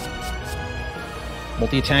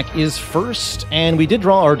 Multi-attack is first, and we did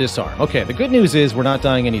draw our Disarm. Okay, the good news is we're not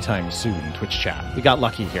dying anytime soon, Twitch chat. We got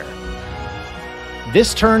lucky here.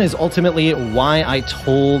 This turn is ultimately why I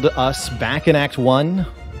told us back in Act 1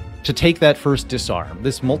 to take that first Disarm.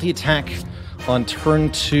 This multi-attack on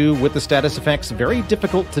turn 2 with the status effects, very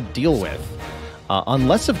difficult to deal with.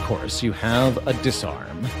 Unless, of course, you have a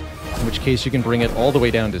Disarm, in which case you can bring it all the way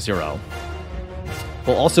down to 0.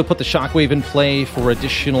 We'll also put the Shockwave in play for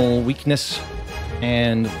additional weakness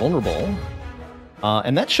and vulnerable.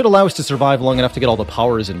 And that should allow us to survive long enough to get all the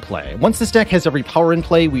powers in play. Once this deck has every power in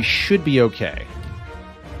play, we should be okay.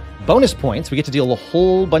 Bonus points, we get to deal a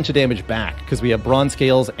whole bunch of damage back, because we have Bronze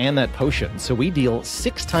Scales and that potion. So we deal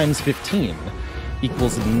 6 times 15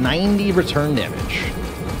 equals 90 return damage,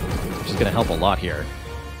 which is going to help a lot here.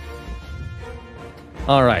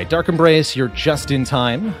 Alright, Dark Embrace, you're just in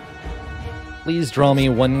time. Please draw me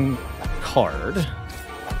 1 card.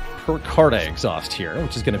 Per card I exhaust here,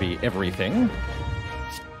 which is going to be everything.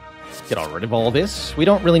 Get rid of all this. We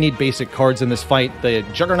don't really need basic cards in this fight. The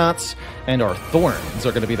Juggernauts and our Thorns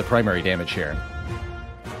are going to be the primary damage here.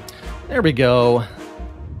 There we go.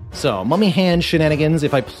 So, Mummy Hand shenanigans.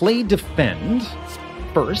 If I play Defend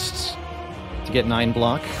first to get 9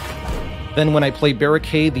 block, then when I play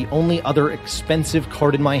Barricade, the only other expensive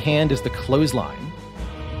card in my hand is the Clothesline.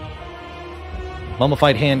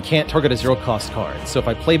 Mummified Hand can't target a 0-cost card, so if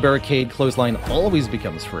I play Barricade, Clothesline always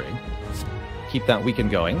becomes free. Keep that weaken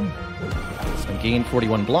going. And gain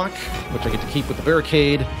 41 block, which I get to keep with the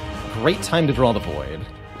Barricade. Great time to draw the Void.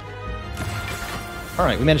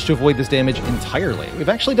 Alright, we managed to avoid this damage entirely. We've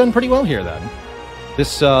actually done pretty well here, then.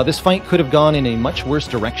 This fight could have gone in a much worse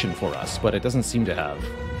direction for us, but it doesn't seem to have.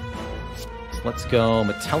 So let's go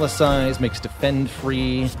Metallicize, makes Defend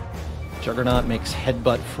free. Juggernaut makes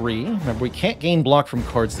Headbutt free. Remember, we can't gain block from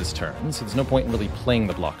cards this turn, so there's no point in really playing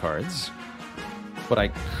the block cards. But I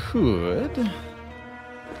could...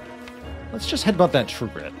 Let's just Headbutt that True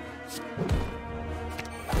Grit.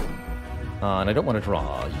 And I don't want to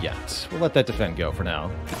draw yet. We'll let that Defend go for now.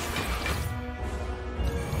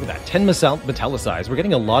 Look at that, 10 Metallicize. We're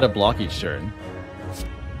getting a lot of block each turn.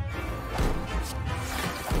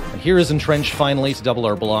 And here is Entrench finally to double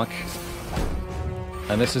our block.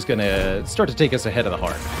 And this is going to start to take us ahead of the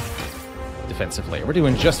heart defensively. We're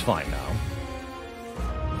doing just fine now.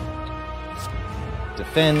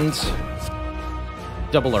 Defend.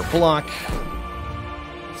 Double our block.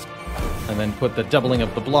 And then put the doubling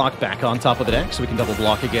of the block back on top of the deck so we can double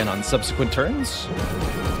block again on subsequent turns.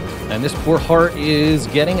 And this poor heart is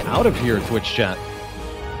getting out of here, Twitch chat.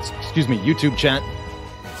 Excuse me, YouTube chat.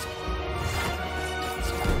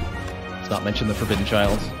 Let's not mention the Forbidden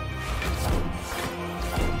Child.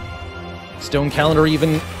 Stone Calendar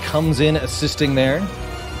even comes in assisting there.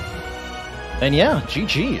 And yeah,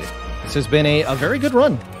 GG. This has been a very good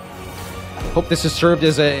run. Hope this has served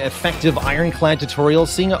as an effective Ironclad tutorial.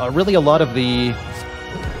 Seeing really a lot of the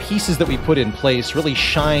pieces that we put in place really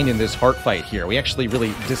shine in this heart fight here. We actually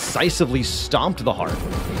really decisively stomped the heart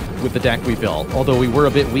with the deck we built. Although we were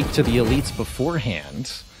a bit weak to the elites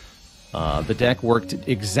beforehand, the deck worked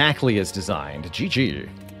exactly as designed. GG.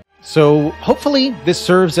 So hopefully this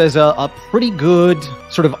serves as a pretty good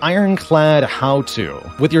sort of ironclad how-to.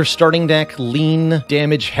 With your starting deck, lean,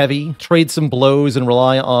 damage heavy, trade some blows and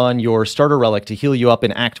rely on your starter relic to heal you up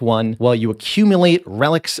in Act 1 while you accumulate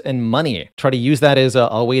relics and money. Try to use that as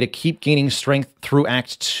a way to keep gaining strength through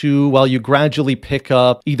Act 2 while you gradually pick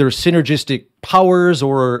up either synergistic powers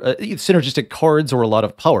or synergistic cards or a lot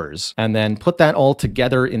of powers, and then put that all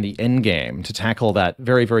together in the end game to tackle that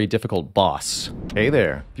very, very difficult boss. Hey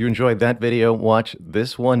there, if you enjoyed that video, watch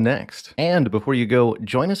this one next. And before you go,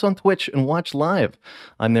 join us on Twitch and watch live.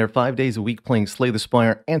 I'm there 5 days a week playing Slay the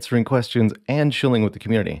Spire, answering questions, and chilling with the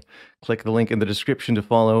community. Click the link in the description to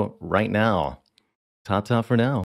follow right now. Ta-ta for now.